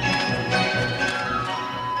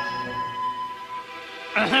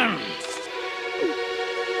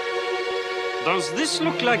 Does this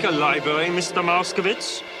look like a library, Mr.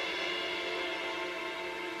 Mouskowitz?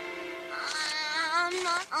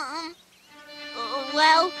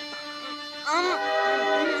 Well,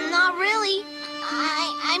 not really.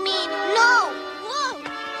 I mean, no! Whoa!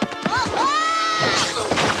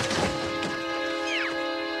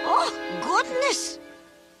 Oh, goodness!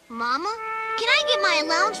 Mama, can I get my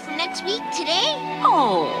allowance for next week today?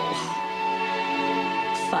 Oh.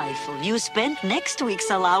 Feifel, you spent next week's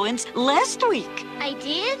allowance last week. I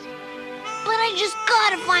did? But I just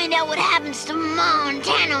gotta find out what happens to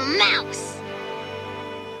Montana Mouse.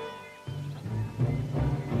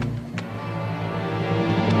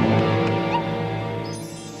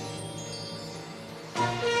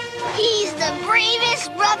 He's the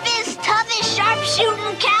bravest, roughest, toughest,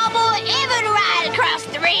 sharpshooting cowboy ever to ride across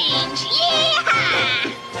the range. Yeah!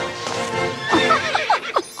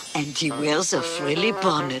 And he wears a frilly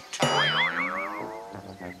bonnet.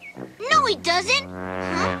 No, he doesn't.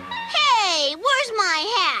 Huh? Hey, where's my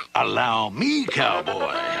hat? Allow me,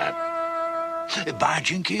 cowboy. By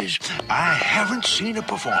jinkies, I haven't seen a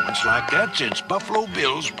performance like that since Buffalo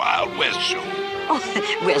Bill's Wild West show. Oh,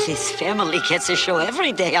 well, his family gets a show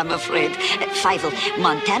every day, I'm afraid. Feifel,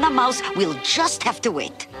 Montana Mouse will just have to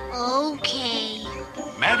wait. Okay.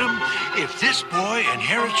 Madam, if this boy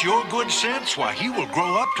inherits your good sense, why, he will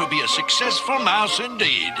grow up to be a successful mouse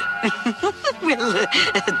indeed. Well,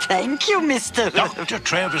 thank you, Mr. Dr.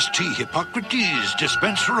 Travis T. Hippocrates,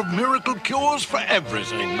 dispenser of miracle cures for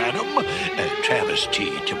everything, madam. Travis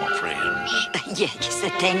T. to my friends. Yes,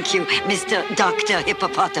 thank you, Mr. Dr.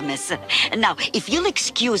 Hippopotamus. Now, if you'll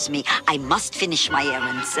excuse me, I must finish my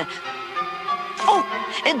errands. Oh,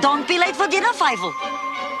 don't be late for dinner, Feifel.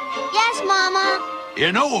 Yes, Mama.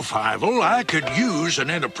 You know, Fievel, I could use an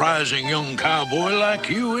enterprising young cowboy like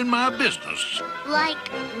you in my business. Like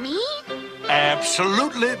me?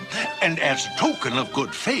 Absolutely. And as a token of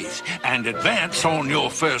good faith and advance on your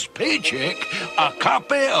first paycheck, a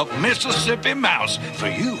copy of Mississippi Mouse for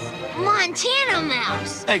you. Montana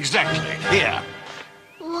Mouse. Exactly. Here.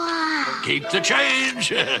 Wow. Keep the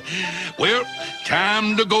change. Well,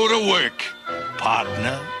 time to go to work,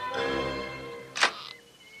 partner.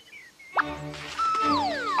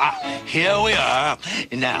 Here we are.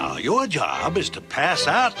 Now, your job is to pass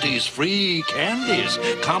out these free candies,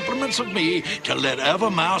 compliments of me, to let every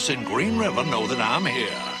mouse in Green River know that I'm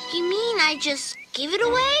here. You mean I just give it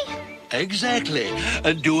away? Exactly.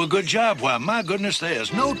 Do a good job. Why, my goodness,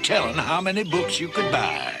 there's no telling how many books you could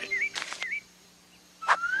buy.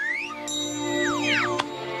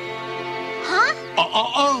 Huh?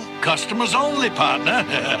 Customers only, partner.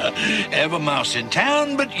 Every mouse in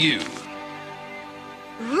town but you.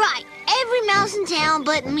 Right. Every mouse in town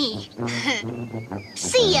but me.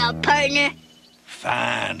 See ya, partner.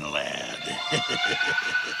 Fine, lad.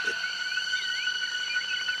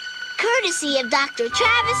 Courtesy of Dr.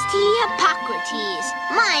 Travis T. Hippocrates,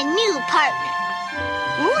 my new partner.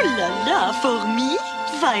 Oh la la, for me?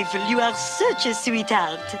 Feifel, you are such a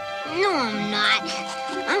sweetheart. No, I'm not.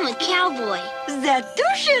 I'm a cowboy. That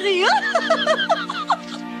too, chérie.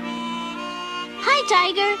 Hi,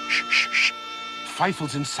 Tiger. Shh.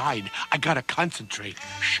 Feifel's inside. I gotta concentrate.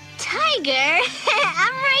 Shh. Tiger,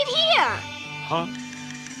 I'm right here. Huh?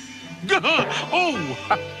 Oh,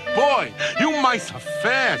 boy, you mice are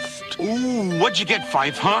fast. Ooh, what'd you get,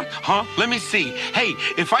 Fife, huh? Let me see. Hey,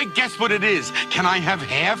 if I guess what it is, can I have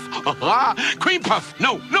half? Cream puff.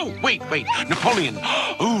 No, wait. Napoleon.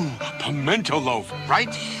 Ooh, pimento loaf, right?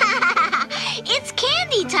 It's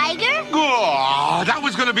candy, Tiger. Oh, that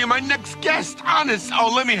was gonna be my next guest, honest.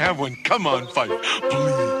 Oh, let me have one. Come on, Fife,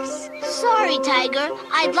 please. Sorry, Tiger.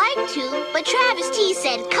 I'd like to, but Travis T.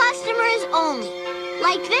 said customers only.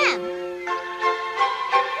 Like them.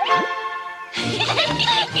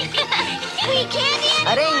 Sweet candy.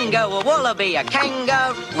 A dingo, a wallaby, a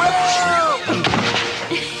kangaroo.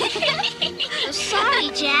 Sorry,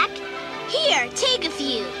 Jack. Here, take a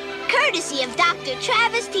few. Courtesy of Dr.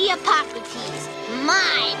 Travis T. Hippocrates,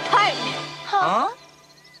 my partner. Huh?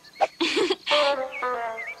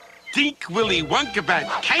 Dink Willy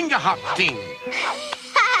Wonkabat Kanga Hop Ding.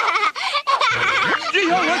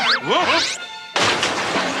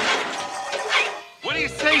 What do you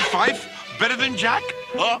say, Fife? Better than Jack?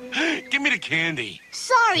 Give me the candy.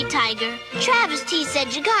 Sorry, Tiger. Travis T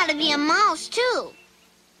said you gotta be a mouse, too.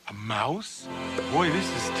 A mouse? Boy, this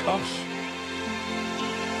is tough.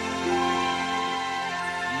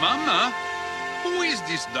 Mama, who is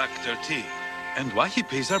this Dr. T? And why he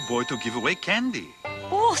pays our boy to give away candy?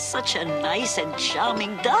 Oh, such a nice and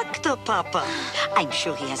charming doctor, Papa. I'm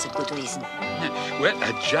sure he has a good reason. Well,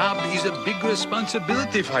 a job is a big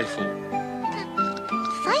responsibility, Feifel.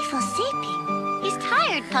 Feifel's sleeping. He's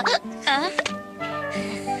tired, Papa.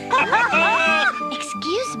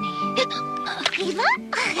 Excuse me. Eva?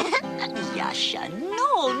 Yasha,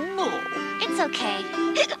 no. It's okay.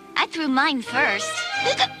 I threw mine first.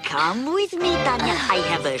 Come with me, Tanya. I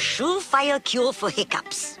have a surefire cure for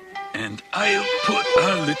hiccups. And I'll put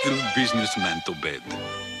our little businessman to bed.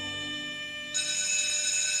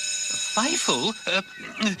 Feifel,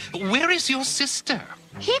 where is your sister?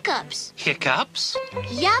 Hiccups. Hiccups?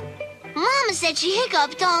 Yup. Mama said she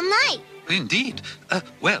hiccuped all night. Indeed.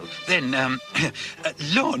 Well, then,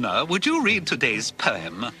 Lorna, would you read today's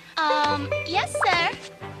poem? Yes, sir.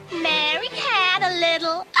 Mary had a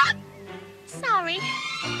little... sorry.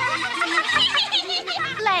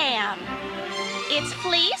 Lamb. Its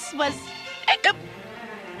fleece was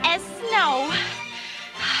as snow.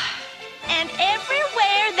 And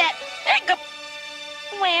everywhere that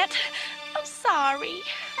went, I'm sorry.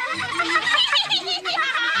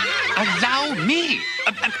 Allow me.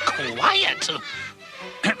 Quiet.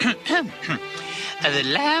 The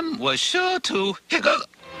lamb was sure to...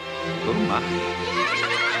 Oh, my.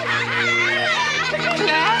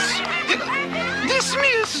 Class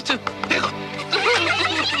dismissed.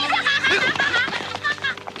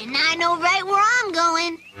 And I know right where I'm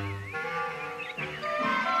going.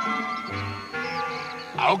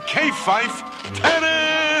 Okay, Fife.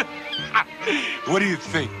 Ta-da! What do you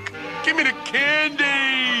think? Give me the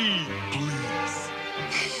candy! Please.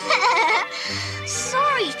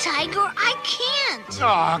 Sorry, Tiger. I can't.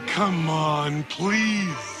 Aw, come on,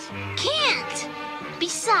 please. Can't.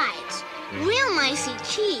 Besides, real mice eat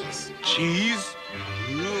cheese. Cheese?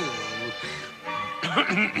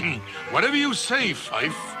 Whatever you say,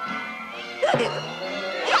 Fife.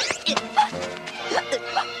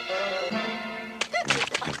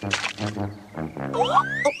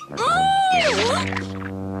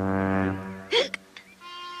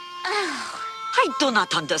 I do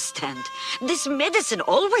not understand. This medicine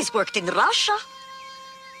always worked in Russia.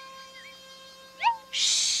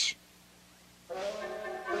 Shh.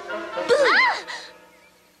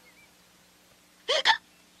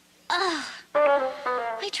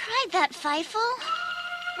 I tried that, Feifel.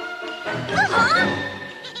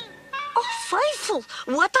 Oh, Feifel,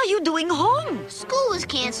 what are you doing home? School was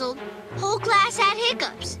canceled. Whole class had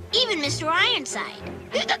hiccups. Even Mr. Ironside.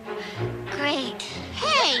 Great.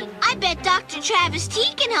 Hey, I bet Dr. Travis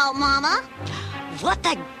T can help, Mama. What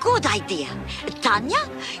a good idea. Tanya,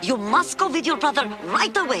 you must go with your brother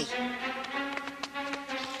right away.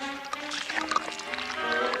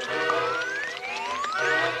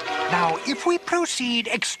 Now, if we proceed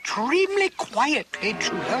extremely quietly,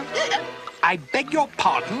 Tudor, I beg your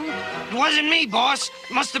pardon. It wasn't me, boss.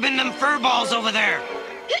 Must have been them fur balls over there.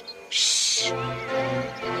 Shh.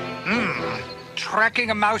 Tracking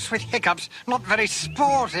a mouse with hiccups, not very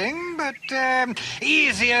sporting, but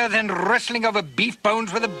easier than wrestling over beef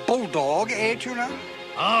bones with a bulldog, eh, Tudor?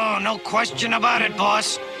 Oh, no question about it,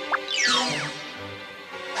 boss.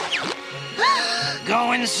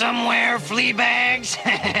 Going somewhere, flea bags?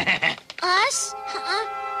 Us?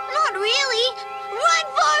 Not really. Run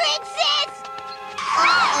for it, sis!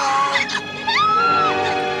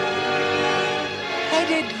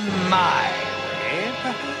 Headed my way,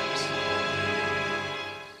 perhaps?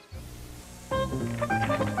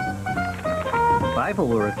 Feifel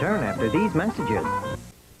will return after these messages.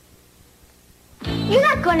 You're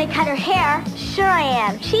not going to cut her hair. Sure I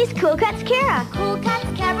am. She's Cool Cuts Kara. Cool Cuts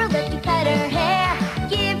Kara lets you cut her hair.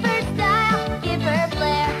 Give her style, give her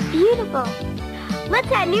flair. Beautiful.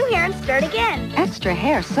 Let's add new hair and start again. Extra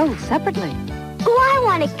hair sold separately. Oh, I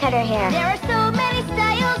want to cut her hair. There are so many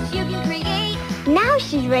styles you can create. Now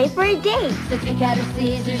she's ready for a date. So take out her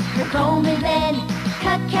scissors, her comb, and then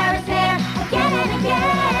cut Kara's hair again and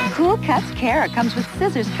again. Cool Cuts Kara comes with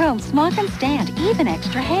scissors, comb, smock, and stand, even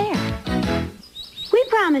extra hair. We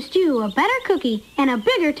promised you a better cookie and a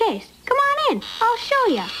bigger taste. Come on in. I'll show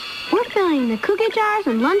you. We're filling the cookie jars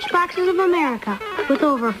and lunch boxes of America with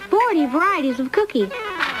over 40 varieties of cookies.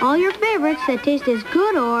 All your favorites that taste as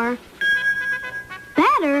good or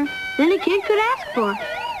better than a kid could ask for.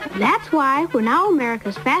 That's why we're now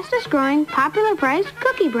America's fastest growing, popular priced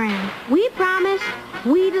cookie brand. We promised,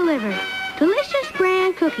 we delivered. Delicious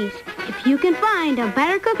brand cookies. If If you can find a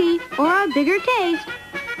better cookie or a bigger taste,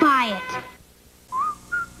 buy it.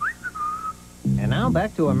 And now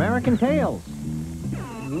back to American Tales.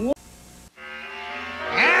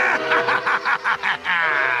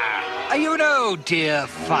 You know, dear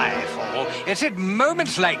Firefall, it's at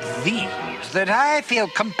moments like these that I feel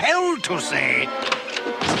compelled to say...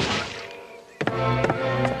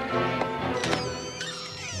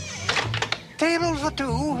 Table for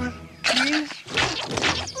two, please.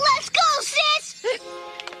 Let's go, sis!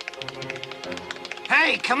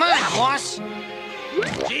 Hey, come on, boss.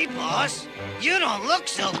 Gee, boss, you don't look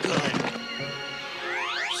so good.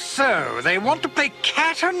 So, they want to play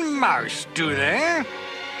cat and mouse, do they?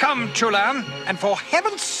 Come, Chula, and for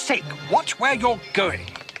heaven's sake, watch where you're going.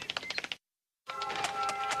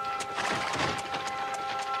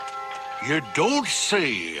 You don't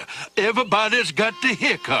say. Everybody's got the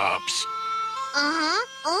hiccups. Uh-huh.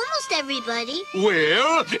 Almost everybody.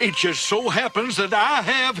 Well, it just so happens that I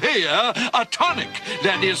have here a tonic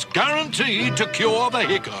that is guaranteed to cure the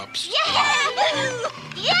hiccups. Yeah!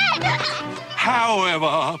 Yeah!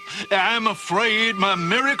 However, I'm afraid my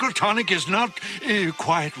miracle tonic is not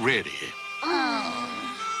quite ready. Oh.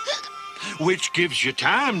 Which gives you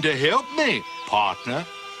time to help me, partner.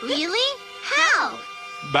 Really? How?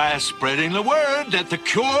 By spreading the word that the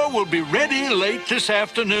cure will be ready late this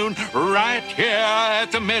afternoon right here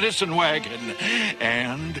at the medicine wagon.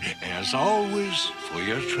 And, as always, for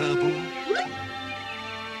your trouble...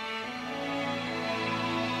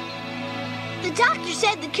 The doctor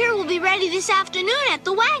said the cure will be ready this afternoon at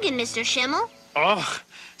the wagon, Mr. Schimmel. Oh,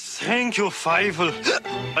 thank you, Fievel.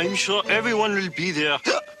 I'm sure everyone will be there.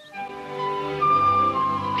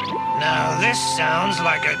 Now, this sounds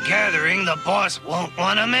like a gathering the boss won't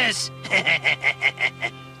want to miss.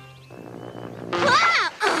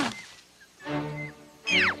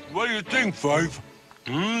 What do you think, Five?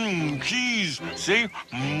 Cheese, see?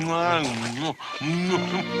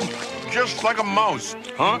 Just like a mouse,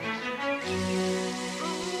 huh?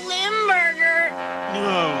 Limburger.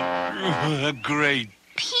 Oh, great.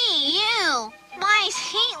 P.U. Mice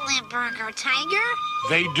hate Limburger, Tiger.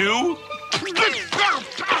 They do?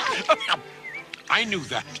 I knew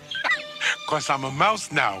that. 'Cause I'm a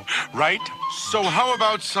mouse now, right? So how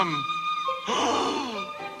about some...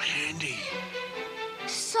 candy?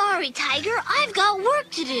 Sorry, Tiger. I've got work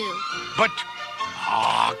to do. But...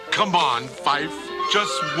 come on, Fife.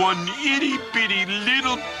 Just one itty-bitty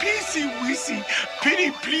little piecey-weesey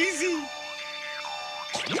pitty-pleasy.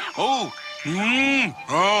 Oh,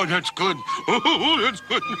 oh, that's good. Oh, that's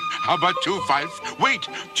good. How about 2, 5? Wait,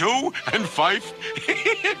 2 and 5?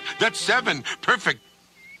 That's 7. Perfect.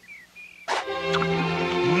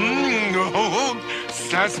 Oh,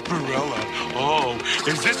 sarsaparilla. Oh,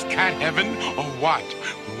 is this cat heaven or what?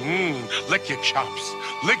 Lick your chops.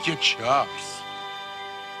 Lick your chops.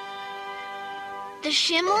 The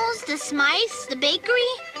Schimmels, the Smythes, the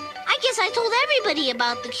bakery. I guess I told everybody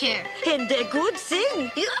about the cure. And the good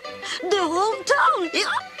thing, the whole town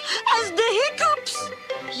has the hiccups.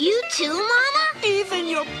 You too, Mama? Even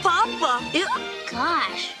your papa.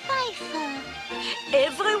 Gosh.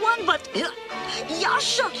 Everyone but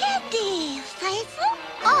Yasha. Candy, Fievel?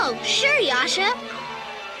 Oh, sure, Yasha.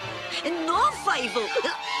 No, Fievel.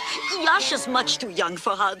 Yasha's much too young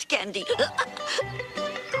for hard candy.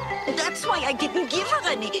 That's why I didn't give her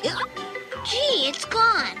any. Gee, it's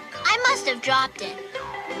gone. I must have dropped it.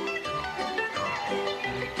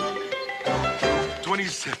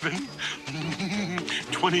 27,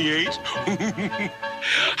 28.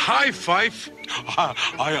 Hi, Fife. I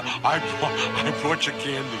brought you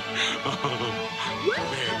candy.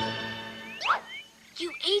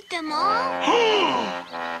 You ate them all?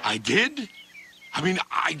 I did? I mean,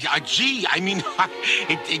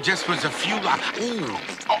 it just was a few.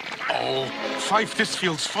 Oh, Fife, this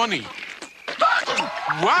feels funny.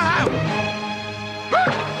 Wow!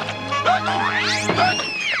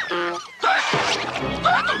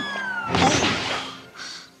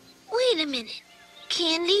 Wait a minute.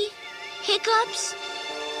 Candy? Hiccups?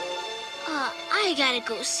 I gotta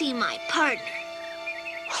go see my partner.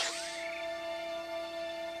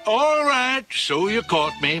 All right, so you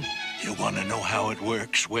caught me. You want to know how it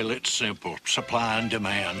works? Well, it's simple. Supply and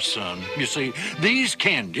demand, son. You see, these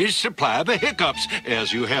candies supply the hiccups,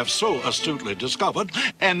 as you have so astutely discovered,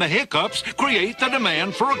 and the hiccups create the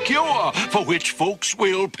demand for a cure, for which folks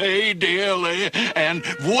will pay dearly, and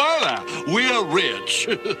voila, we're rich.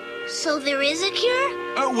 So there is a cure?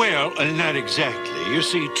 Well, not exactly. You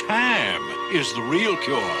see, time is the real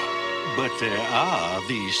cure. But there are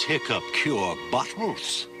these hiccup cure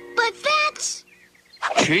bottles. But that's...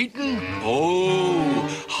 Cheating? Oh,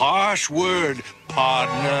 harsh word,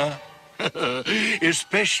 partner.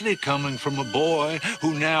 Especially coming from a boy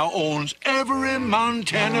who now owns every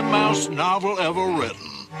Montana Mouse novel ever written.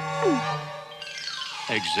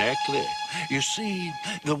 Exactly. You see,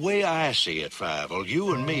 the way I see it, Fievel,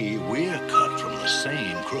 you and me, we're cut from the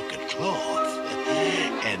same crooked cloth.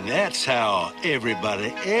 And that's how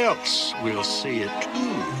everybody else will see it,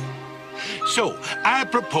 too. So, I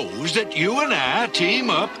propose that you and I team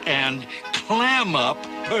up and clam up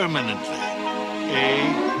permanently.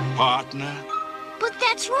 Eh, partner? But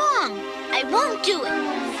that's wrong. I won't do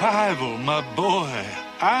it. Fievel, my boy,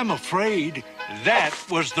 I'm afraid that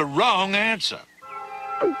was the wrong answer.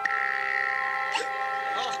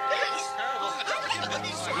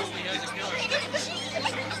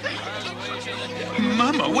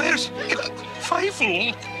 Mama, where's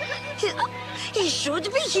Fievel? He should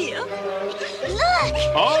be here. Look!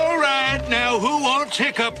 All right, now who wants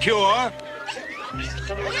hiccup cure?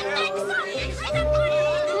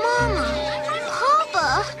 Mama,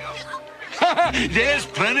 Papa. There's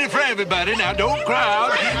plenty for everybody. Now don't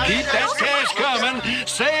crowd. Keep that cash coming.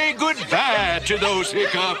 Say goodbye to those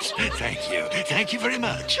hiccups. Thank you. Thank you very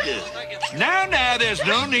much. Now, there's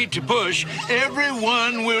no need to push.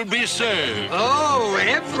 Everyone will be served. Oh,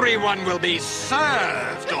 everyone will be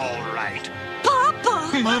served, all right.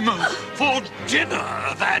 Papa! Mama, for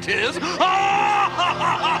dinner, that is.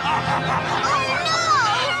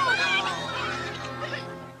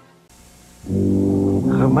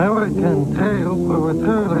 American Tales will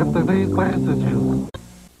return after these messages.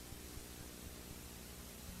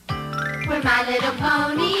 We're My Little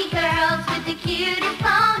Pony girls with the cutest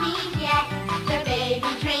ponies yet. They're baby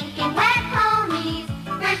drinking wet ponies.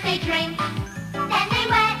 First they drink, then they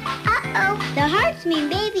wet. Uh-oh, the hearts mean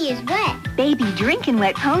baby is wet. Baby drinking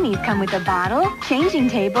wet ponies come with a bottle, changing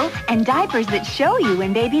table, and diapers that show you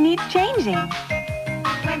when baby needs changing.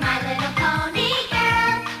 We're My Little Pony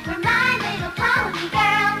girls. We're My Little Pony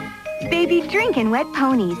girls. Baby drinking wet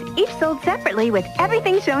ponies, each sold separately with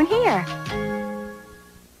everything shown here.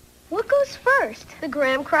 What goes first? The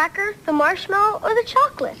graham cracker, the marshmallow, or the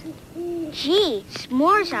chocolate? Gee,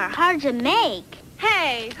 s'mores are hard to make.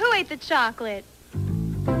 Hey, who ate the chocolate?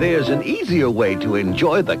 There's an easier way to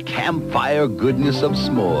enjoy the campfire goodness of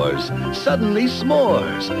s'mores. Suddenly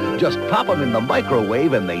s'mores. Just pop them in the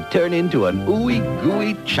microwave and they turn into an ooey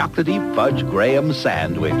gooey chocolatey fudge graham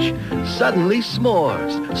sandwich. Suddenly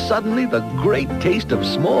s'mores. Suddenly the great taste of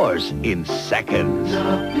s'mores in seconds.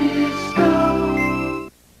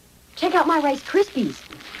 Check out my Rice Krispies.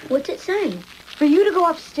 What's it saying? For you to go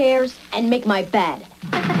upstairs and make my bed.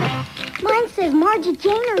 Mine says Margie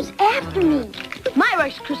Jainer's after me. My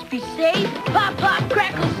Rice Krispies say, pop, pop,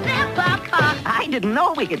 crackle, snap, pop, pop. I didn't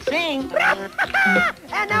know we could sing.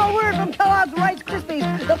 And now a word from Kellogg's Rice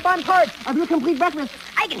Krispies, the fun part of your complete breakfast.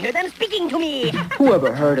 I can hear them speaking to me. Who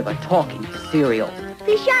ever heard of a talking cereal?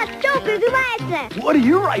 The shot stupid devices. What do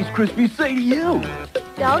your Rice Krispies say to you?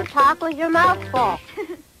 Don't talk with your mouth full.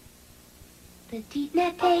 Petite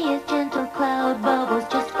Nette is gentle cloud bubbles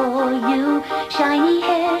just for you. Shiny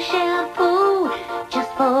hair shampoo just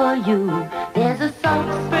for you. There's a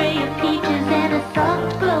soft spray of peaches and a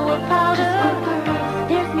soft glow of powder.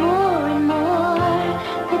 There's more and more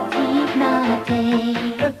Petite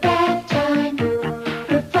Nette. For bath time,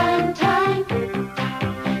 for fun time.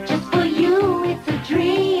 Just for you, it's a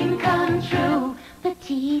dream come true.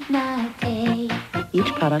 Petite Nette.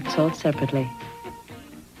 Each product sold separately.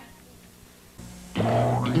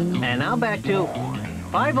 And now back to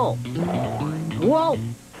Fievel. Whoa!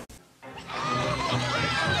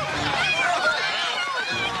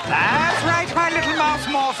 That's right, my little mouse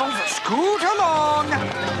morsels. Scoot along.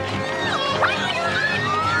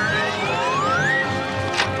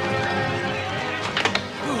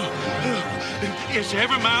 Is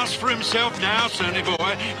every mouse for himself now, sonny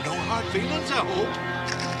boy? No hard feelings, I hope.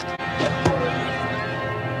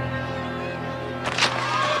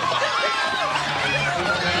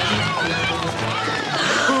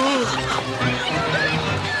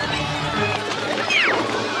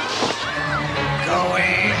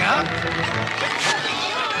 Going up.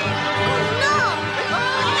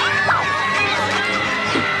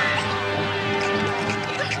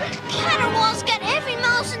 Caterwault's got every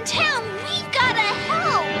mouse in town. We've got to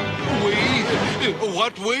help. We?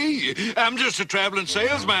 What we? I'm just a traveling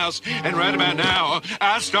sales mouse, and right about now,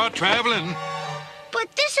 I start traveling.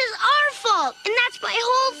 But this is our fault, and that's my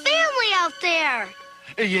whole family out there.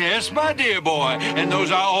 Yes, my dear boy, and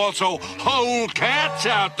those are also whole cats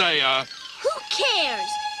out there. Who cares?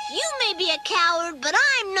 You may be a coward, but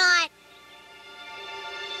I'm not.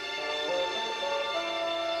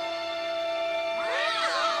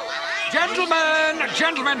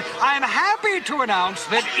 Gentlemen, I'm happy to announce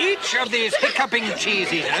that each of these hiccuping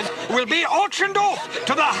cheese eaters will be auctioned off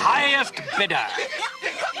to the highest bidder.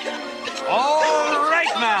 All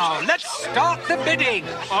right now, let's start the bidding.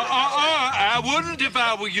 I wouldn't if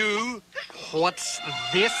I were you. What's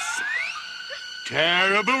this?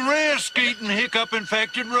 Terrible risk eating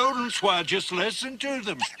hiccup-infected rodents. Why, just listen to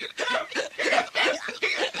them.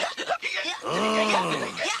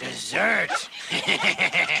 Oh, dessert.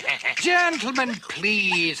 Gentlemen,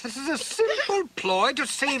 please. This is a simple ploy to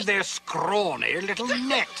save their scrawny little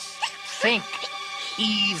necks. Think,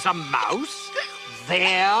 he's a mouse,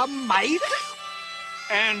 they're mice.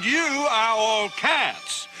 And you are all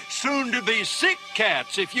cats. Soon to be sick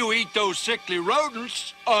cats if you eat those sickly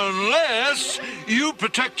rodents. Unless you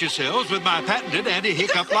protect yourselves with my patented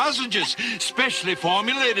anti-hiccup lozenges, specially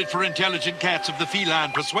formulated for intelligent cats of the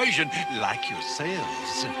feline persuasion like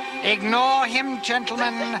yourselves. Ignore him,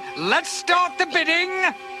 gentlemen. Let's start the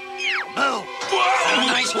bidding. Boo. Whoa!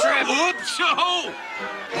 Nice trip. Whoops! Oh!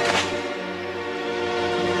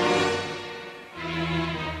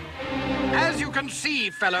 As you can see,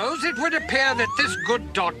 fellows, it would appear that this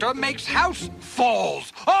good doctor makes house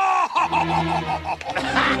falls. Oh,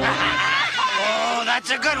 that's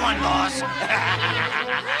a good one, boss.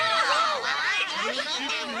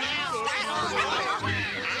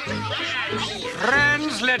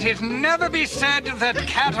 Friends, let it never be said that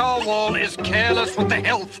Cat or Wall is careless with the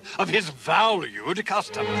health of his valued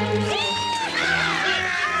customer.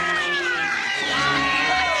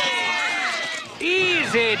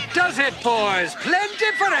 Easy does it, boys.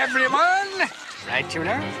 Plenty for everyone. Right,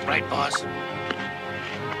 Tuner? Right, boss.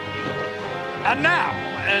 And now,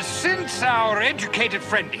 since our educated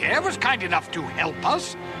friend here was kind enough to help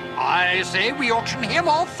us, I say we auction him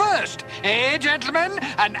off first. Eh, gentlemen?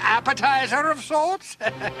 An appetizer of sorts?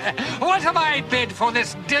 What have I bid for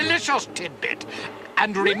this delicious tidbit?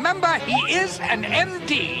 And remember, he is an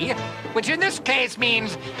MD, which in this case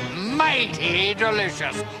means mighty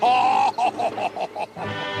delicious.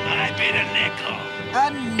 I bid a nickel. A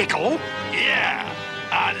nickel? Yeah,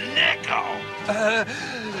 a nickel.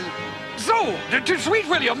 So, to Sweet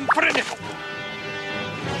William for a nickel.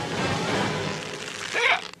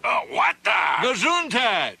 What the?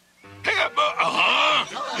 Gesundheit!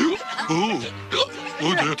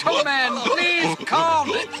 Gentlemen, please calm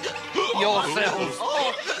yourselves.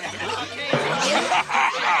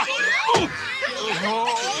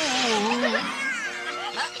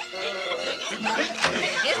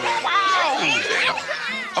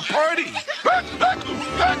 A party!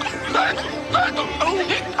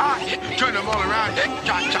 Turn them all around.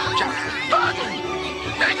 Chop, chop, chop.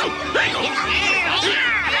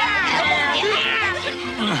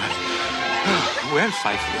 Well,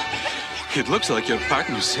 Pfeiffer, it looks like your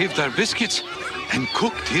partner saved our biscuits and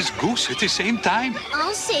cooked his goose at the same time.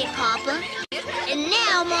 I'll say, Papa. And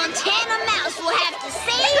now Montana Mouse will have to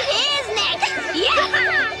save his neck.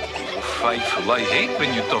 Yeah! Pfeiffer, I hate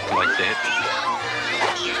when you talk like that.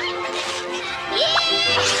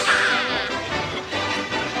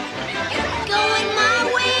 Going my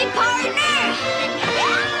way, partner.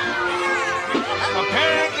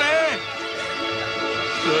 Apparently,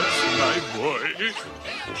 that's my boy.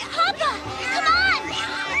 Papa, come on.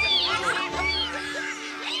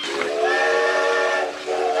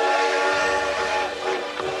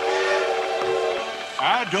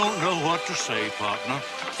 I don't know what to say, partner.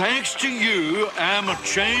 Thanks to you, I'm a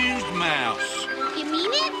changed mouse. You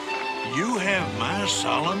mean it? You have my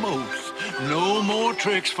solemn oath. No more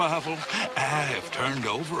tricks, Pfeiffer. I have turned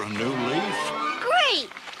over a new leaf. Great.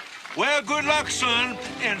 Well, good luck, son,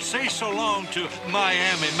 and say so long to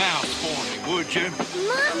Miami Mouse for me, would you?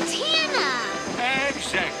 Montana.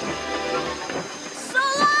 Exactly. So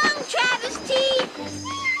long, Travis T.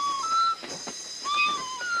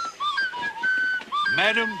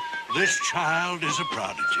 Madam, this child is a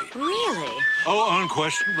prodigy. Really? Oh,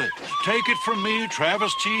 unquestionably. Take it from me,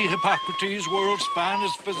 Travis T. Hippocrates, world's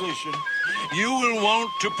finest physician. You will want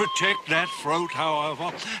to protect that throat,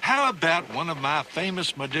 however. How about one of my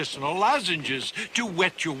famous medicinal lozenges to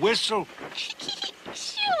wet your whistle?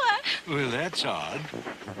 Sure. Well, that's odd.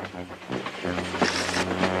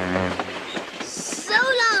 So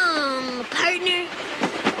long, partner.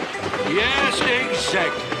 Yes,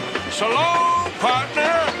 exactly. So long,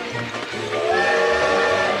 partner.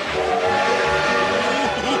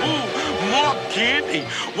 More candy.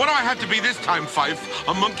 What do I have to be this time, Fife?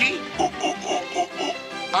 A monkey?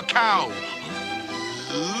 A cow?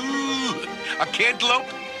 A cantaloupe?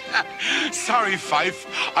 Sorry, Fife.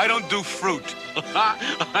 I don't do fruit. Wait up.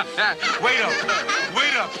 Wait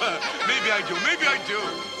up. Maybe I do. Maybe I do.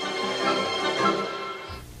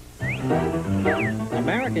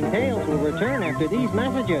 American Tales will return after these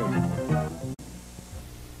messages.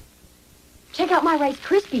 Check out my Rice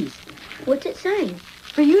Krispies. What's it saying?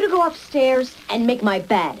 For you to go upstairs and make my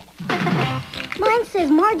bed. Mine says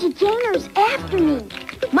Margie Jainer's after me.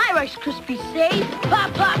 My Rice Krispies say,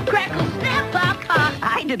 pop, pop, crackle, snap, pop, pop.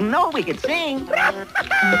 I didn't know we could sing.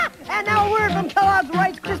 And now a word from Kellogg's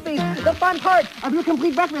Rice Krispies, the fun part of your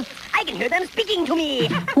complete breakfast. I can hear them speaking to me.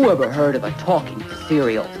 Who ever heard of a talking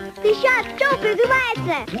cereal? The shot stupid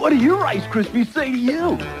glasses. What do your Rice Krispies say to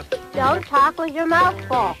you? Don't talk with your mouth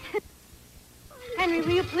full. Henry,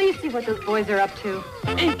 will you please see what those boys are up to?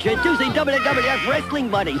 Introducing WWF Wrestling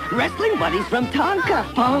Buddies. Wrestling Buddies from Tonka.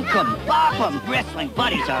 Funk 'em, bop 'em. Wrestling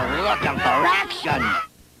Buddies are looking for action.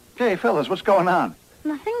 Hey, fellas, what's going on?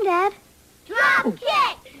 Nothing, Dad. Drop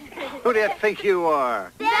kick! Who do you think you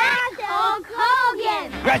are? That's Hulk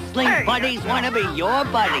Hogan! Wrestling Buddies want to be your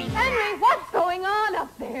buddies. Henry, what's going on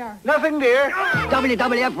up there? Nothing, dear.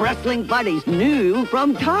 WWF Wrestling Buddies, new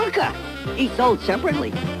from Tonka. Each sold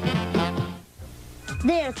separately.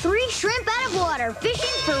 They're 3 shrimp out of water, fishing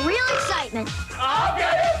for real excitement. I'll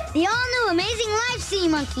get it! The all-new Amazing Live Sea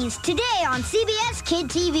Monkeys, today on CBS Kid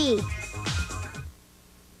TV.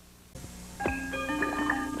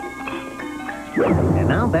 And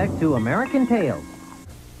now back to American Tales.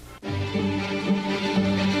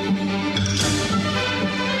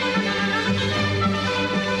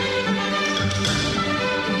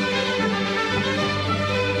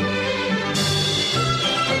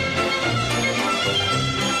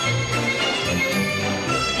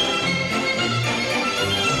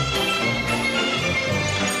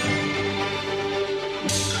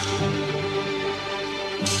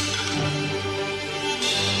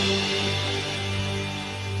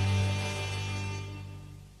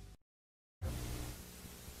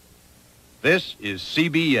 This is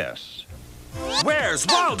CBS. Where's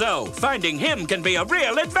Waldo? Finding him can be a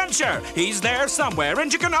real adventure. He's there somewhere,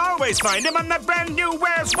 and you can always find him on the brand new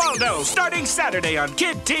Where's Waldo, starting Saturday on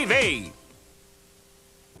Kid TV.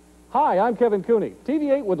 Hi, I'm Kevin Cooney.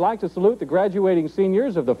 TV8 would like to salute the graduating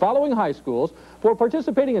seniors of the following high schools for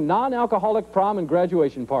participating in non-alcoholic prom and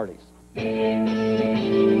graduation parties.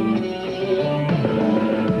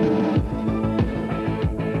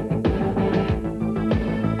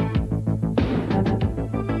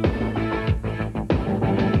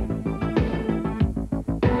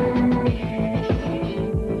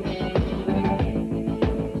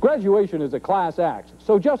 Graduation is a class act,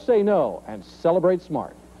 so just say no and celebrate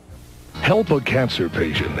smart. Help a cancer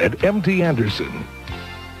patient at MD Anderson.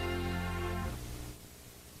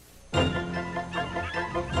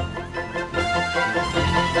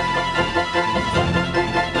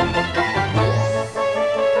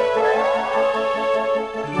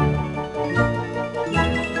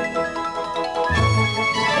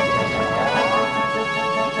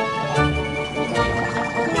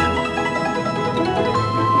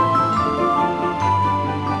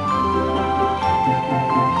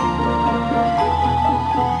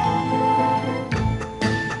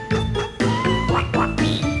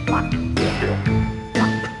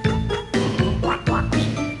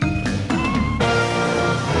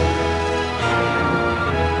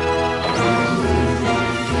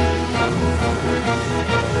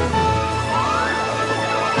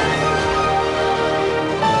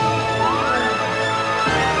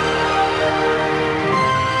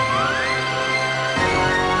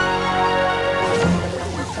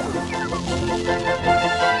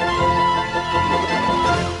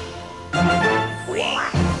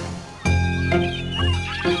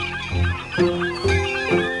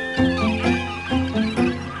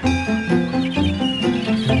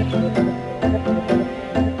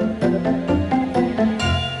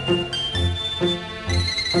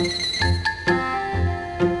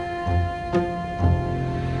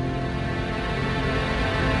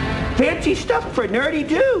 Fancy stuff for nerdy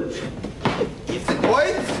dudes. You see,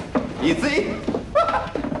 boys? You see?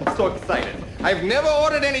 I'm so excited. I've never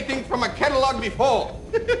ordered anything from a catalog before.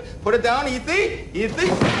 Put it down, easy, easy,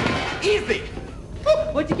 easy.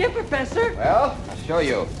 What'd you get, Professor? Well, I'll show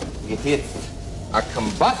you. It is a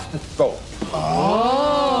combustoscope.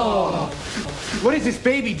 Oh! What does this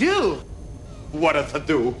baby do? What does it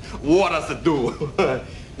do? What does it do?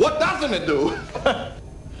 What doesn't it do?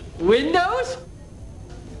 Windows?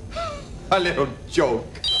 A little joke.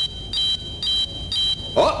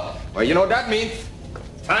 Oh, well, you know what that means.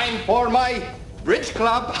 Time for my bridge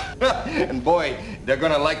club. And boy, they're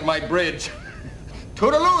gonna like my bridge.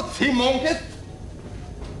 Toodaloo, sea monkeys.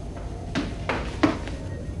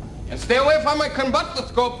 And stay away from my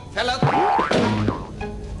combustoscope, fellas.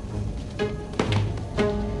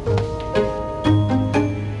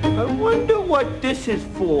 this is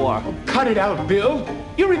for. Oh, cut it out, Bill.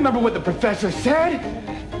 You remember what the professor said?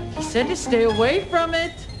 He said to stay away from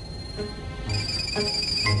it.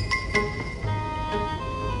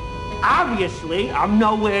 Obviously, I'm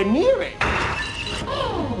nowhere near it.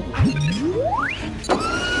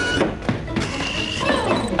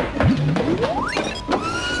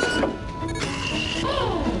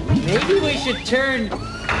 Maybe we should turn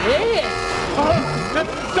this.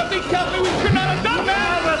 Something tells me we should not have done that!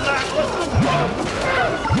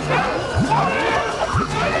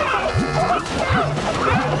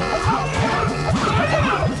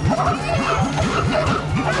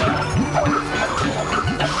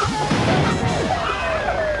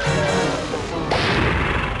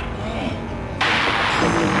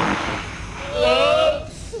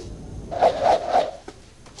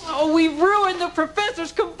 Oh, we ruined the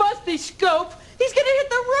professor's combustoscope. He's gonna hit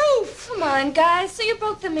the roof. Come on, guys. So you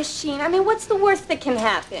broke the machine. I mean, what's the worst that can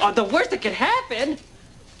happen? The worst that could happen?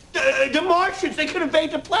 The Martians, they could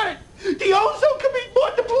invade the planet. The ozone could be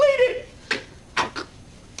more depleted.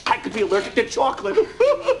 I could be allergic to chocolate.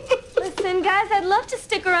 Listen, guys, I'd love to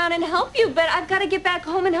stick around and help you, but I've got to get back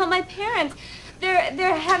home and help my parents.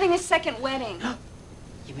 They're having a second wedding.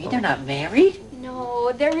 You mean they're not married?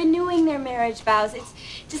 No, they're renewing their marriage vows. It's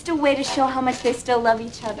just a way to show how much they still love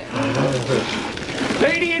each other.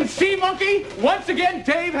 Lady and Sea Monkey, once again,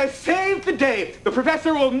 Dave has saved the day. The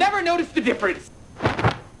professor will never notice the difference.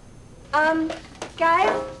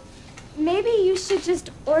 Guys, maybe you should just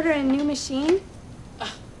order a new machine.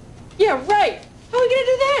 Yeah, right. How are we gonna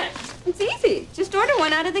do that? It's easy. Just order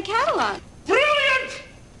one out of the catalog. Brilliant!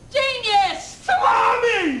 Genius!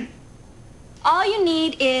 Salami! All you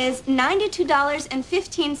need is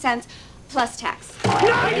 $92.15 plus tax.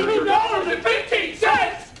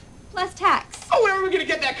 $92.15! Plus tax. Oh, where are we gonna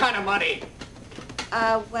get that kind of money?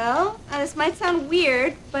 Well, this might sound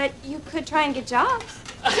weird, but you could try and get jobs.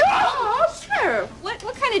 Jobs? Sure. What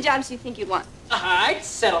kind of jobs do you think you'd want? I'd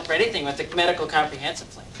settle for anything with the medical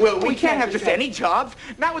comprehensive plan. Well, we can't have just any jobs.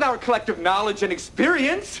 Not with our collective knowledge and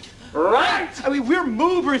experience. Right! I mean, we're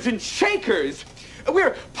movers and shakers.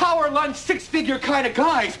 We're power lunch, six-figure kind of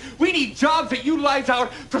guys. We need jobs that utilize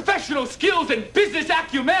our professional skills and business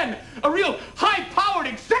acumen. A real high-powered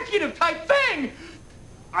executive type thing.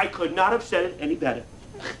 I could not have said it any better.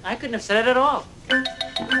 I couldn't have said it at all.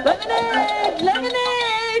 Lemonade!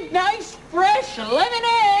 Lemonade! Nice, fresh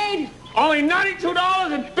lemonade! Only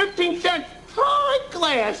 $92.15 per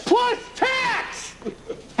glass, plus tax!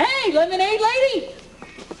 Hey, lemonade lady!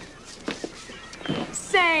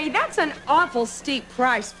 Say, that's an awful steep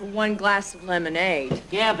price for one glass of lemonade.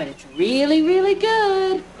 Yeah, but it's really, really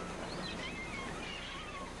good.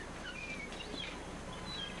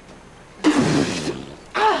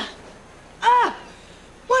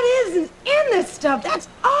 What is in this stuff? That's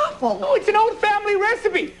awful. Oh, it's an old family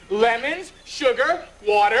recipe. Lemons, sugar,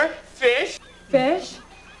 water, fish. Fish?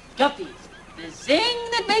 Guppies, the zing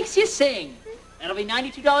that makes you sing. That'll be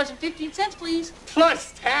 $92.15, please.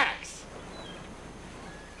 Plus tax.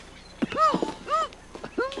 Well,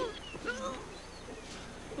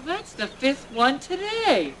 that's the fifth one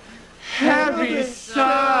today. Heavy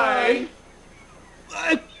sigh.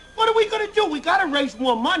 What are we gonna do? We gotta raise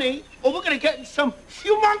more money, or we're gonna get in some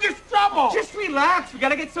humongous trouble. Just relax. We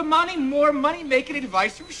gotta get some money, more money-making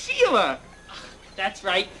advice from Sheila. That's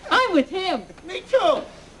right. I'm with him. Me too.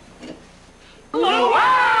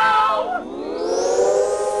 Wow!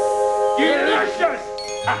 Delicious!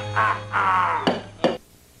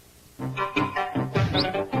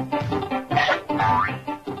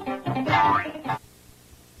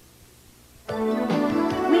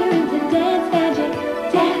 We're into dance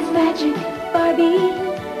magic, Barbie,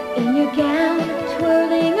 in your gown,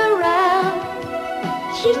 twirling around.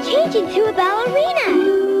 She's changing to a ballerina.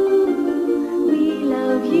 Ooh, we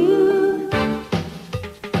love you.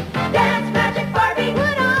 Dance magic, Barbie,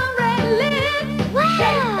 put on red lips. Wow.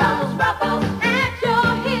 Shake those ruffles at your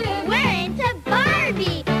hips. We're into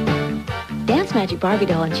Barbie. Dance Magic Barbie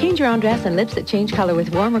doll and change your own dress and lips that change color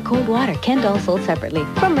with warm or cold water. Ken doll sold separately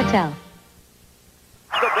from Mattel.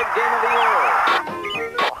 The big game of the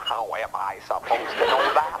year. How am I supposed to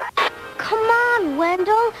know that? Come on,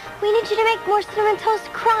 Wendell. We need you to make more Cinnamon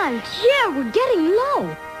Toast Crunch. Yeah, we're getting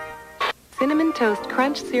low. Cinnamon Toast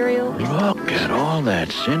Crunch cereal is Look at all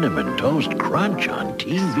that Cinnamon Toast Crunch on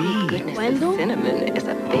TV. goodness. Wendell? The cinnamon is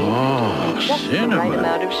a big just the right cinnamon.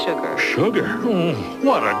 amount of sugar. Sugar?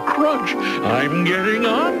 What a crunch. I'm getting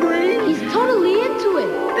hungry. He's totally into it.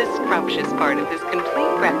 The scrumptious part of his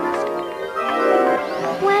complete breakfast.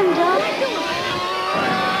 Wendell.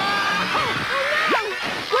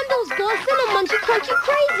 Wendell's gone Cinnamon Munchy Crunchy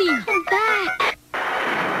crazy. I'm back.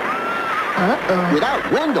 Uh-oh.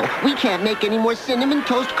 Without Wendell, we can't make any more Cinnamon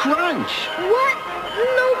Toast Crunch. What?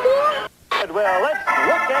 No more? Well, let's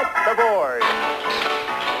look at the board.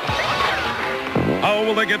 How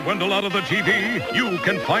will they get Wendell out of the TV? You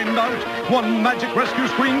can find out. One Magic Rescue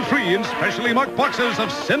Screen free in specially marked boxes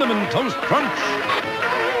of Cinnamon Toast Crunch.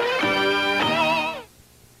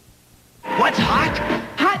 What's hot?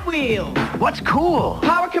 Hot Wheels. What's cool?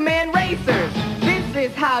 Power Command Racers. This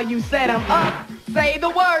is how you set them up. Say the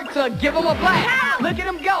word to give them a blast. Look at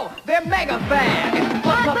them go. They're mega fast.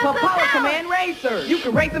 Power Command Racers. You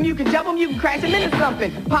can race them, you can jump them, you can crash them into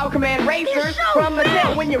something. Power Command Racers from the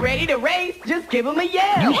hill. When you're ready to race, just give them a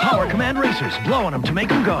yell. New Power Command Racers, blowing them to make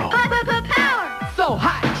them go. Power. So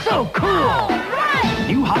hot. So cool.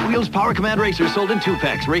 New Hot Wheels Power Command Racers sold in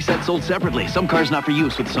 2-packs. Race sets sold separately. Some cars not for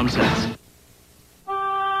use with some sets.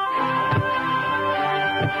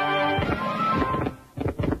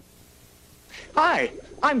 Hi,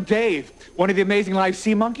 I'm Dave, one of the Amazing Live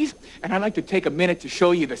Sea Monkeys, and I'd like to take a minute to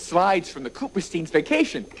show you the slides from the Cooperstein's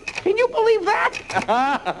vacation. Can you believe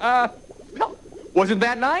that? Well, wasn't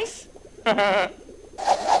that nice?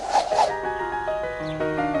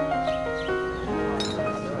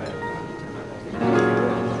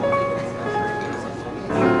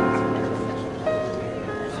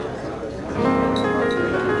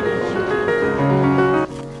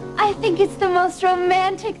 I think it's the most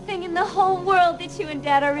romantic thing in the whole world that you and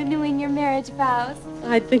Dad are renewing your marriage vows.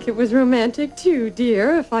 I'd think it was romantic too,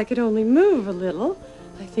 dear, if I could only move a little.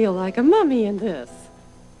 I feel like a mummy in this.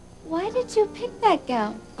 Why did you pick that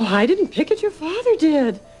gown? Oh, I didn't pick it, your father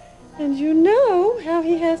did. And you know how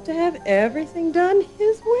he has to have everything done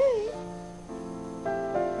his way.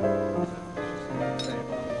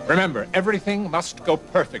 Remember, everything must go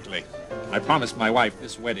perfectly. I promised my wife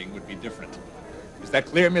this wedding would be different. Is that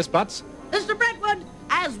clear, Miss Butts? Mr. Brentwood,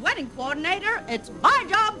 as wedding coordinator, it's my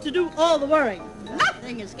job to do all the worrying.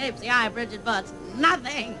 Nothing escapes the eye of Bridget Butts.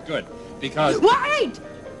 Nothing. Good, because... Wait!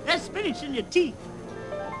 There's spinach in your teeth.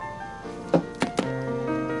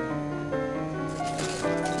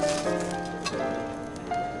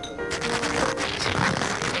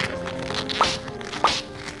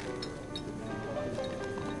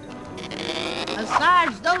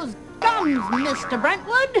 Massage those gums, Mr.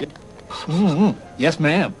 Brentwood. Mm-hmm. Yes,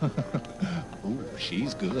 ma'am. Ooh,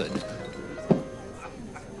 she's good.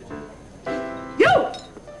 You!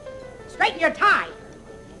 Straighten your tie.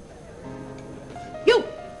 You!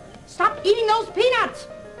 Stop eating those peanuts.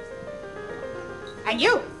 And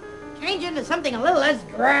you! Change into something a little less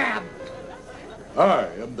drab. I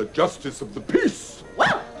am the justice of the peace.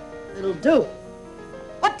 Well, it'll do.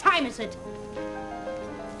 What time is it?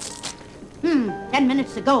 10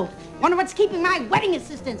 minutes to go. Wonder what's keeping my wedding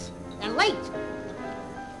assistants. They're late.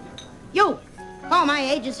 You, call my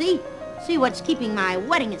agency. See what's keeping my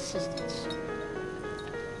wedding assistants.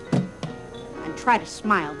 And try to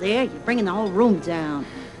smile, dear. You're bringing the whole room down.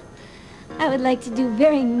 I would like to do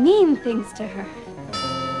very mean things to her.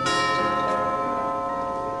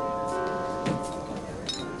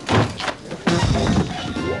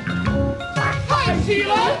 Hi,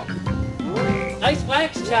 Sheila! Nice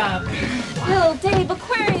wax job. Bill, Dave,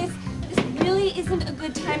 Aquarius, this really isn't a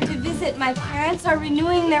good time to visit. My parents are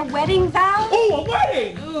renewing their wedding vows. Oh, a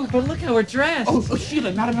wedding! Oh, but look how we're dressed. Oh,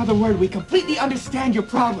 Sheila, not another word. We completely understand your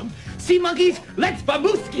problem. Sea monkeys, let's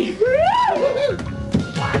babooski!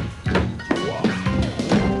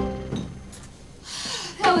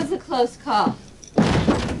 That was a close call.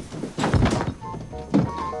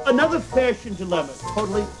 Another fashion dilemma,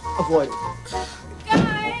 totally avoided.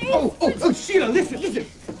 Guys! Oh, Sheila, listen.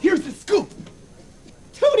 Here's the scoop.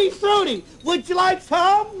 Tutti frutti, would you like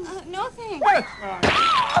some? No thanks.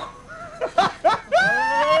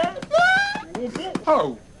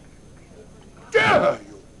 How dare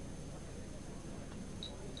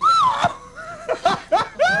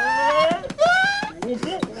you?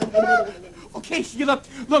 Okay, Sheila,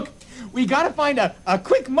 look, we gotta find a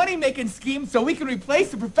quick money-making scheme so we can replace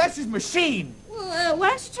the professor's machine. Well, why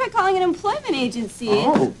don't you try calling an employment agency?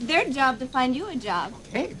 Oh. It's their job to find you a job.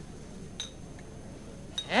 Okay.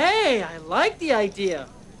 Hey, I like the idea.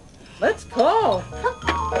 Let's call.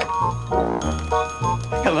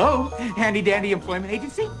 Hello, handy-dandy employment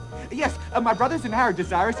agency? Yes, my brothers and I are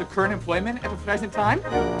desirous of current employment at the present time.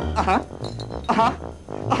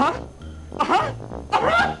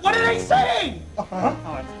 What are they saying?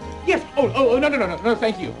 Yes. Oh, no,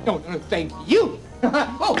 thank you. No, thank you.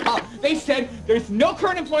 They said there's no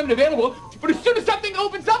current employment available, but as soon as something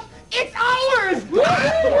opens up, it's ours!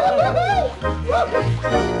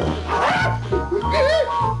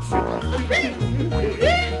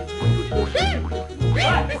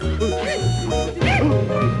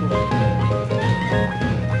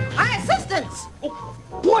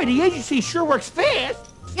 Boy, the agency sure works fast.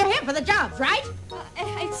 You're here for the jobs, right?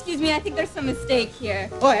 Excuse me, I think there's some mistake here.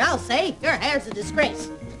 Boy, I'll say, your hair's a disgrace.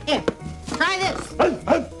 Here, try this.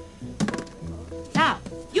 Now,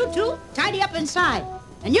 you two, tidy up inside.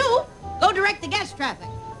 And you, go direct the guest traffic.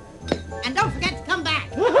 And don't forget to come back.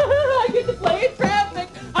 I get to play in traffic.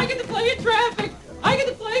 I get to play in traffic. I get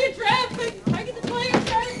to play in traffic. I get to play in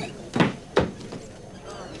traffic.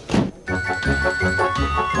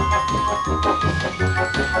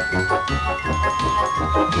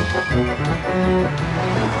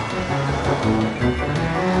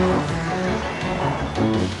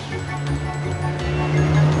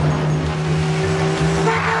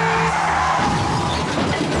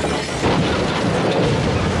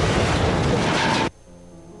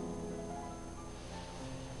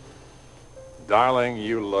 Darling,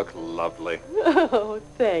 you look lovely. Oh,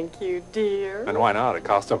 thank you, dear. And why not? It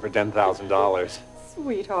cost over $10,000.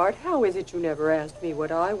 Sweetheart, how is it you never asked me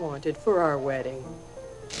what I wanted for our wedding?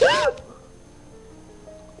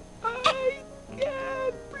 I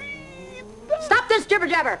can't breathe. Stop this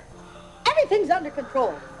jibber-jabber. Everything's under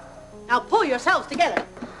control. Now pull yourselves together.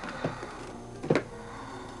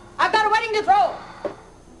 I've got a wedding to throw.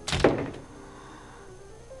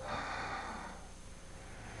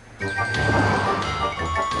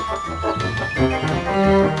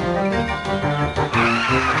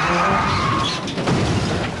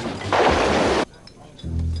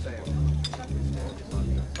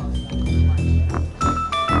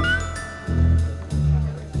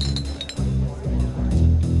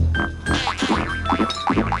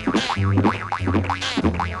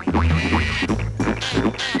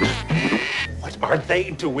 What are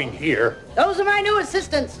they doing here? Those are my new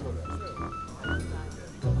assistants.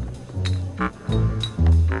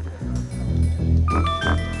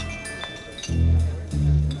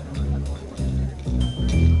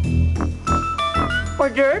 Or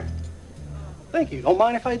dirt? Thank you. Don't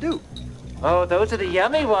mind if I do. Oh, those are the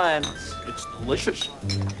yummy ones. It's delicious.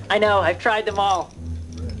 I know, I've tried them all.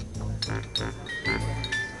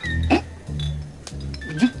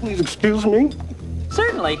 Would you please excuse me?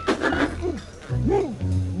 Certainly.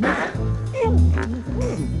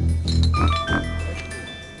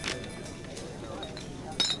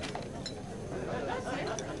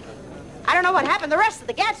 I don't know what happened to the rest of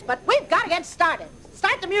the guests, but we've got to get started.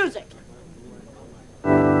 Start the music.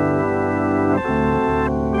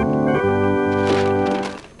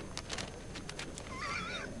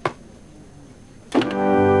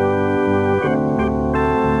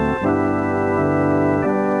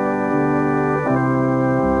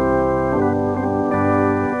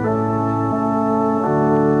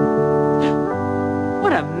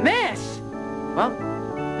 What a mess! Well,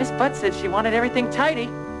 Miss Butt said she wanted everything tidy.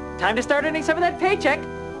 Time to start earning some of that paycheck.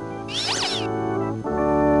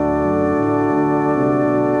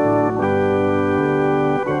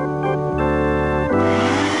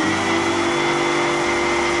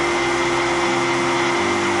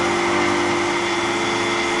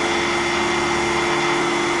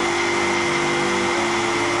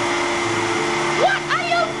 What are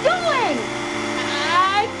you doing?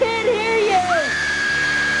 I can't hear you.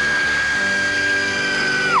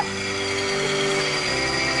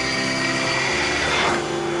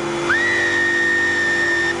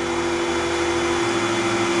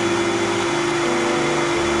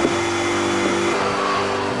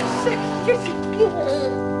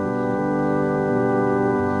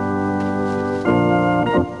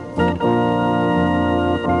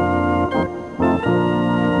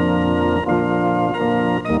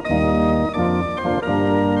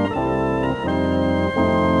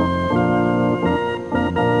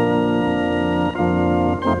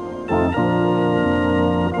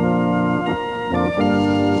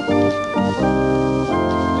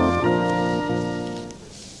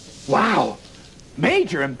 Wow.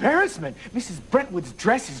 Major embarrassment. Mrs. Brentwood's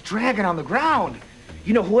dress is dragging on the ground.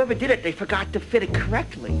 You know, whoever did it, they forgot to fit it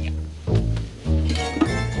correctly.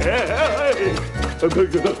 Hey!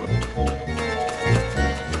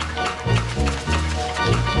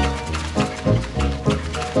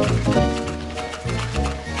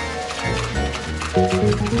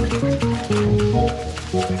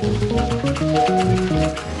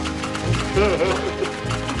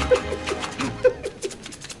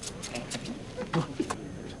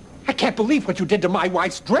 I can't believe what you did to my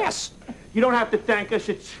wife's dress. You don't have to thank us.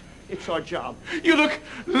 It's our job. You look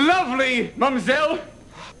lovely, mademoiselle.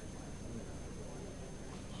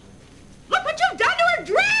 Look what you've done to her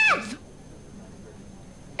dress!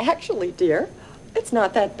 Actually, dear, it's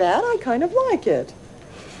not that bad. I kind of like it.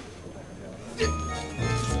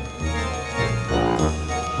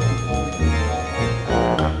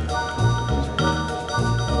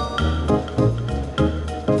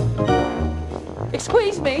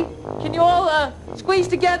 me. Can you all squeeze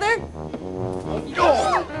together?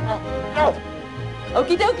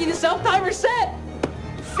 Okie dokie, the self-timer's set.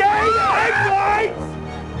 Say egg whites!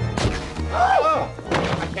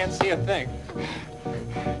 I can't see a thing.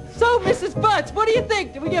 So, Mrs. Butts, what do you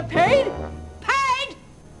think? Did we get paid? Paid?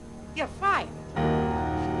 You're fired.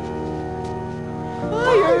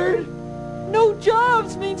 Fired? No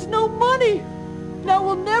jobs means no money. Now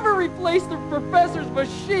we'll never replace the professor's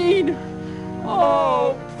machine.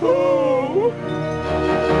 Oh, pooh.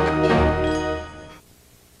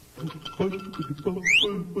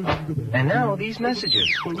 And now these messages.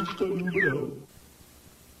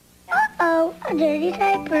 Uh-oh, a dirty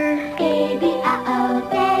diaper. Baby, uh-oh,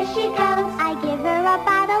 there she goes. I give her a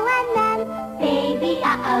bottle and then, baby,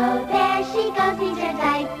 uh-oh, there she goes. Needs her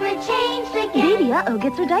diaper changed again. Baby uh-oh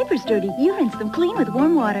gets her diapers dirty. You rinse them clean with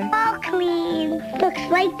warm water. All clean. Looks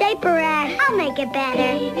like diaper rash. I'll make it better.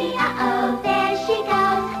 Baby, uh-oh, there she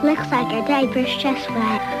goes. Looks like her diaper's just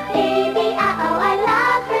wet. Baby, uh-oh, I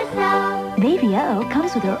love her so. Baby uh-oh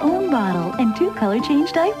comes with her own bottle and 2 color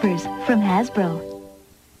change diapers from Hasbro.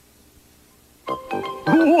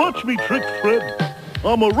 Watch me trick, Fred.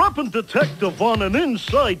 I'm a rapping detective on an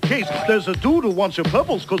inside case. There's a dude who wants your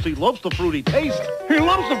pebbles because he loves the fruity taste. He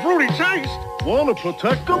loves the fruity taste. Want to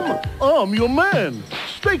protect him? I'm your man.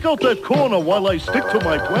 Stake out that corner while I stick to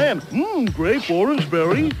my plan. Grape, orange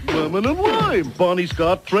berry, lemon, and lime. Bonnie's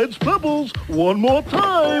got Fred's pebbles. One more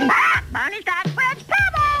time. Bonnie's got Fred's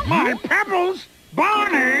pebbles. My pebbles?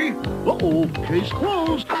 Bonnie! Uh-oh, case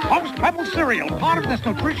closed. Post Pebble cereal, part of this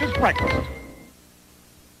nutritious breakfast.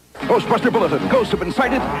 Ghostbuster Bulletin. Ghosts have been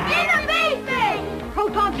sighted. In the basement!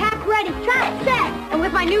 Proton pack ready. Trap set. And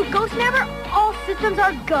with my new Ghost Never, all systems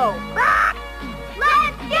are go.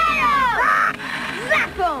 Let's get him!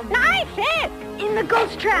 Zap him! Nice hit! In the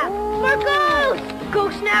ghost trap. For ghosts!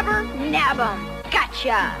 Ghost Never, nab him.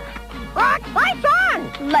 Gotcha! Lights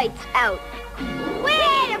on! Lights out. We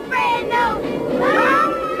ain't afraid no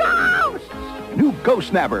ghosts! New Ghost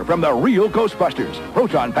Snapper from the real Ghostbusters.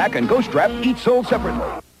 Proton Pack and Ghost Trap each sold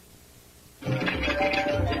separately.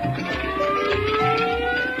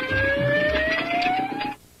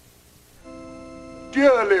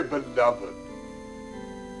 Dearly beloved,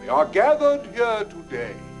 we are gathered here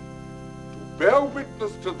today to bear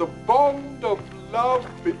witness to the bond of love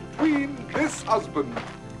between this husband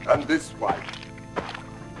and this wife.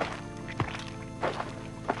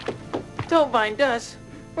 Don't mind us.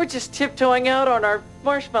 We're just tiptoeing out on our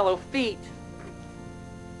marshmallow feet.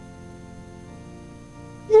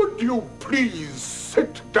 Would you please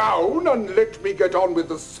sit down and let me get on with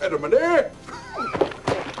the ceremony?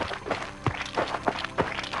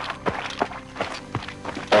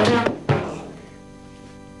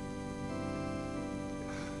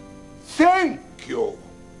 Thank you.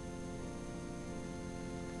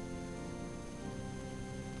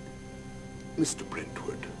 Mr.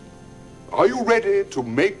 Brentwood, are you ready to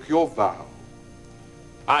make your vow?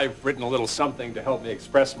 I've written a little something to help me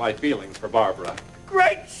express my feelings for Barbara.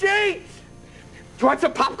 Great cheese! Do you want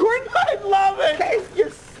some popcorn? I love it! Taste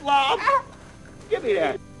your slob! Give me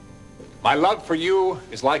that. My love for you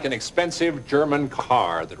is like an expensive German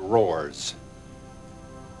car that roars.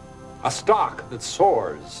 A stock that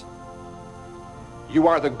soars. You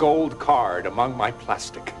are the gold card among my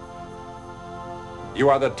plastic. You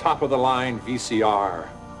are the top-of-the-line VCR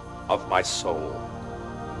of my soul.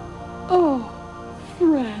 Oh,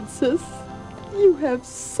 Francis, you have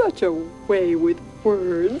such a way with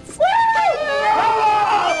words.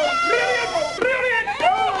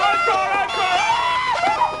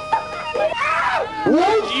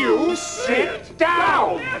 Would you sit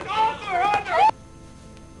down?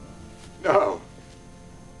 Now,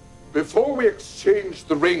 before we exchange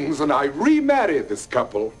the rings and I remarry this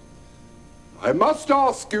couple, I must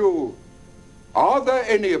ask you, are there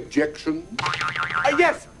any objections?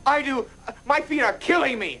 Yes, I do. My feet are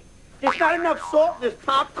killing me. There's not enough salt in this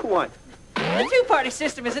popcorn. The two-party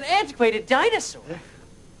system is an antiquated dinosaur.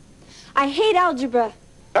 I hate algebra.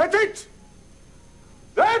 That's it!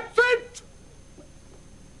 That's it!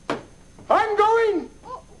 I'm going!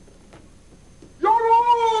 You're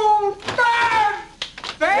all dead!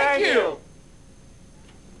 Thank you!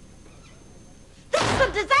 This is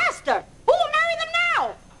a disaster. Who will marry them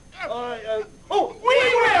now? We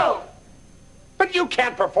will! But you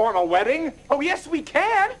can't perform a wedding. Oh, yes, we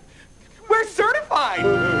can. We're certified.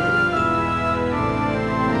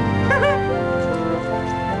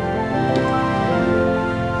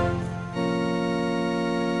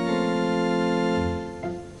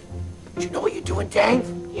 You know what you're doing, Dave?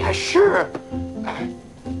 Yeah, sure.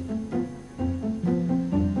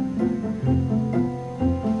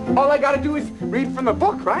 All I gotta do is Read from the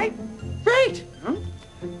book, right? Great.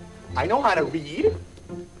 I know how to read.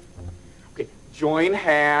 Okay, join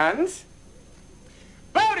hands.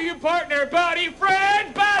 Bow to your partner, bow to your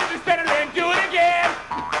friend, bow to the center and do it again.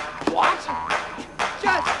 What?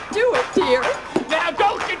 Just do it, dear. Now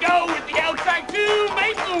don't you go with the outside too.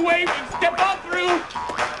 Make a wave and step on through.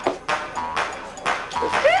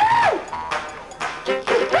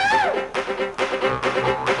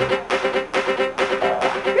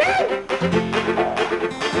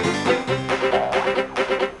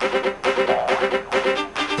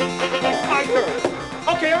 My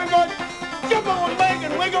turn. Okay, everyone, jump on one leg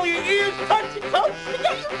and wiggle your ears, touch your toes, and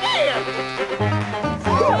get your hands.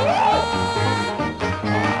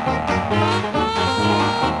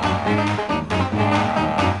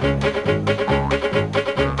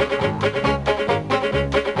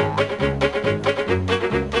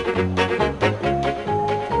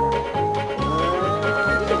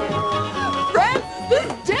 This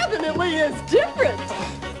definitely is different.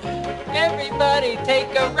 Everybody take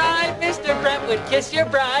a ride. Mr. Brentwood, kiss your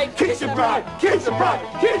bride. Kiss your bride, kiss the bride,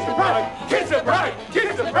 kiss the bride, kiss the bride,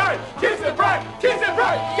 kiss the bride, kiss the bride, kiss the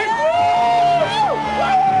bride, kiss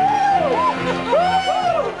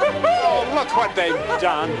Oh, look what they've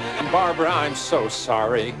done. Barbara, I'm so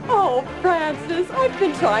sorry. Oh, Francis, I've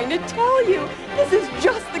been trying to tell you. This is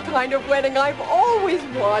just the kind of wedding I've always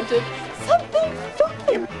wanted. Something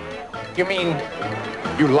fun. You mean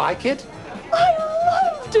you like it? I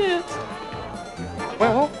loved it.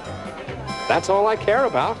 Well, that's all I care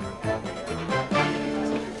about.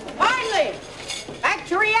 Finally, back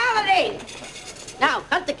to reality. Now,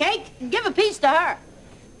 cut the cake and give a piece to her.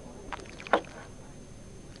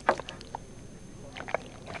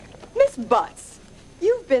 Miss Butts,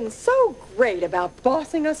 you've been so great about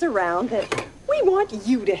bossing us around that we want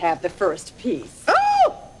you to have the first piece.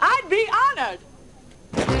 Oh, I'd be honored.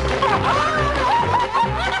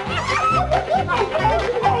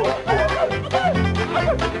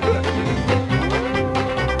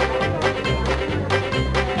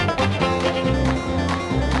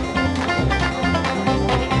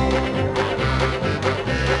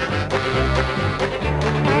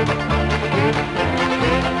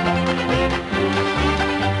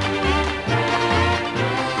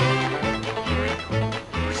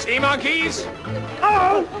 Sea monkeys?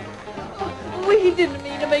 Oh! We didn't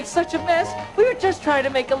mean to make such a mess. We were just trying to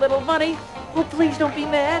make a little money. Oh, please don't be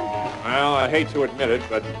mad. Well, I hate to admit it,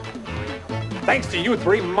 but thanks to you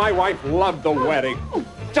three, my wife loved the wedding.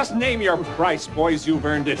 Just name your price, boys. You've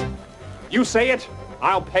earned it. You say it,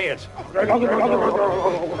 I'll pay it.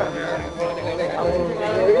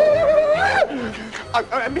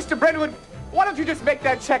 Mr. Brentwood, why don't you just make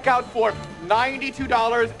that check out for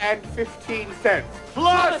 $92.15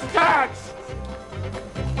 plus tax?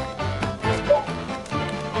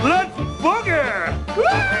 Let's booger!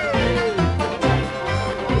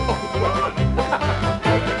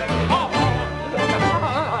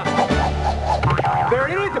 There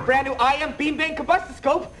it is, a brand new IM beanbag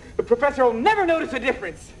combustoscope. The professor will never notice a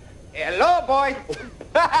difference. Hello, boy.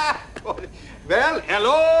 Well,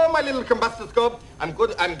 hello, my little combustoscope. I'm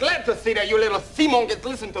glad to see that you little sea monkeys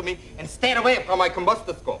listen to me and stayed away from my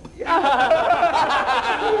combustoscope.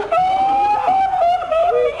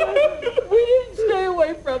 We didn't stay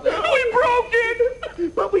away from it. We broke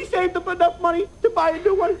it, but we saved up enough money to buy a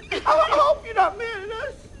new one. I hope you're not mad at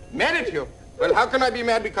us. Mad at you? Well, how can I be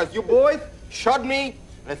mad? Because you boys showed me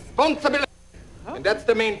responsibility. And that's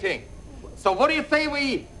the main thing. So what do you say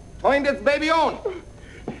we turn this baby on?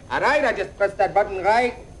 All right, I just press that button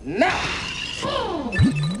right now.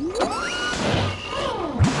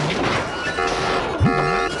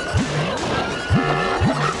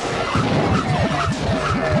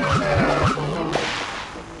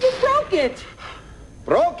 You broke it.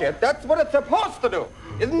 Broke it? That's what it's supposed to do.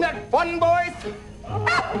 Isn't that fun, boys?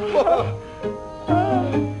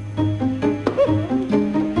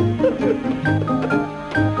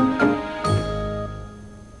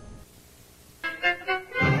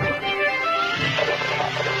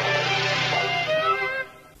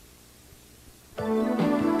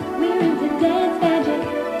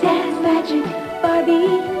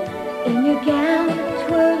 Barbie, in your gown,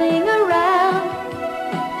 twirling around.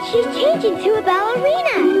 She's changing to a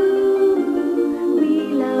ballerina. Ooh,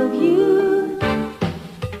 we love you.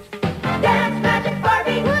 Dance magic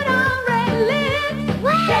Barbie, put on red lips.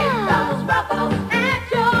 Wow. Shake those ruffles at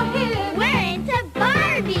your hips. We're into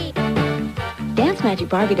Barbie. Dance Magic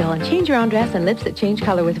Barbie doll and change your own dress and lips that change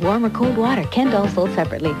color with warm or cold water. Ken dolls sold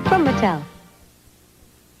separately from Mattel.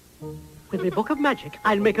 With my book of magic,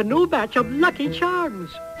 I'll make a new batch of Lucky Charms.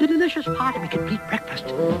 The delicious part of a complete breakfast.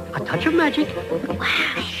 A touch of magic.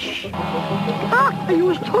 Ah, I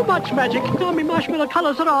used too much magic. Now my marshmallow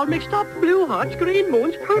colors are all mixed up. Blue hearts, green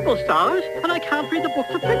moons, purple stars. And I can't read the book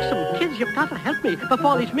to fix them. Kids, you've got to help me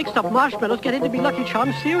before these mixed up marshmallows get into me Lucky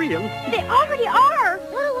Charms cereal. They already are.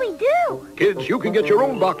 What'll we do? Kids, you can get your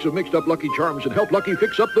own box of mixed up Lucky Charms and help Lucky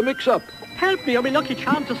fix up the mix-up. Help me or my Lucky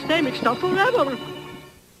Charms will stay mixed up forever.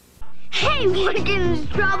 Hey, wanna get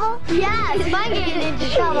into trouble? Yeah, it's fun getting into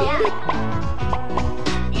trouble.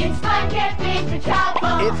 It's fun getting into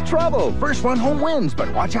trouble. It's trouble. First one home wins,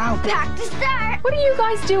 but watch out. Back to start. What are you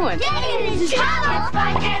guys doing? Getting into trouble. It's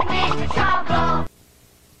fun getting into trouble.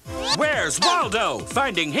 Where's Waldo?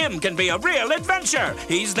 Finding him can be a real adventure.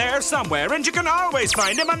 He's there somewhere, and you can always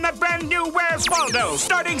find him on the brand new Where's Waldo,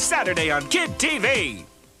 starting Saturday on Kid TV.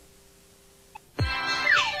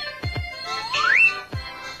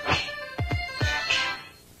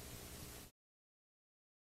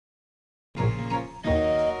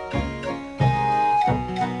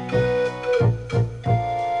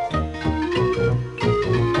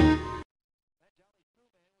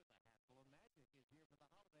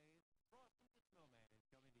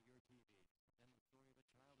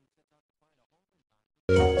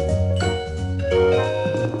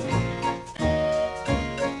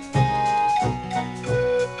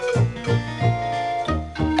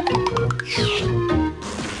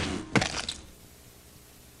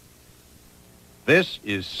 This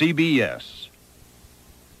is CBS.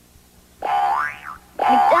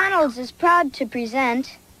 McDonald's is proud to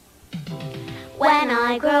present When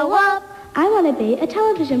I Grow Up. I want to be a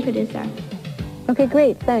television producer. Okay,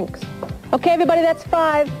 great, thanks. Okay, everybody, that's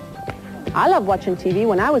 5. I loved watching TV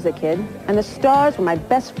when I was a kid, and the stars were my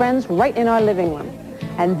best friends right in our living room.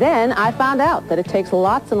 And then I found out that it takes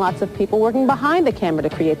lots and lots of people working behind the camera to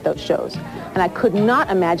create those shows. And I could not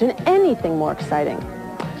imagine anything more exciting.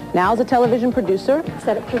 Now, as a television producer,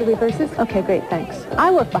 set up for the rehearsals. Okay, great, thanks.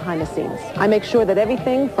 I work behind the scenes. I make sure that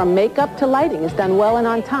everything from makeup to lighting is done well and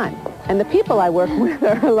on time. And the people I work with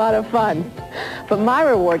are a lot of fun. But my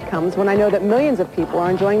reward comes when I know that millions of people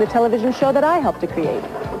are enjoying the television show that I helped to create.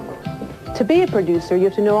 To be a producer, you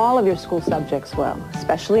have to know all of your school subjects well,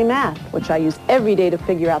 especially math, which I use every day to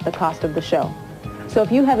figure out the cost of the show. So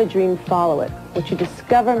if you have a dream, follow it. What you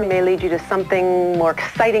discover may lead you to something more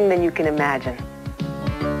exciting than you can imagine.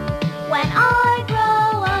 When I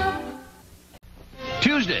grow up.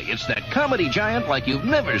 Tuesday, it's that comedy giant like you've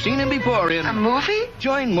never seen him before in... A movie?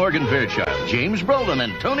 Join Morgan Fairchild, James Brolin,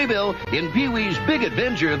 and Tony Bill in Pee-wee's Big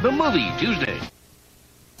Adventure, the movie, Tuesday.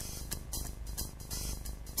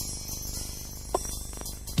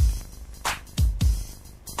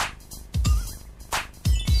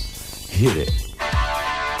 Hit it.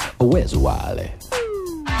 Where's Wally?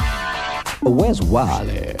 Where's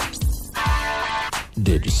Wally?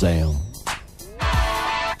 Did you say him?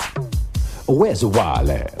 Where's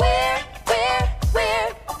Wally?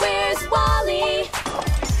 Where's Wally?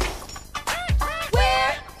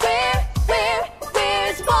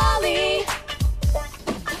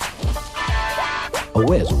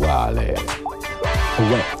 Where's Wally?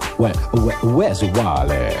 Where's Wally? Where's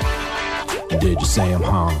Wally? Did you say him,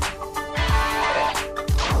 huh?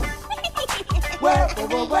 Where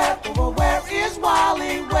is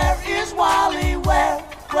Wally? Where is Wally? Where?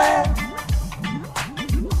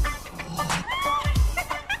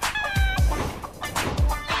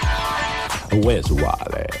 Where's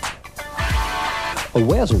Wally?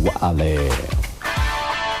 Where's Wally?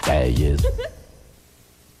 There he is.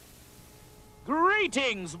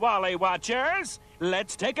 Greetings, Wally Watchers.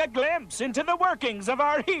 Let's take a glimpse into the workings of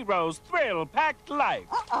our hero's thrill-packed life.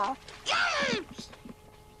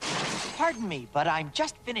 Pardon me, but I'm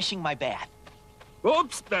just finishing my bath.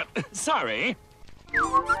 Oops, sorry. And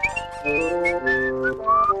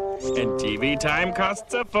TV time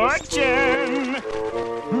costs a fortune.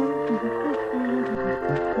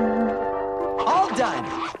 All done.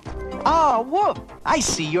 Oh, whoop. I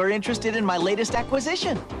see you're interested in my latest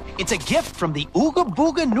acquisition. It's a gift from the Ooga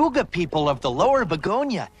Booga Nooga people of the Lower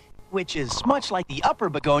Begonia, which is much like the Upper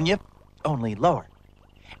Begonia, only lower.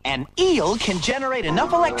 An eel can generate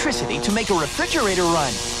enough electricity to make a refrigerator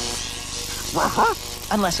run.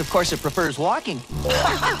 Unless, of course, it prefers walking.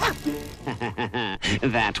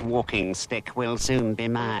 That walking stick will soon be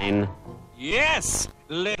mine. Yes,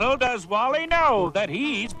 little does Wally know that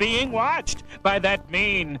he's being watched by that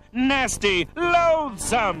mean, nasty,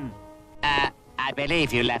 loathsome. I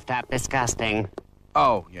believe you left out disgusting.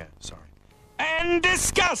 Oh, yeah, sorry. And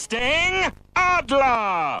disgusting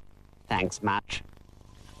Outlaw. Thanks much.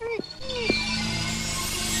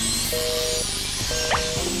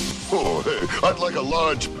 Oh, Oh, hey, I'd like a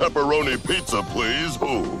large pepperoni pizza, please.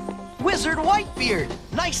 Who? Wizard Whitebeard,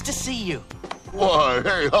 nice to see you. Why,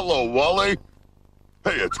 hey, hello, Wally.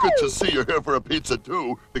 Hey, it's good to see you here for a pizza,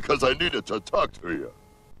 too, because I needed to talk to you.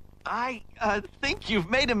 I think you've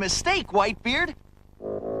made a mistake, Whitebeard.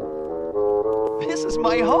 This is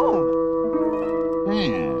my home.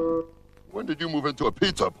 When did you move into a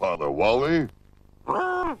pizza parlor, Wally?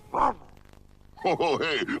 Oh,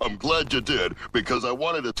 hey, I'm glad you did, because I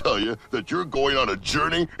wanted to tell you that you're going on a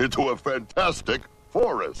journey into a fantastic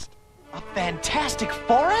forest. A fantastic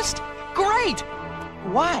forest? Great!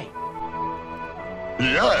 Why?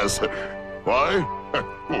 Yes. Why?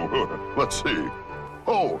 Let's see.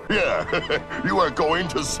 Oh, yeah. You are going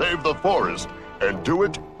to save the forest, and do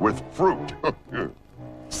it with fruit.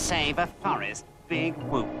 Save a forest, big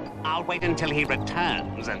whoop. I'll wait until he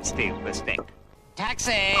returns and steal the stick.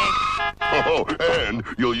 Taxi! Oh, and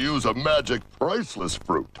you'll use a magic priceless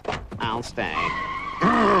fruit. I'll stay.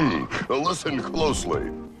 Listen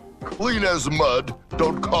closely. Clean as mud,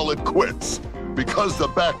 don't call it quits. Because the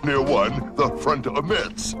back near one, the front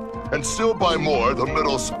omits. And still by more, the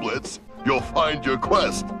middle splits. You'll find your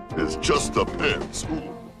quest is just the pits.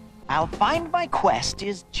 I'll find my quest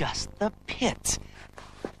is just the pits.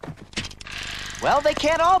 Well, they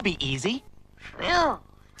can't all be easy.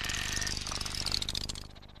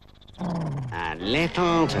 A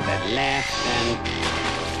little to the left and...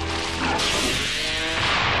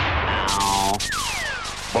 Ow.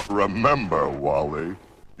 But remember, Wally,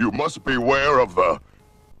 you must beware of the...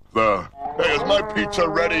 Hey, is my pizza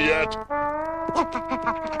ready yet?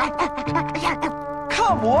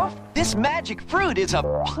 Come, Wolf. This magic fruit is a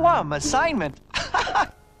plum assignment.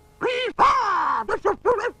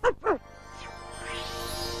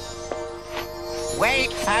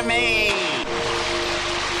 Wait for me!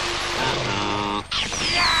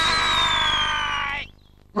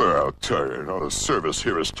 I'll tell you, the service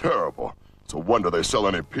here is terrible. It's a wonder they sell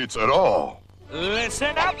any pizza at all.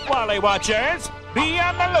 Listen up, Wally Watchers. Be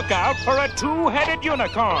on the lookout for a two-headed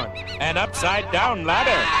unicorn, an upside-down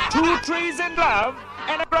ladder, 2 trees in love,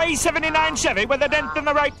 and a gray 79 Chevy with a dent in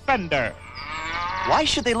the right fender. Why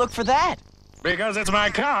should they look for that? Because it's my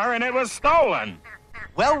car and it was stolen.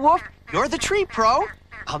 Well, Wolf, you're the tree pro.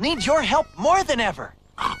 I'll need your help more than ever.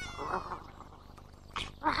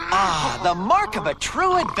 Ah, the mark of a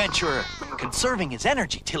true adventurer, conserving his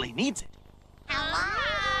energy till he needs it.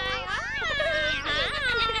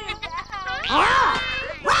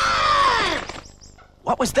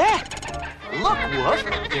 What was that? Look, Wolf,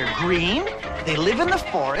 they're green, they live in the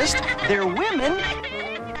forest, they're women.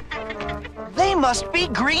 They must be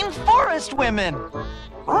green forest women.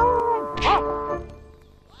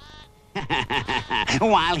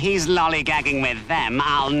 While he's lollygagging with them,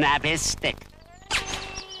 I'll nab his stick.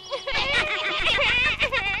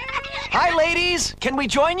 Hi, ladies. Can we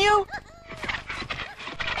join you?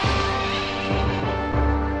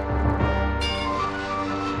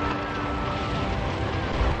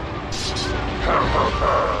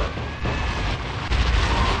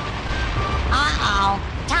 Uh-oh.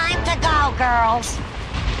 Time to go, girls.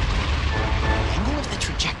 The angle of the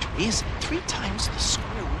trajectory is 3 times the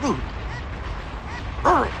square root.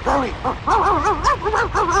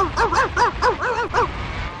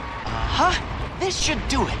 Uh-huh. This should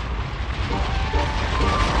do it.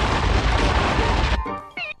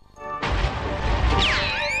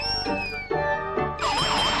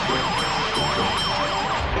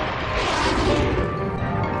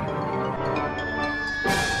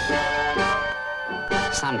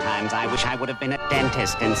 Sometimes I wish I would have been a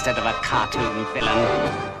dentist instead of a cartoon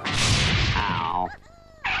villain. Ow.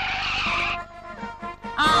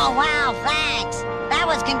 Oh, wow, thanks. That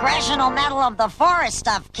was Congressional Medal of the Forest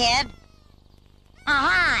stuff, kid.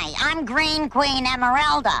 Hi, I'm Green Queen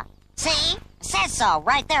Emeralda. See? Says so,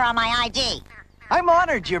 right there on my ID. I'm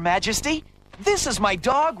honored, Your Majesty. This is my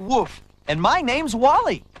dog, Woof, and my name's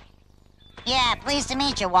Wally. Yeah, pleased to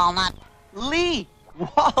meet you, Walnut. Lee.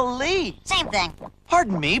 Wally. Same thing.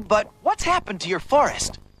 Pardon me, but what's happened to your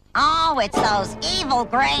forest? Oh, it's those evil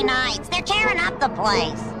gray knights. They're tearing up the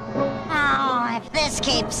place. Oh, if this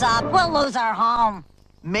keeps up, we'll lose our home.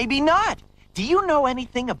 Maybe not. Do you know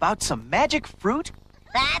anything about some magic fruit?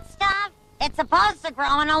 That stuff? It's supposed to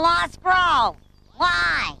grow in a lost grove.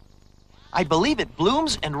 Why? I believe it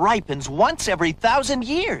blooms and ripens once every 1,000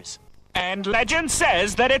 years. And legend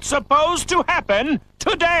says that it's supposed to happen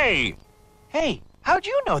today. Hey, how'd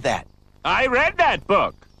you know that? I read that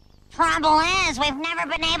book. Trouble is, we've never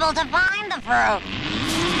been able to find the fruit.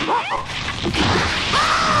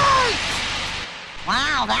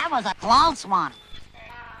 Wow, that was a close one.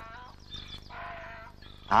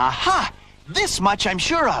 Aha! This much I'm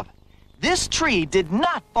sure of. This tree did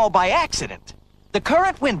not fall by accident. The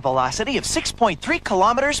current wind velocity of 6.3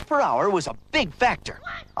 kilometers per hour was a big factor.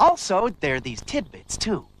 Also, there are these tidbits,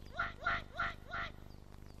 too.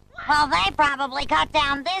 Well, they probably cut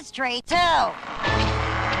down this tree, too.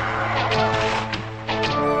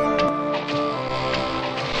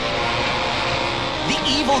 The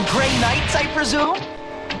evil Gray Knights, I presume?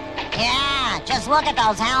 Yeah, just look at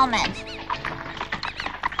those helmets.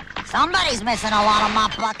 Somebody's missing a lot of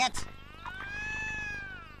mop buckets.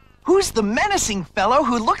 Who's the menacing fellow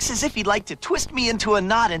who looks as if he'd like to twist me into a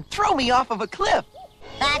knot and throw me off of a cliff?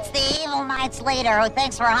 That's the evil knight's leader who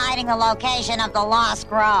thinks we're hiding the location of the Lost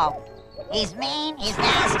Grove. He's mean, he's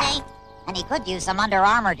nasty, and he could use some Under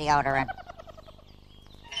Armour deodorant.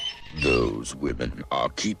 Those women are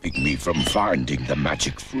keeping me from finding the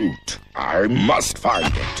magic fruit. I must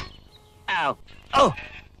find it. Oh,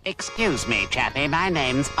 excuse me, chappie. My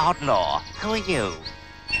name's Outlaw. Who are you?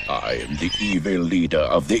 I am the evil leader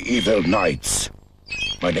of the evil knights.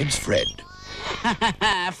 My name's Fred.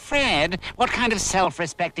 Fred? What kind of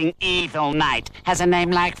self-respecting evil knight has a name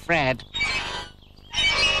like Fred?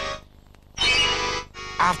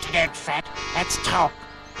 After that, Fred, let's talk.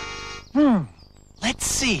 Let's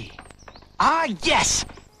see. Ah, yes!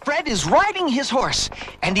 Fred is riding his horse,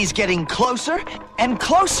 and he's getting closer and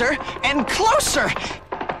closer and closer.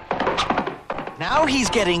 Now he's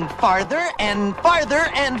getting farther and farther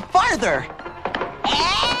and farther.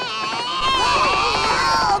 Help!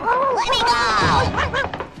 Let me go!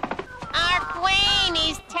 Our queen,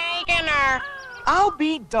 he's taking her. I'll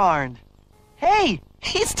be darned. Hey,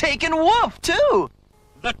 he's taken Wolf, too.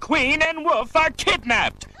 The Queen and Wolf are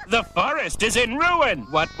kidnapped. The forest is in ruin.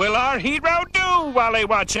 What will our hero do, Wally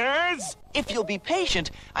Watchers? If you'll be patient,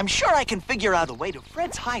 I'm sure I can figure out a way to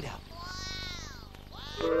Fred's hideout.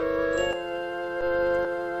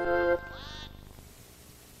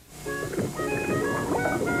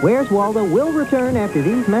 Where's Waldo will return after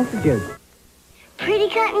these messages. Pretty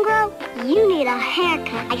cut and grow, you need a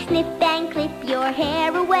haircut. I snip and clip your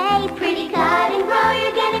hair away. Pretty cut and grow,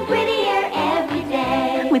 you're getting prettier every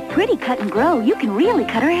day. With Pretty Cut and Grow, you can really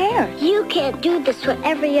cut her hair. You can't do this for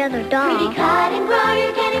every other doll. Pretty cut and grow,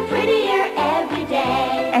 you're getting prettier every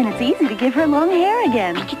day. And it's easy to give her long hair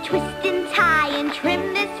again. I can twist and tie and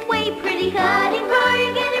trim this way. Pretty cut and grow,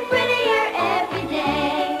 you're getting prettier every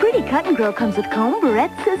day. Pretty Cut and Grow comes with comb,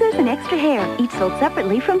 barrette, scissors, and extra hair, each sold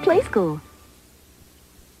separately from Play School.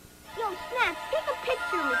 Yo, Snap, take a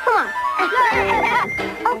picture of me. Come on.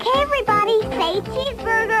 Okay, everybody, say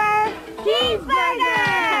cheeseburger.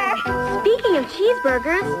 Cheeseburger! Speaking of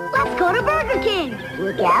cheeseburgers, let's go to Burger King.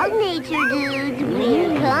 Look out, nature dudes.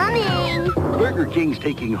 We're coming. Burger King's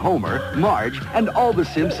taking Homer, Marge, and all the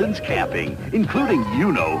Simpsons camping, including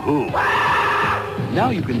you-know-who.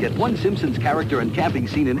 Now you can get one Simpsons character and camping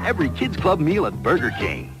scene in every Kids Club meal at Burger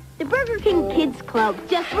King. The Burger King Kids Club,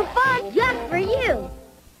 just for fun, just for you.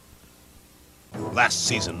 Last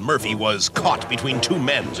season, Murphy was caught between two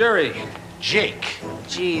men. Jerry, Jake.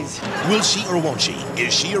 Jeez. Will she or won't she?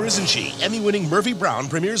 Is she or isn't she? Emmy-winning Murphy Brown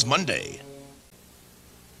premieres Monday.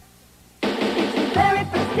 It's the very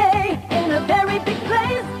first day in a very big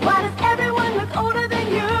place. Why does everyone look older than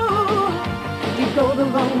you? You go the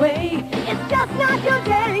wrong way. It's just not your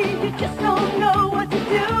day. You just don't know what to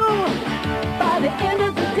do. By the end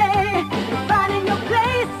of the day, you're finding your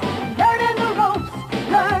place, learning the ropes,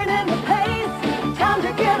 learning the pace. Time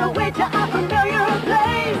to get away to a familiar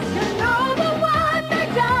place. You know the one,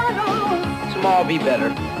 McDonald's. Small be better.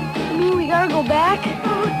 I mean, we gotta go back.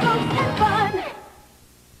 Food, folks, and fun.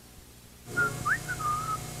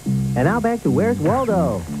 And now back to Where's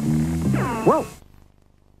Waldo? Whoa!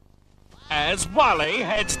 As Wally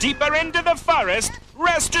heads deeper into the forest,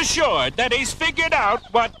 rest assured that he's figured out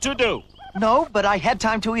what to do. No, but I had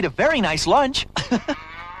time to eat a very nice lunch.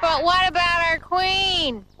 But what about our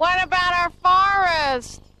queen? What about our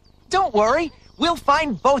forest? Don't worry. We'll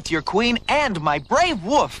find both your queen and my brave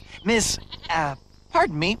wolf, Miss...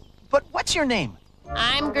 pardon me, but what's your name?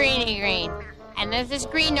 I'm Greeny Green. And this is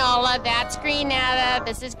Greenola, that's Greenetta,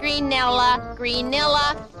 this is Greenilla,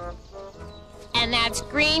 Greenilla. And that's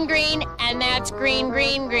Green Green, and that's Green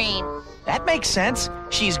Green Green. That makes sense.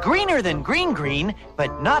 She's greener than Green Green,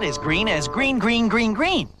 but not as green as Green Green Green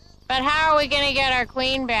Green. But how are we gonna get our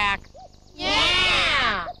queen back?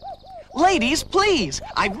 Yeah! Ladies, please!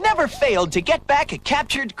 I've never failed to get back a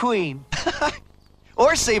captured queen.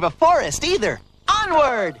 Or save a forest, either.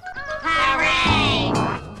 Onward! Hooray!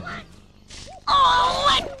 Oh,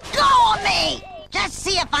 let go of me! Just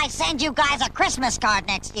see if I send you guys a Christmas card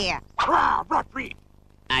next year.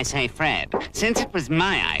 I say, Fred, since it was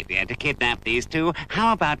my idea to kidnap these two,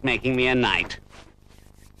 how about making me a knight?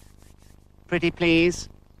 pretty please?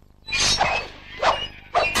 I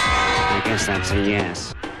guess that's a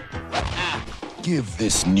yes. Give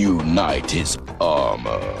this new knight his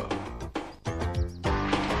armor.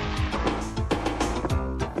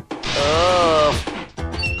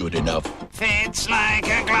 Good enough. Fits like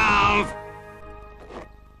a glove.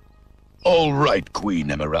 All right,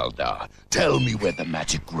 Queen Emeralda. Tell me where the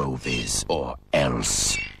magic grove is, or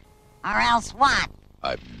else. Or else what?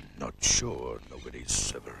 I'm not sure.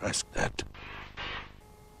 Nobody's ever asked that.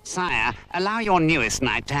 Sire, allow your newest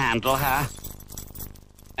knight to handle her.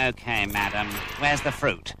 Okay, madam. Where's the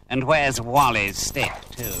fruit? And where's Wally's stick,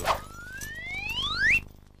 too?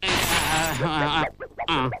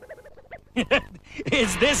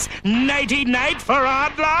 Is this nighty-night for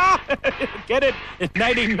Oddlaw? Get it?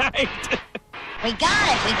 Nighty-night. We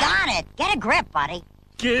got it. Get a grip, buddy.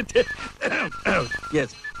 Get it?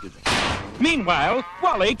 Yes. Meanwhile,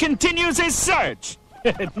 Wally continues his search.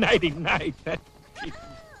 Nighty-night.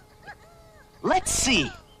 Let's see.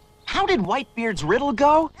 How did Whitebeard's riddle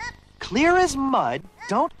go? Clear as mud,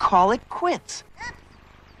 don't call it quits.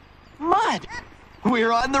 Mud!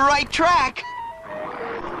 We're on the right track.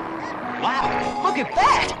 Wow, look at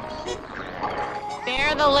that!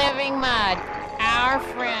 They're the living mud, our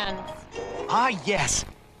friends. Ah, yes.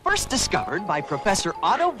 First discovered by Professor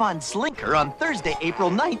Otto von Slinker on Thursday,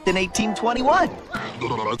 April 9th in 1821.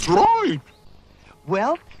 That's right.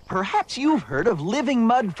 Well, perhaps you've heard of living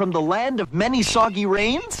mud from the land of many soggy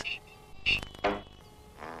rains?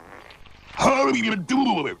 How do you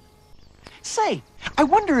do it? Say, I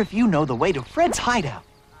wonder if you know the way to Fred's hideout.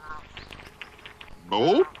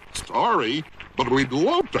 No, sorry, but we'd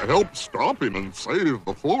love to help stop him and save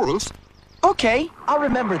the forest. Okay, I'll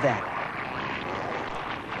remember that.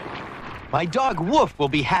 My dog Woof will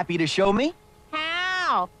be happy to show me.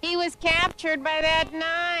 How? He was captured by that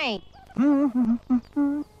knight.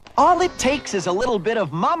 All it takes is a little bit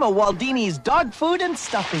of Mama Waldini's dog food and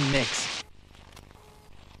stuffing mix.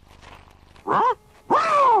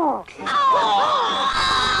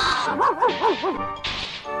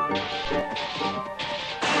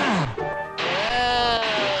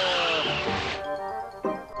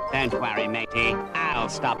 Don't worry, matey. I'll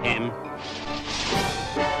stop him.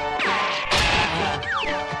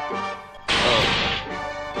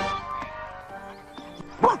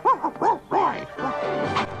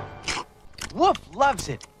 Woof loves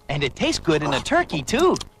it, and it tastes good in a turkey,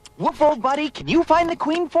 too. Woof, old buddy, can you find the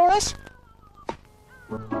queen for us?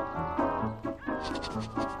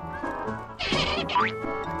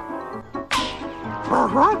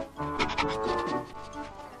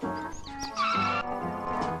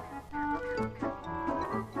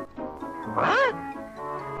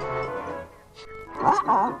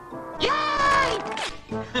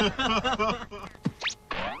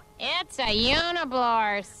 It's a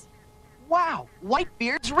uniblorse. Wow,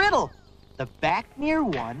 Whitebeard's riddle. The back near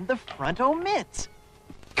one, the front omits.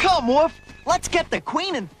 Come, Woof, let's get the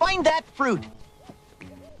queen and find that fruit.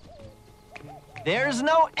 There's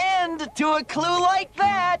no end to a clue like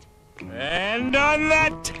that. And on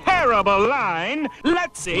that terrible line,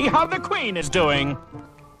 let's see how the queen is doing.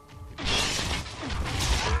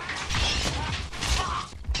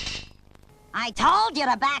 I told you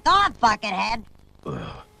to back off, Buckethead.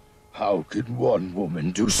 How can one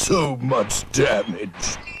woman do so much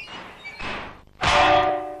damage?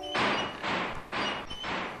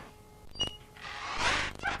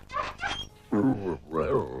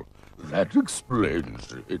 Well, that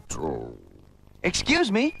explains it all.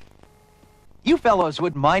 Excuse me? You fellows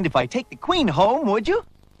wouldn't mind if I take the queen home, would you?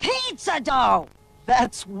 Pizza dough!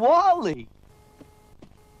 That's Wally.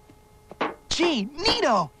 Gee,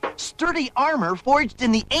 neato! Sturdy armor forged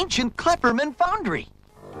in the ancient Klepperman foundry.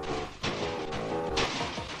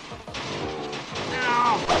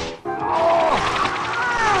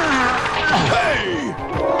 Hey!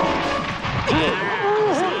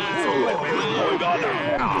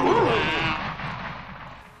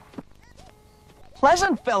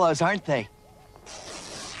 Pleasant fellows, aren't they?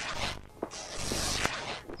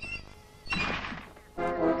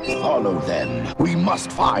 Follow them. We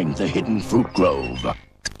must find the hidden fruit grove.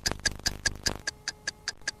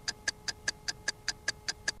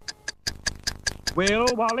 Will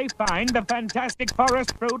Wally find the fantastic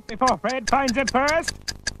forest fruit before Fred finds it first?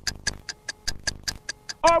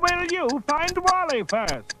 Or will you find Wally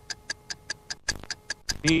first?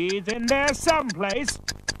 He's in there someplace.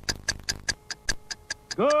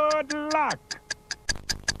 Good luck.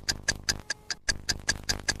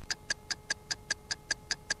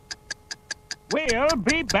 We'll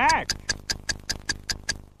be back.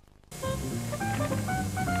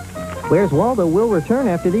 Where's Waldo will return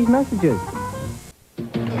after these messages.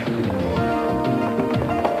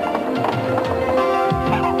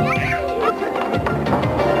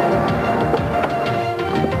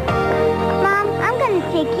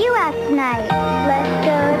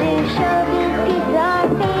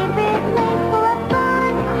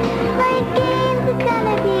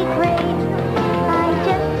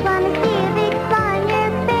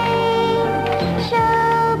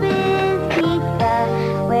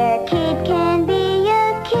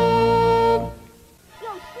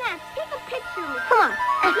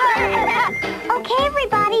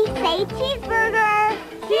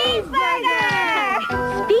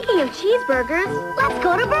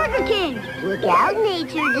 Look out,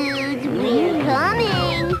 nature dudes. We're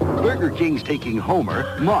coming. Burger King's taking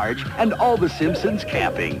Homer, Marge, and all the Simpsons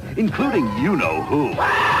camping, including you-know-who.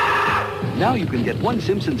 Now you can get one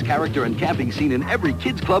Simpsons character and camping scene in every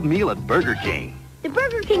Kids Club meal at Burger King. The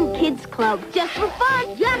Burger King Kids Club, just for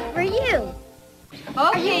fun, just for you.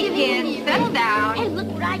 Okay, kids, settle down. Hey, look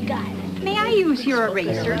what I got. May I use your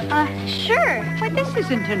eraser? Sure. But this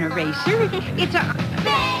isn't an eraser. It's a...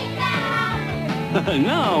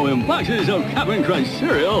 Now, in boxes of Cap'n Crunch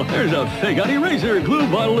cereal, there's a fake-out eraser, glue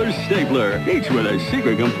bottle, or stapler. Each with a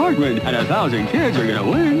secret compartment, and 1,000 kids are gonna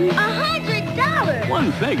win $100!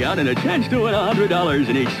 one fake-out and a chance to win $100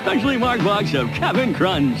 in each specially marked box of Cap'n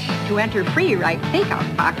Crunch. To enter free, write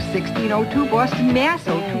Fake-Out Box 1602 Boston, Mass.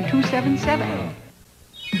 02277.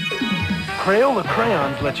 Crayola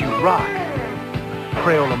crayons let you rock.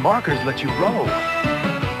 Crayola markers let you roll.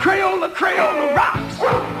 Crayola rocks!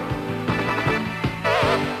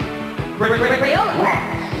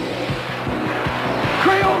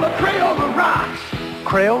 Crayola rocks!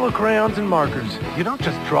 Crayola crayons and markers. You don't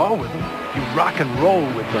just draw with them, you rock and roll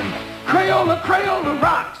with them. Crayola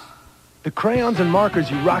rocks! The crayons and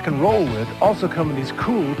markers you rock and roll with also come in these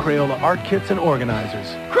cool Crayola art kits and organizers.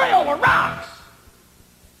 Crayola rocks!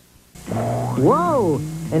 Whoa!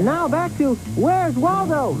 And now back to Where's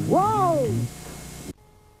Waldo? Whoa!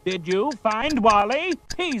 Did you find Wally?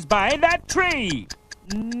 He's by that tree.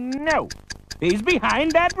 No. He's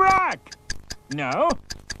behind that rock. No.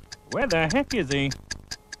 Where the heck is he?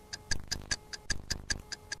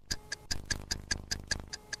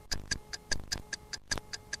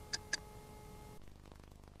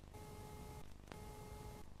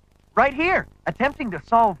 Right here, attempting to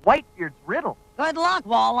solve Whitebeard's riddle. Good luck,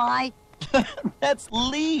 Wally. That's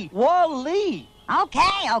Lee. Wally.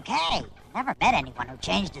 Okay. Never met anyone who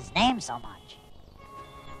changed his name so much.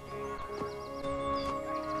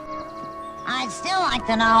 I'd still like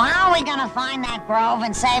to know, how are we gonna find that grove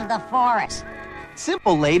and save the forest?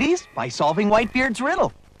 Simple, ladies, by solving Whitebeard's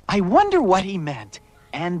riddle. I wonder what he meant.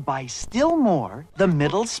 And by still more, the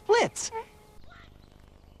middle splits.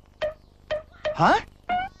 Huh?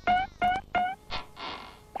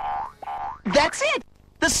 That's it!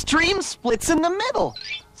 The stream splits in the middle.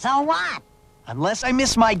 So what? Unless I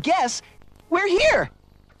miss my guess, we're here.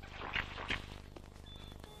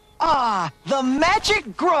 Ah, the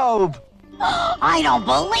magic grove! I don't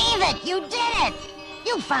believe it! You did it!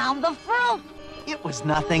 You found the fruit! It was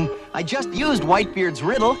nothing. I just used Whitebeard's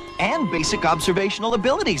riddle and basic observational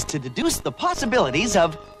abilities to deduce the possibilities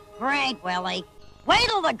of... Great, Willie. Wait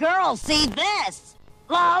till the girls see this!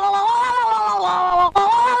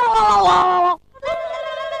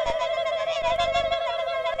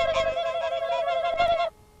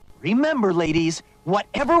 Remember, ladies,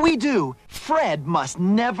 whatever we do, Fred must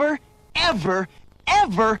never, ever,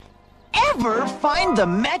 ever, ever find the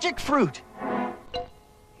magic fruit.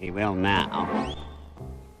 He will now.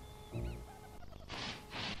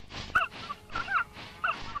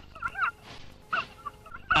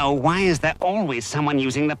 Oh, why is there always someone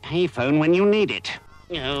using the payphone when you need it?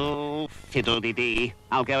 Oh, fiddle-dee-dee.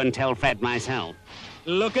 I'll go and tell Fred myself.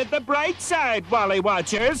 Look at the bright side, Wally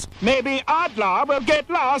Watchers. Maybe Oddlaw will get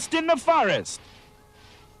lost in the forest.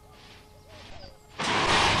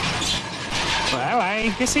 Well,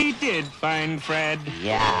 I guess he did find Fred.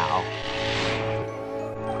 Yeah.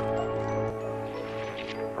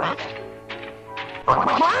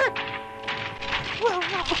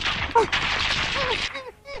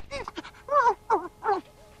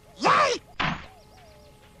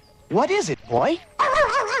 What is it, boy? Oh,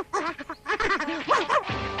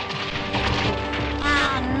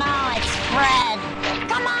 no, it's Fred.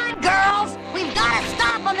 Come on, girls. We've got to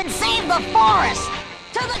stop him and save the forest.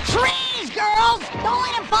 To the trees, girls. Don't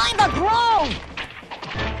let him find the grove.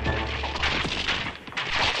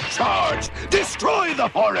 Charge! Destroy the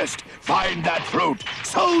forest! Find that fruit!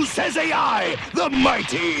 So says AI, the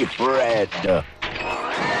mighty Fred! Oh,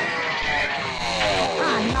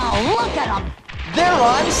 no, look at them. They're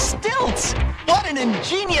on stilts! What an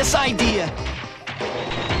ingenious idea!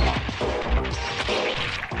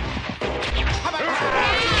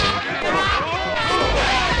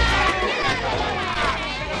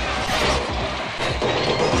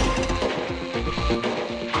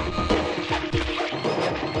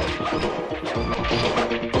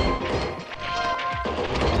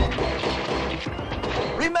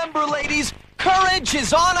 Remember, ladies, courage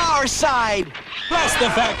is on our side! Plus the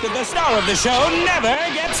fact that the star of the show never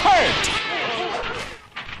gets hurt.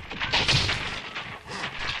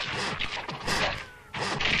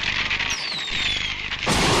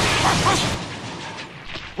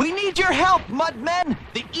 We need your help, Mudmen!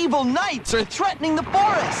 The evil knights are threatening the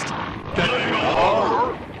forest!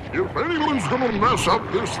 If anyone's gonna mess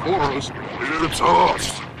up this forest, it's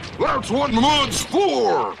us. That's what mud's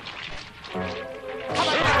for.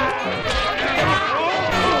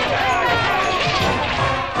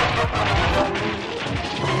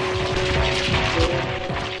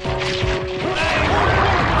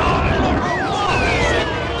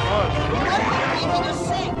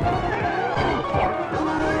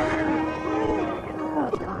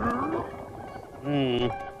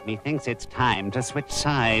 Methinks it's time to switch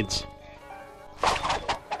sides.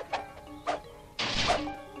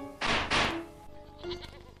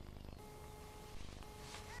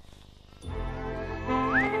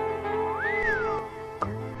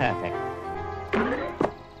 Perfect.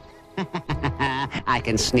 I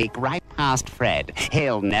can sneak right past Fred.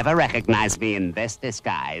 He'll never recognize me in this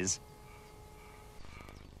disguise.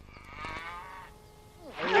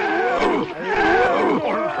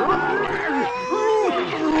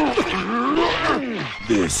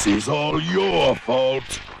 This is all your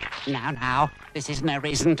fault. Now, this is no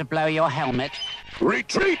reason to blow your helmet.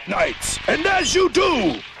 Retreat, knights, and as you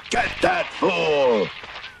do, get that fool.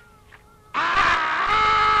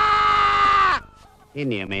 He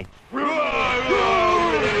knew me. Well,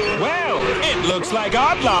 it looks like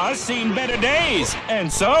Outlaw's seen better days,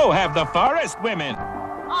 and so have the forest women.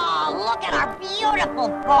 Oh, look at our beautiful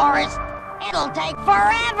forest. It'll take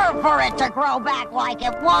forever for it to grow back like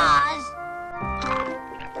it was.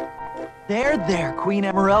 There, Queen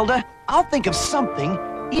Emeralda. I'll think of something,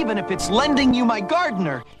 even if it's lending you my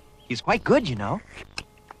gardener. He's quite good, you know.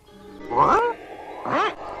 What?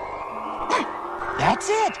 That's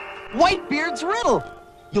it! Whitebeard's riddle.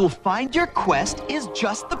 You'll find your quest is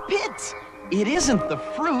just the pits. It isn't the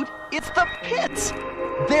fruit, it's the pits.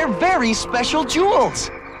 They're very special jewels.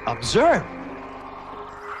 Observe.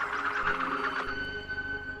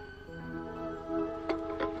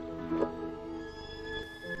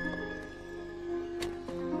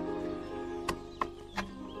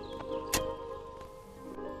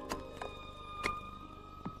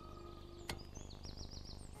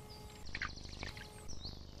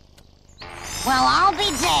 Well, I'll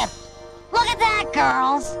be dipped. Look at that,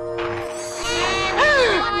 girls.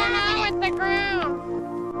 With the ground.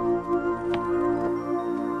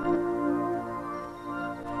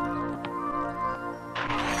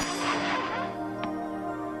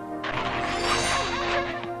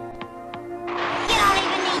 You don't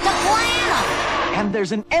even need to plant them. And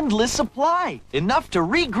there's an endless supply, enough to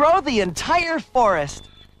regrow the entire forest.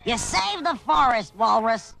 You saved the forest,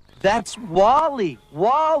 Walrus. That's Wally.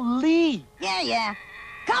 Wally. Yeah.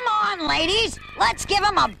 Come on, ladies. Let's give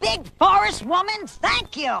him a big forest woman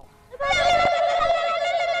thank you.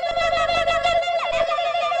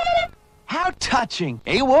 How touching,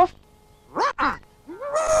 eh, Wolf?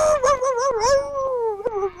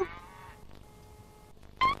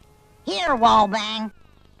 Here, Wallbang.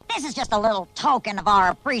 This is just a little token of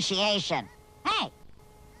our appreciation. Hey,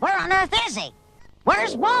 where on earth is he?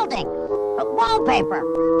 Where's Walding? Wallpaper?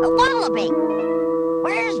 Wallaby?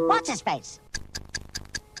 Where's what's-his-face?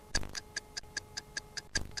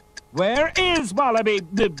 Where is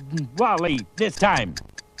Wally this time?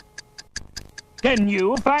 Can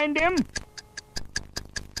you find him?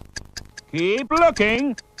 Keep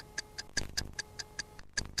looking.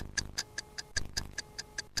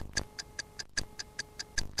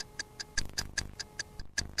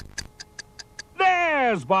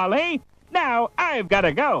 There's Wally. Now, I've got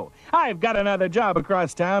to go. I've got another job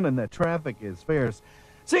across town, and the traffic is fierce.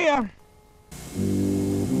 See ya.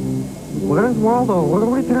 Where's Waldo? What do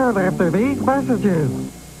we tell after these messages?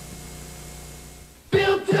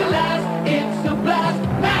 Built to last, it's a blast,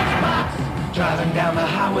 Matchbox! Driving down the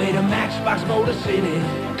highway to Matchbox Motor City.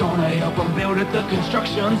 Gonna help them build at the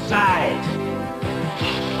construction site.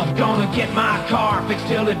 I'm gonna get my car fixed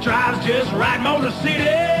till it drives just right, Motor City!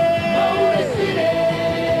 Motor City!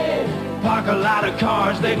 Park a lot of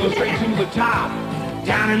cars, they go straight to the top.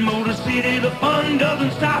 Down in Motor City, the fun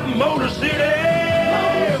doesn't stop. Motor City!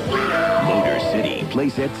 Motor City.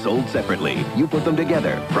 Playsets sold separately. You put them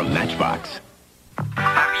together from Matchbox.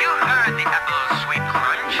 Have you heard the Apple Sweet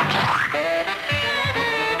Crunch?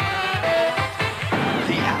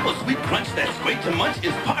 The Apple Sweet Crunch that's great to munch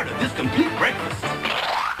is part of this complete breakfast.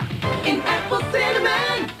 In Apple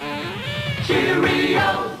Cinnamon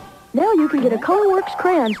Cheerio! Now you can get a Colorworks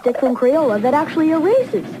crayon stick from Crayola that actually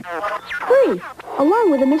erases. Free,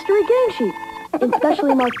 along with a mystery game sheet, in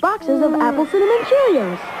specially marked boxes of Apple Cinnamon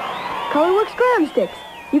Cheerios. Colorworks crayon sticks.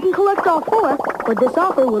 You can collect all 4, but this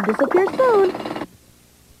offer will disappear soon.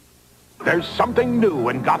 There's something new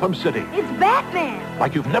in Gotham City, It's Batman!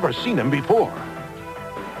 like you've never seen him before.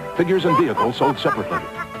 Figures and vehicles sold separately.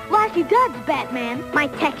 Flash course he does, Batman. My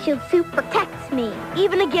tech shield suit protects me.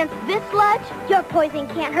 Even against this sludge? Your poison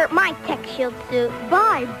can't hurt my tech shield suit.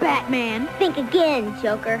 Bye, Batman. Think again,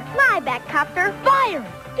 Joker. My Batcopter. Fire!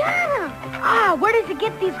 Ah, where does it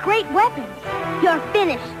get these great weapons? You're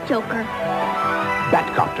finished, Joker.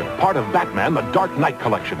 Batcopter, part of Batman, the Dark Knight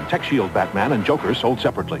collection. Tech Shield Batman and Joker sold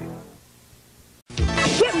separately.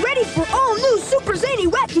 Get ready for all new super zany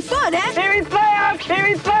wacky fun at Series Playhouse!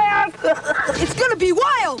 Series Playhouse! It's gonna be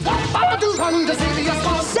wild!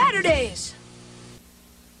 Saturdays!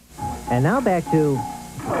 And now back to...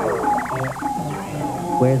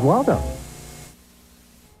 Where's Waldo?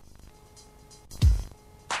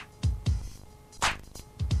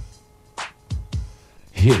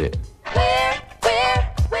 Hit it.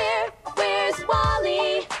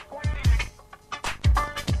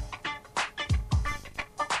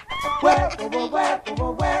 Where's Wally?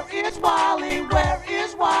 Where is Wally? Where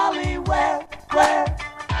is Wally? Where?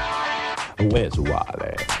 Where's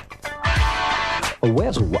Wally?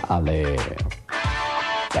 Where's Wally?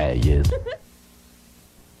 There he is.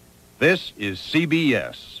 This is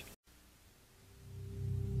CBS.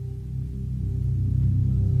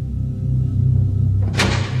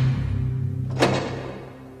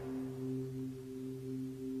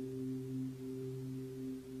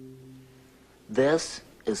 This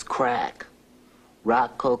is crack,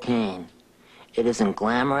 rock cocaine. It isn't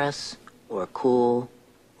glamorous or cool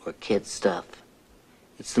or kid stuff.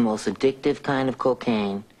 It's the most addictive kind of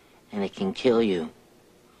cocaine, and it can kill you.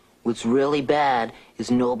 What's really bad is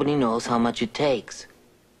nobody knows how much it takes.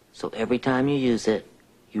 So every time you use it,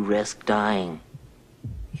 you risk dying.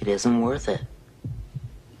 It isn't worth it.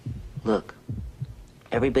 Look,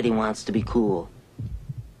 everybody wants to be cool,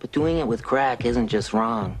 but doing it with crack isn't just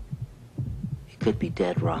wrong. Could be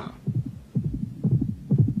dead wrong.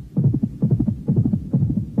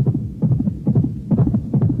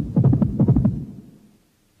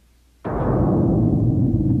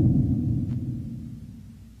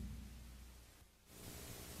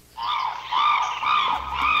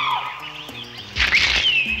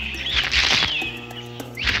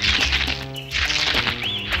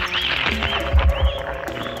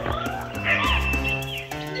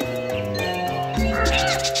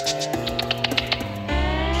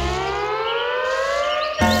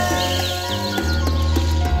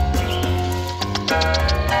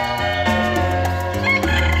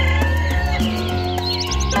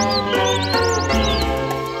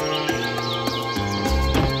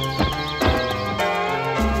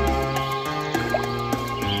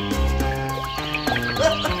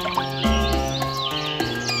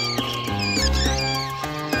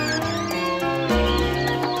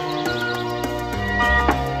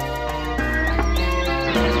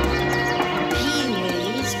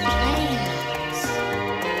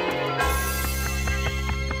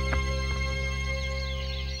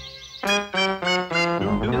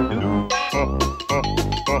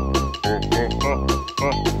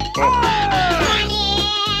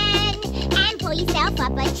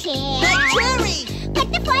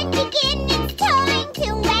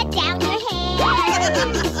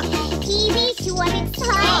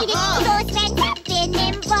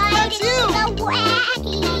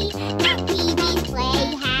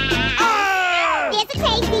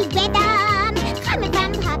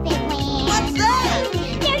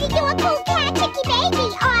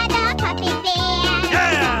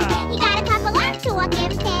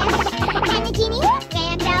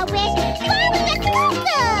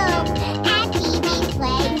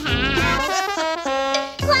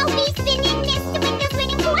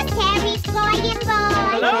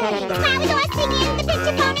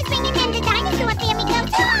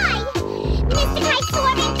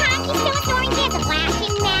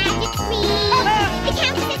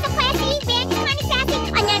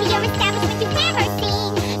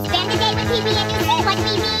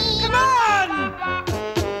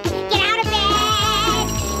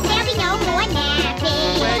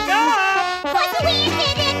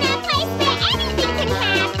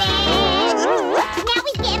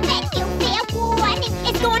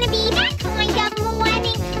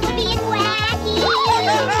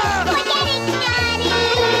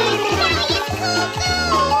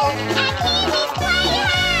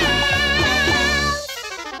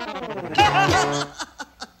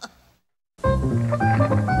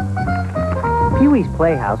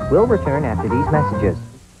 Playhouse will return after these messages.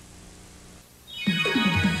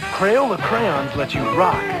 Crayola crayons let you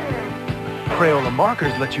rock. Crayola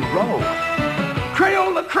markers let you roll.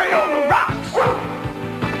 Crayola rocks!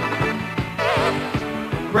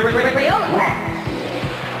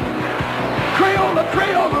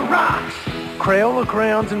 Crayola rocks! Crayola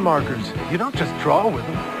crayons and markers. You don't just draw with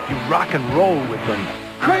them, you rock and roll with them.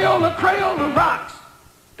 Crayola, Crayola rocks!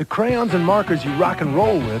 The crayons and markers you rock and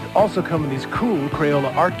roll with also come in these cool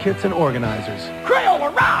Crayola art kits and organizers.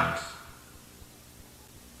 Crayola rocks!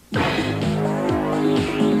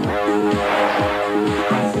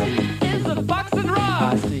 Is the box and rock?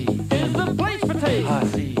 I see. Is the place for taste? I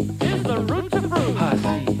see. Is the root to fruit? I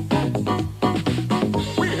see.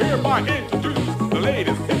 We hereby introduce the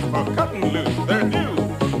latest hits for cutting loose. They're new,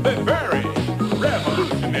 they're very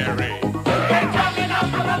revolutionary. They're talking up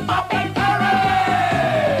from the Muppet Babies!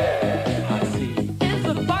 I see. Is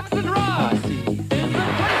the box and rock? I see. Is the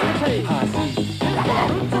place for taste? I see. Is the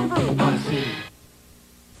root to fruit? I see.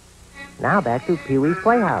 Now back to Pee-wee's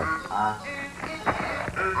Playhouse.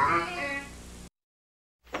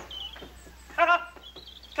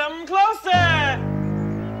 Come closer!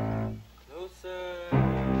 Closer.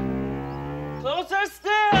 Closer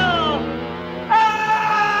still! Ah!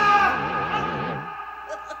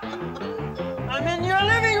 I'm in your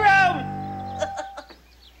living room!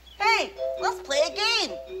 Hey, let's play a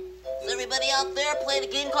game. Has everybody out there played a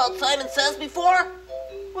game called Simon Says before?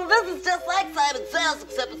 Well, this is just like Simon Says,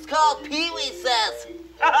 except it's called Pee-wee Says.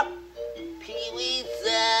 Pee-wee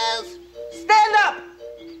Says, stand up!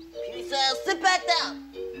 Pee-wee Says, sit back down.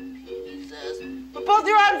 Pee-wee Says, put both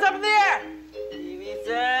your arms up in the air! Pee-wee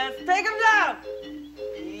Says, take them down!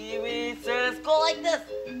 Pee-wee Says, go like this.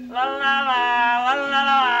 La la la, la la la,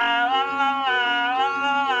 la la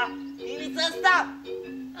la. Pee-wee Says, stop!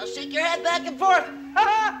 Now shake your head back and forth.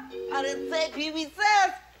 I didn't say Pee-wee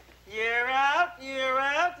Says. You're out, you're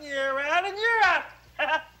out, you're out, and you're out!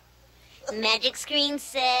 Magic Screen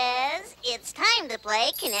says it's time to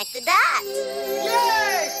play Connect the Dots.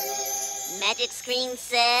 Yay! Magic Screen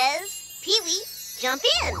says, Pee-wee, jump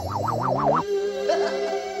in.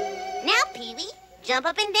 Now, Pee-wee, jump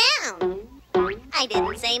up and down. I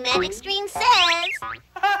didn't say Magic Screen says.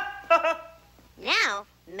 Now,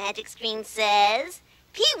 Magic Screen says,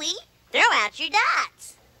 Pee-wee, throw out your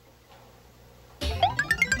dots.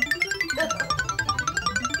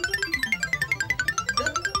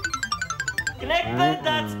 Connect the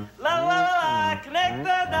dots, la la la la. Connect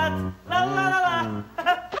the dots, la la la la.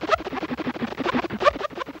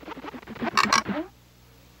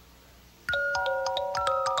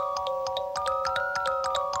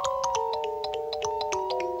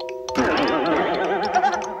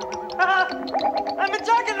 I'm a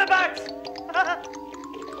jock in the box.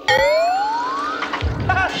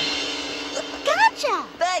 Gotcha!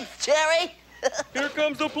 Thanks, Cherry. Here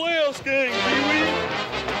comes the Playhouse gang, Pee-wee.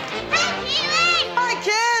 Hi,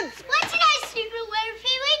 kids! What's your nice secret word,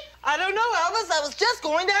 Pee-wee? I don't know, Elvis. I was just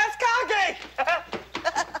going to ask Conky.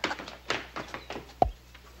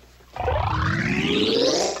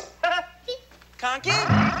 Conky?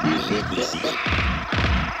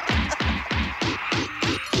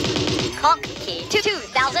 Conky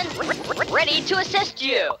 2000, ready to assist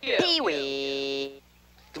you. Pee-wee.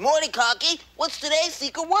 Good morning, Conky. What's today's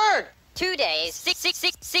secret word? Today's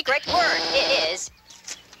secret word is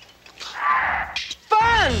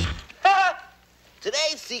fun!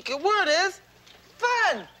 Today's secret word is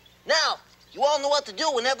fun. Now, you all know what to do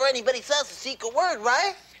whenever anybody says a secret word,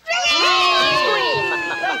 right? scream.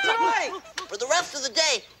 That's right. For the rest of the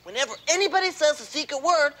day, whenever anybody says a secret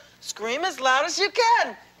word, scream as loud as you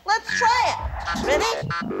can. Let's try it. Ready?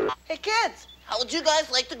 Hey, kids, how would you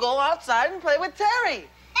guys like to go outside and play with Terry?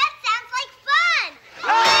 That sounds like fun.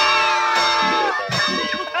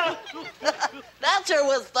 That sure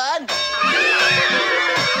was fun.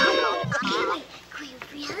 Can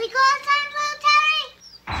we really go outside and play with Terry?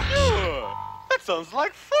 Sure. That sounds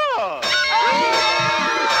like fun.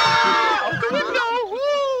 Out the window. Woo!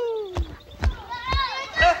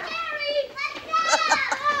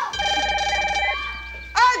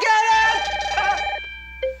 I get it!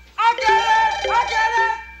 I get it! I get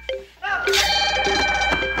it!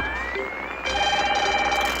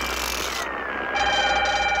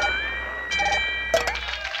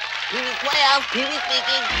 Pee-wee Playhouse, Pee-wee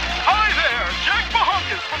speaking. Hi there, Jack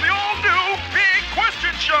Bahunkus from the all-new Big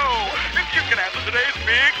Question Show. If you can answer today's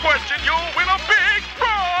big question, you'll win a big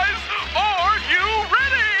prize. Are you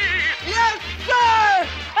ready? Yes, sir!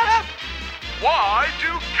 Why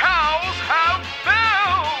do cows have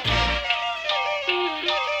bells?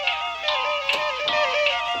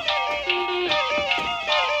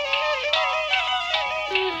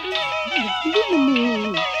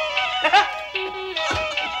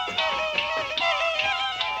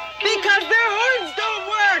 Because their horns don't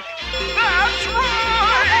work! That's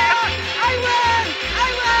right! I win! I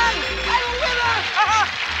win! I'm a winner!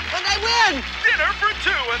 And I win! Dinner for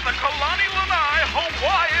two at the Kalani Lanai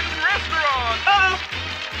Hawaiian Restaurant.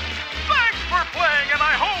 Thanks for playing, and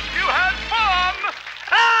I hope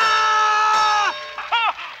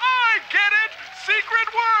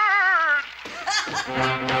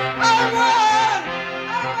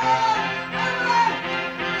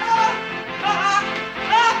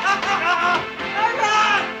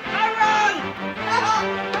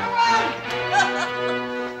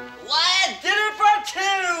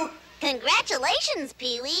Congratulations,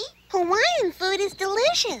 Pee-wee. Hawaiian food is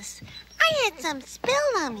delicious. I had some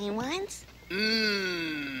spilled on me once.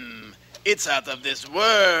 Mmm, it's out of this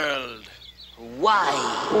world. Why?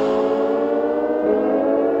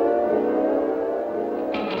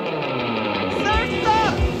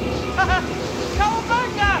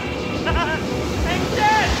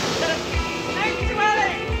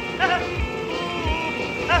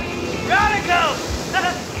 Radical!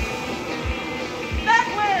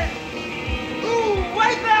 Backward! Ooh,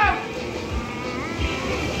 wipe out!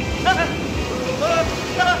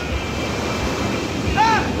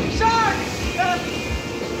 Shark!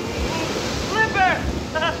 Flipper!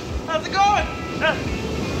 How's it going?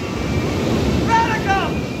 Radical!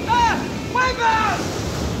 Wipe out!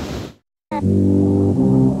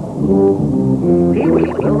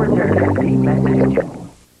 Pee-wee will return. Keep message.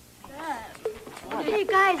 Hey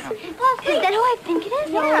guys, is that who I think it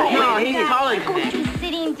is? Yeah. No, he's taller than that. He's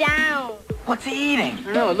sitting down. What's he eating? I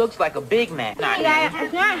don't know, it looks like a Big Mac. It's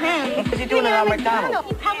not him. What's he doing at McDonald's?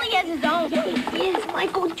 He probably has his own. It's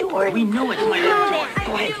Michael Jordan. We know it's Michael Jordan.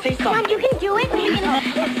 Go ahead, say Come on, something. you can do it.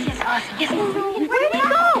 Yes, awesome. Yes. Where did he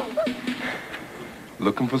go?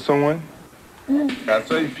 Looking for someone? I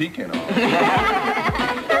saw you peeking on.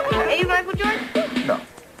 Hey, Michael Jordan? No.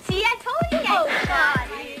 See, I told you guys. Oh, God.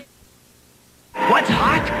 What's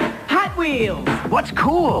hot? Hot Wheels. What's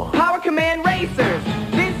cool? Power Command Racers.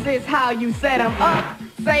 This is how you set them up.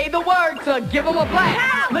 Say the word to give them a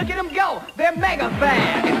blast. Look at them go. They're mega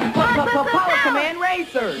fast. Power Command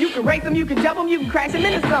Racers. You can race them, you can jump them, you can crash them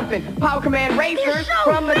into something. Power Command Racers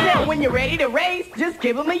from the tip. When you're ready to race, just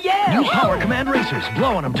give them a yell. New Power Command Racers,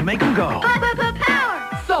 blowing them to make them go. Power.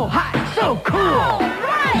 So hot, so cool.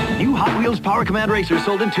 Right. New Hot Wheels Power Command Racers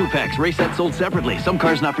sold in 2-packs. Race sets sold separately. Some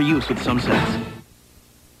cars not for use with some sets.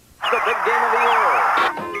 The big game of the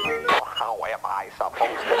year. How am I supposed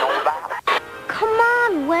to know that? Come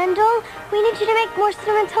on, Wendell. We need you to make more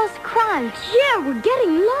Cinnamon Toast Crunch. Yeah, we're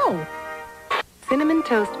getting low. Cinnamon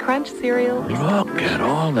Toast Crunch cereal is Look at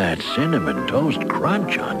all that Cinnamon Toast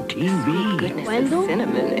Crunch on TV. goodness. The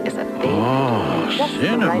cinnamon is a big Oh, just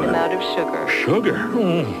cinnamon. the right amount of sugar. Sugar?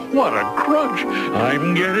 What a crunch.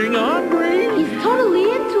 I'm getting hungry. He's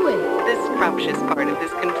totally into it. This scrumptious part of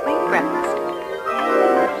this complete breakfast.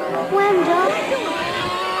 Wendell.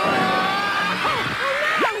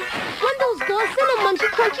 Wendell's gone Cinnamon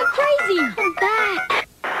Crunchy crazy. I'm back.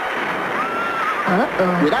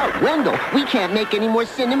 Uh-oh. Without Wendell, we can't make any more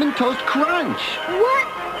Cinnamon Toast Crunch. What?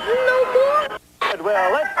 No more?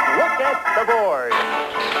 Well, let's look at the board.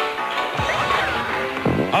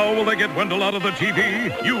 How will they get Wendell out of the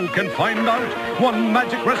TV? You can find out. One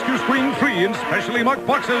Magic Rescue Screen 3 in specially marked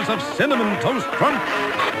boxes of Cinnamon Toast Crunch.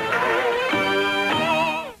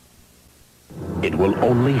 It will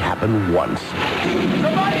only happen once.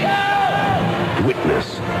 Somebody help!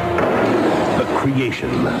 Witness the creation.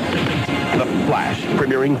 The Flash,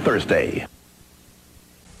 premiering Thursday.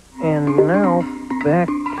 And now, back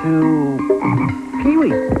to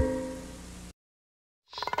Pee-wee.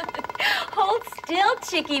 Hold still,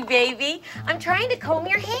 chickie baby. I'm trying to comb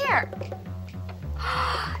your hair.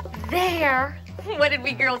 There. What did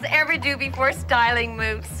we girls ever do before styling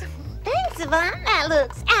moves? Thanks, Yvonne. That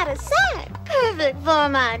looks out of sight. Perfect for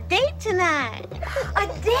my date tonight. A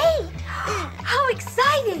date? How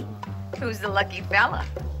exciting! Who's the lucky fella?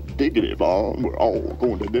 Diggity, Vaughn, we're all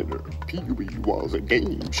going to dinner. Pee-wee was a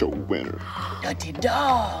game show winner. Dirty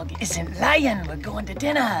dog isn't lying. We're going to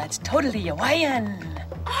dinner. It's totally Hawaiian.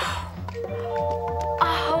 A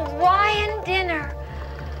Hawaiian dinner.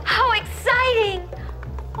 How exciting!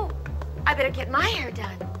 Oh, I better get my hair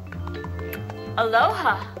done.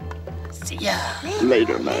 Aloha. See ya.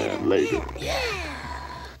 Later, man, later.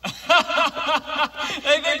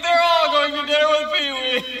 They think they're all going to dinner with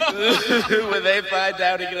Pee-wee. When they find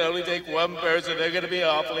out he can only take one person, they're going to be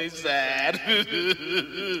awfully sad.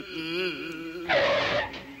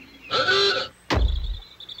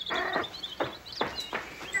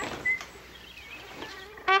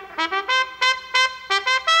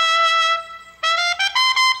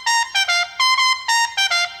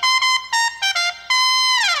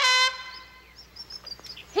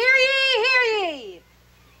 Hear ye, hear ye!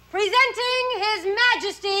 Presenting His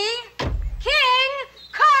Majesty, King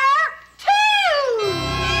Cartoon!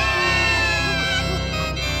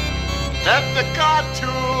 At the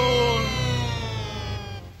cartoon!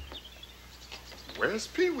 Where's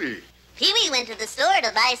Pee-wee? Pee-wee went to the store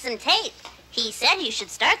to buy some tape. He said you should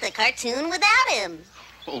start the cartoon without him.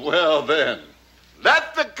 Well then,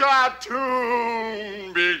 let the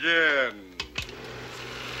cartoon begin.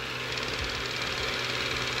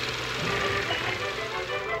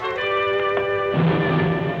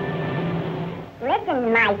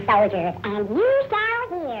 my soldiers, and you shall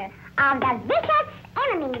hear of the vicious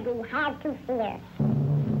enemy we have to fear.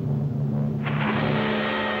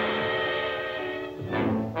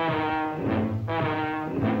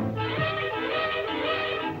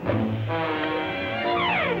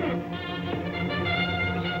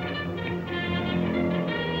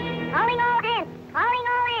 Calling all ants! Calling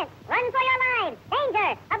all ants! Run for your lives! Danger!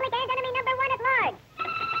 Public ant enemy number 1 at large!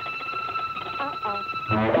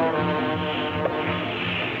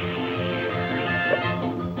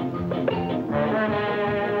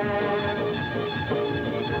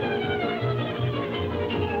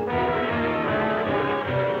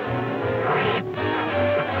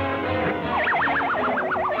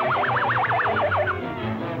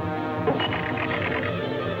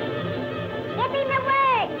 Give me the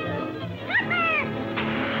word! Pepper!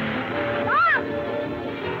 Salt!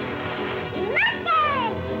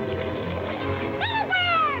 Mustard!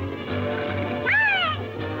 Vinegar!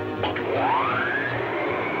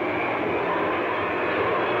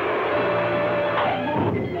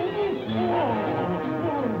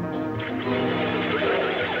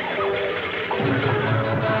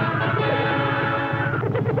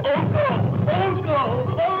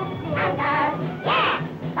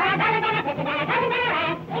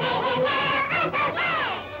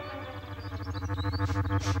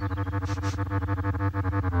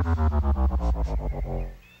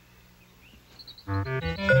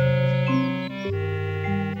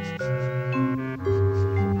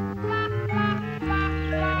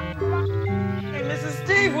 Hey, Mrs.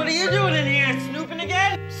 Steve, what are you doing in here? Snooping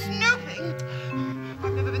again? Snooping?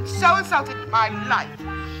 I've never been so insulted in my life.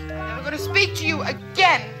 I'm never going to speak to you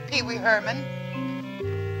again, Pee Wee Herman.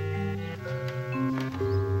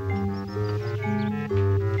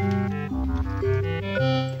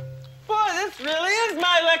 Boy, this really is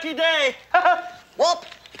my lucky day. Well,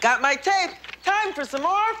 got my tape. Time for some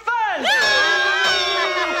more fun.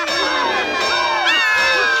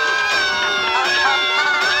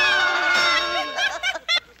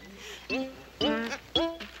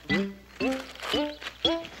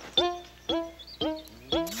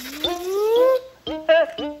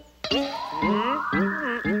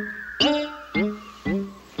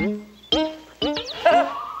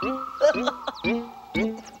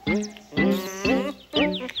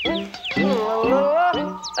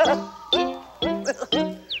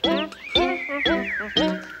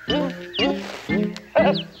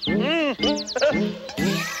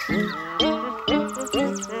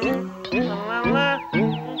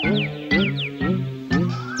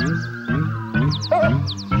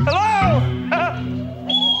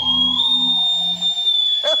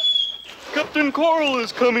 Captain Carl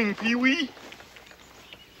is coming, Pee-wee.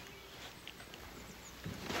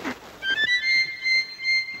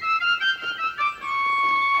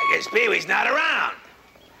 I guess Pee-wee's not around.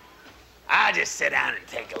 I'll just sit down and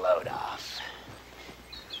take a load off.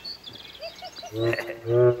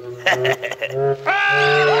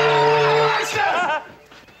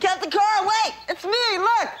 Captain Carl, wait! It's me,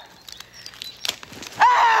 look!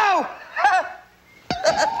 Ow!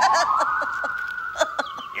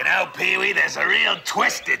 You know, Pee-wee, there's a real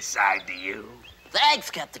twisted side to you. Thanks,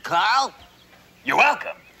 Captain Carl. You're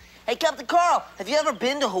welcome. Hey, Captain Carl, have you ever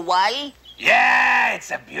been to Hawaii? Yeah, it's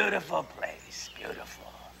a beautiful place. Beautiful.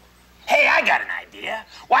 Hey, I got an idea.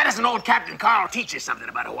 Why doesn't old Captain Carl teach you something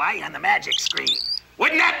about Hawaii on the magic screen?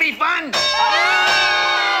 Wouldn't that be fun?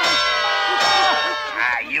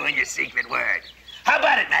 You and your secret word. How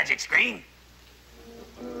about it, magic screen?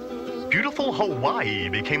 Beautiful Hawaii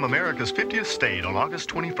became America's 50th state on August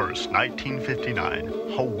 21st, 1959.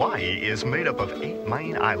 Hawaii is made up of 8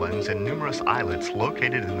 main islands and numerous islets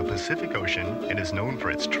located in the Pacific Ocean and is known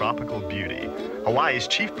for its tropical beauty. Hawaii's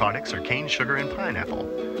chief products are cane sugar and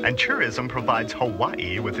pineapple, and tourism provides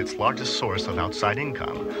Hawaii with its largest source of outside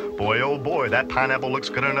income. Boy, oh boy, that pineapple looks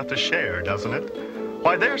good enough to share, doesn't it?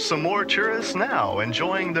 Why, there's some more tourists now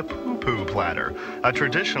enjoying the poo-poo platter, a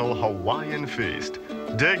traditional Hawaiian feast.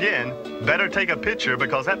 Dig in. Better take a picture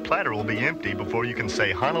because that platter will be empty before you can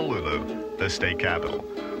say Honolulu, the state capital.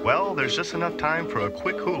 Well, there's just enough time for a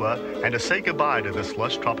quick hula and to say goodbye to this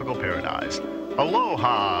lush tropical paradise.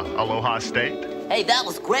 Aloha, aloha state. Hey, that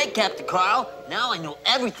was great, Captain Carl. Now I know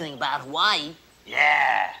everything about Hawaii.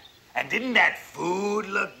 Yeah. And didn't that food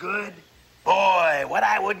look good? Boy, what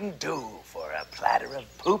I wouldn't do for a platter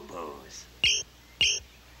of poo-poos.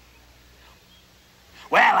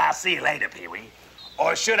 Well, I'll see you later, Pee-wee.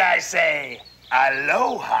 Or should I say,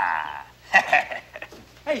 aloha?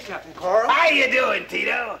 Hey, Captain Carl. How you doing,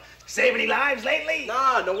 Tito? Save any lives lately?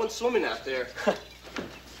 Nah, no one's swimming out there. Hey,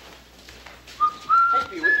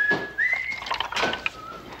 Pee-wee.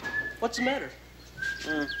 What's the matter?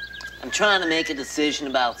 I'm trying to make a decision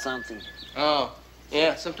about something. Oh,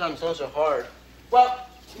 yeah, sometimes those are hard. Well,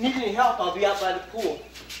 if you need any help, I'll be out by the pool.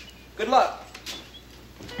 Good luck.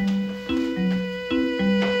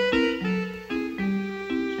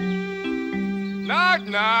 Knock,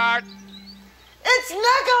 knock. It's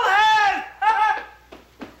Knucklehead!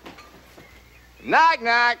 Knock,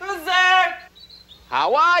 knock. Who's there?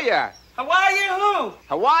 How are ya? How are you? Who?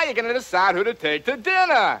 How are you gonna decide who to take to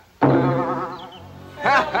dinner?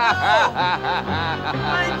 I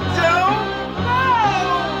don't know.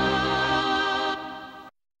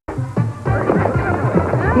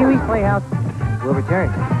 Pee-wee's Playhouse will return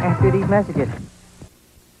after these messages.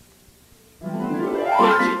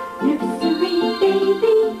 Nursery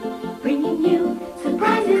baby, bringing you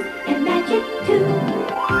surprises and magic too.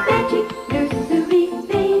 Magic nursery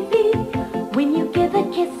baby, when you give a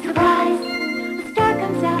kiss, surprise. A star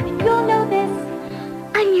comes out and you'll know this.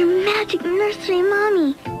 I'm your magic nursery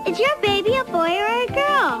mommy. Is your baby a boy or a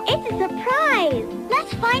girl? It's a surprise.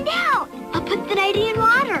 Let's find out. I'll put the nightie in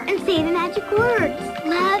water and say the magic words.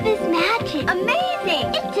 Love is magic.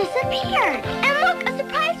 Amazing. It disappeared. And look, a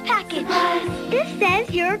surprise package. Surprise. This says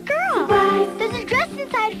you're a girl. Surprise. There's a dress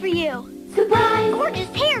inside for you. Surprise. Gorgeous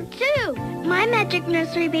hair, too. My magic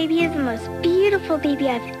nursery baby is the most beautiful baby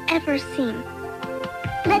I've ever seen.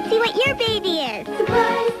 Let's see what your baby is.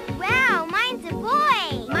 Surprise. Wow, mine's a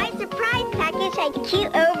boy. My surprise package had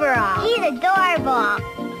cute overalls. He's adorable.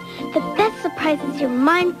 The best surprises you're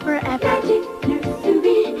mine forever. Magic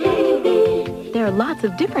nursery baby. There are lots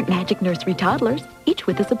of different magic nursery toddlers, each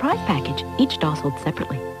with a surprise package. Each doll sold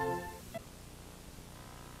separately.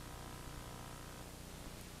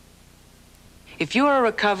 If you are a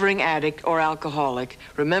recovering addict or alcoholic,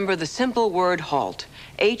 remember the simple word HALT.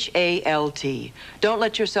 H-A-L-T. Don't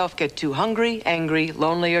let yourself get too hungry, angry,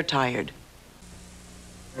 lonely, or tired.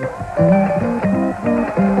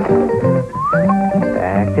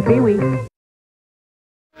 Back to Pee-wee.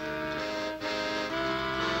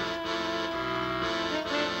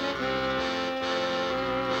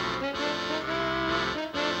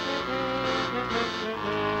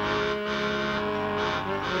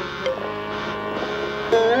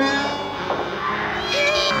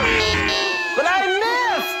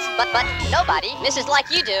 But nobody misses like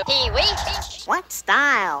you do, Pee-wee. What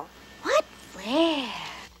style? What flair?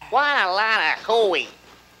 What a lot of hooey.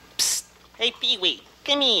 Psst. Hey, Pee-wee,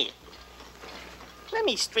 come here. Let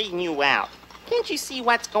me straighten you out. Can't you see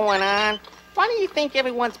what's going on? Why do you think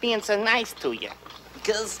everyone's being so nice to you?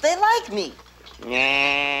 Because they like me.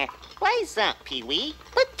 Nah. Wise up, Pee-wee.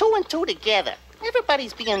 Put two and two together.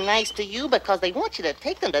 Everybody's being nice to you because they want you to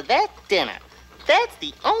take them to that dinner. That's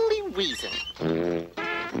the only reason.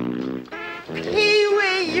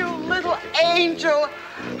 Pee-wee, you little angel.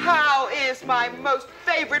 How is my most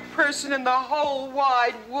favorite person in the whole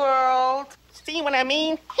wide world? See what I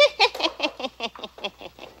mean?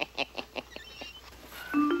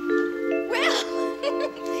 Well,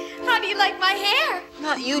 how do you like my hair?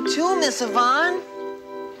 Not you too, Miss Yvonne.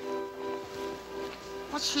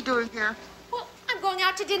 What's she doing here? Well, I'm going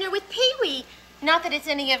out to dinner with Pee-wee. Not that it's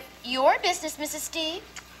any of your business, Mrs. Steve.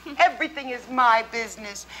 Everything is my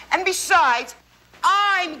business. And besides,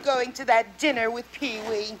 I'm going to that dinner with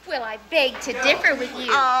Pee-wee. Well, I beg to differ with you.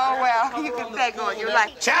 Oh, well, you can beg all you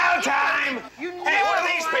like. Chow time! You know hey, what are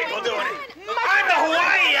these people doing? I'm the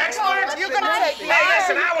Hawaii expert! You're going to take me. Hey,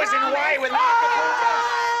 listen, I was in Hawaii with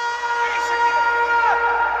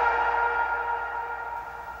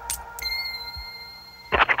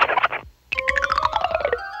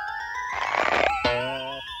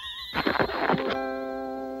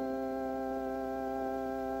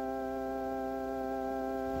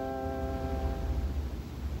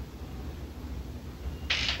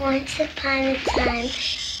Once upon a time,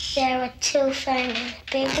 there were two firemen,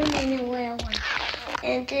 a big one and a little one.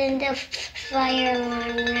 And then the fire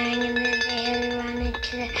alarm rang, and then they had to run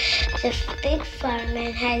into the big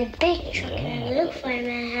fireman had a big truck, and the little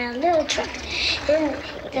fireman had a little truck. And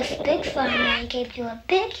the big fireman gave you a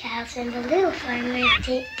big house, and the little fireman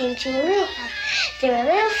gave you a little house. There were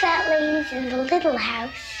little fat ladies in the little house,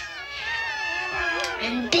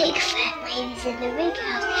 and big fat ladies in the big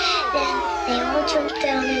house. Then they all jumped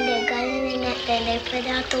down and they got in the net. Then they put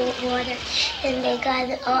out the water, and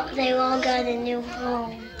they all got a new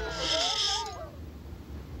home.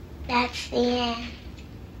 That's the end.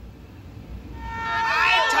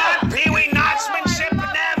 I taught Pee-wee marksmanship and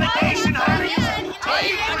navigation. I'm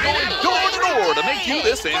going door to door to make you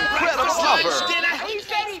this incredible offer. Have you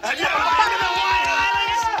ever been to the Hawaiian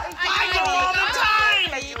Islands? I go all the time.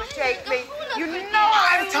 You take me. You know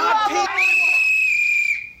I've taught Pee-wee.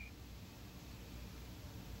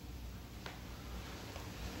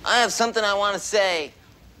 have something I want to say.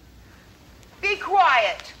 Be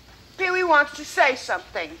quiet. Pee-wee wants to say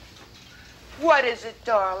something. What is it,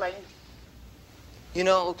 darling? You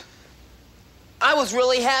know, I was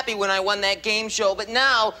really happy when I won that game show, but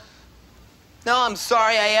now I'm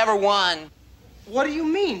sorry I ever won. What do you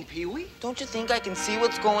mean, Pee-wee? Don't you think I can see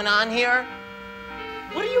what's going on here?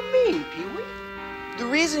 What do you mean, Pee-wee? The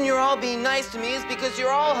reason you're all being nice to me is because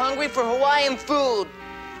you're all hungry for Hawaiian food.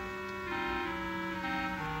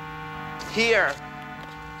 Here's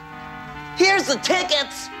the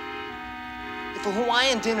tickets. If a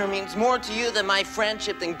Hawaiian dinner means more to you than my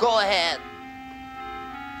friendship, then go ahead.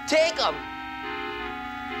 Take them.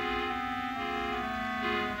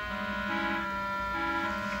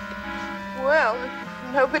 Well,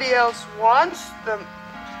 if nobody else wants them,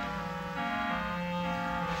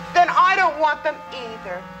 then I don't want them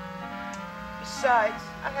either. Besides,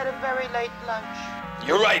 I had a very late lunch.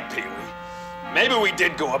 You're right, Pee-wee. Maybe we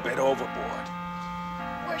did go a bit overboard.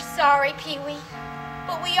 We're sorry, Pee-wee.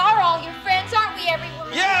 But we are all your friends, aren't we,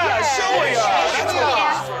 everyone? Yeah, sure we are. That's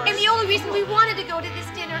Yeah. And the only reason we wanted to go to this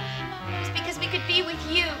dinner was because we could be with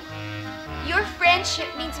you. Your friendship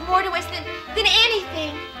means more to us than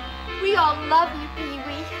anything. We all love you,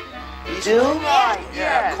 Pee-wee. You do?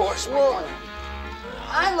 Yeah, of course we do.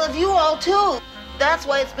 I love you all, too. That's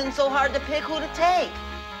why it's been so hard to pick who to take.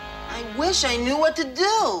 I wish I knew what to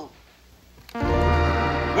do.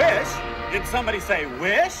 Wish? Did somebody say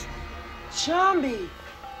wish? Jambi.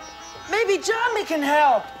 Maybe Jambi can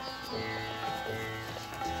help.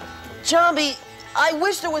 Jambi, I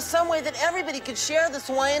wish there was some way that everybody could share this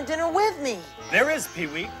Hawaiian dinner with me. There is,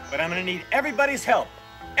 Pee-wee, but I'm gonna need everybody's help.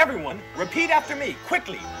 Everyone, repeat after me,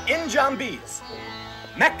 quickly, in Jambese.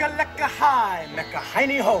 Mecca lecca hi, mecca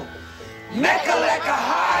heini ho. Mecca lecca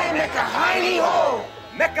hi, mecca heini ho.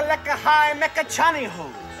 Mecca lecca hi, mecca chani ho.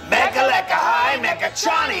 Mecca lecca hi, mecca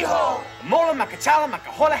chani ho. Mola mecca chala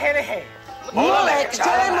mecca hola hele he. Mola lecca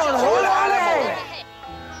chala mecca hola hele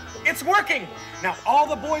he. It's working! Now all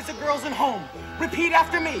the boys and girls at home, repeat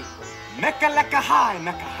after me. Mecca lecca hi,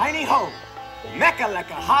 mecca heini ho. Mecca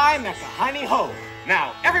lecca hi, mecca heini ho.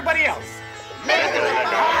 Now, everybody else. Mecca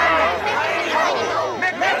lecca hi, mecca heini ho.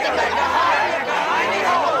 Mecca lecca hi, mecca heini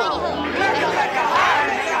ho. Mecca lecca hi,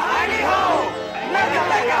 mecca heini ho. Mecca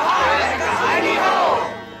lecca hi, mecca heini ho.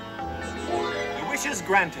 The wish is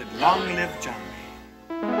granted. Long live Jambi.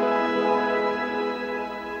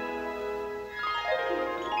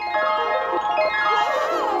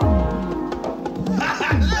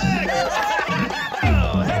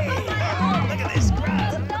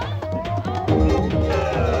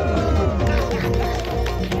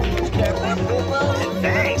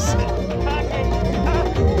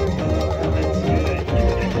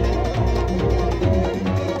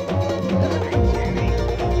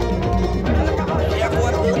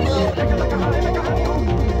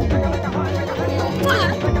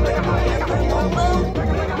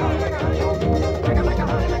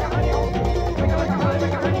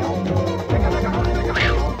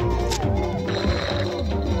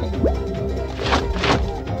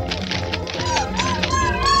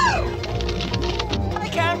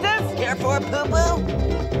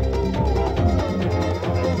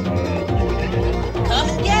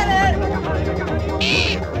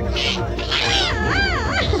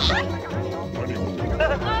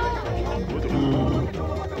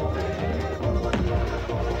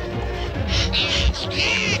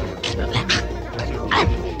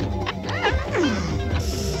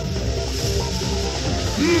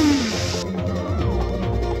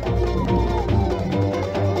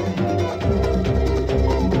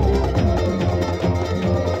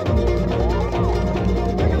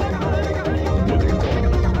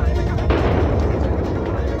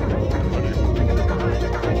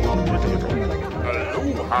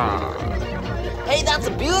 Hey, that's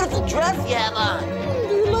a beautiful dress you have on.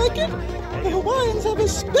 Do you like it? The Hawaiians have a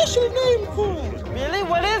special name for it. Really?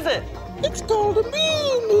 What is it? It's called a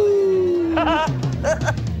meanie.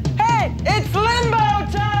 Hey, it's limbo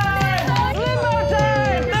time! Limbo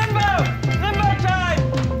time! Limbo time!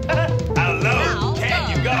 How low can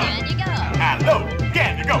you go? How low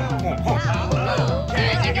can you go? How low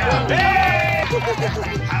can you go? Hey!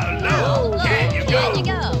 How low can you go?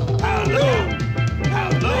 How low? How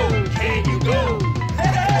low can you go?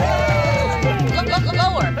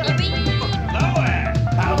 Lower, Pee-wee. Lower.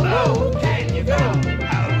 How low can you go?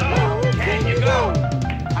 How low can you go?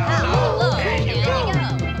 How low can you go?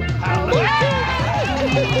 How low?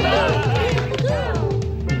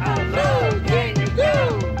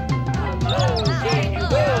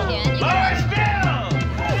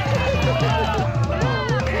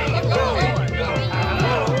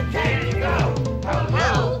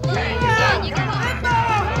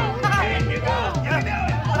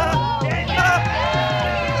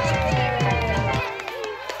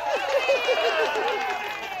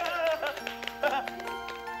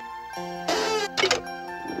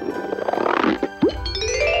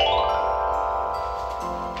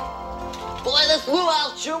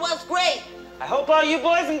 Well, you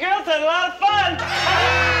boys and girls had a lot of fun.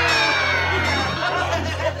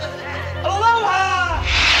 Aloha!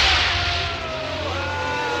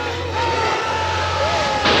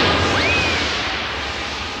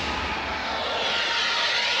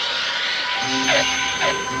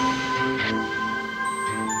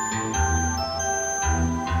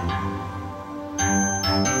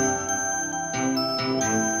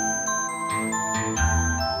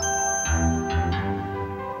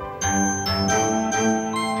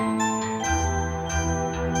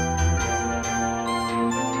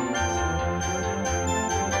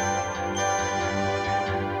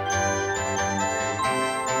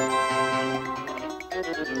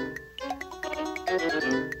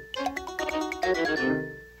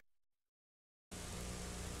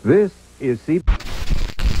 This is CBS.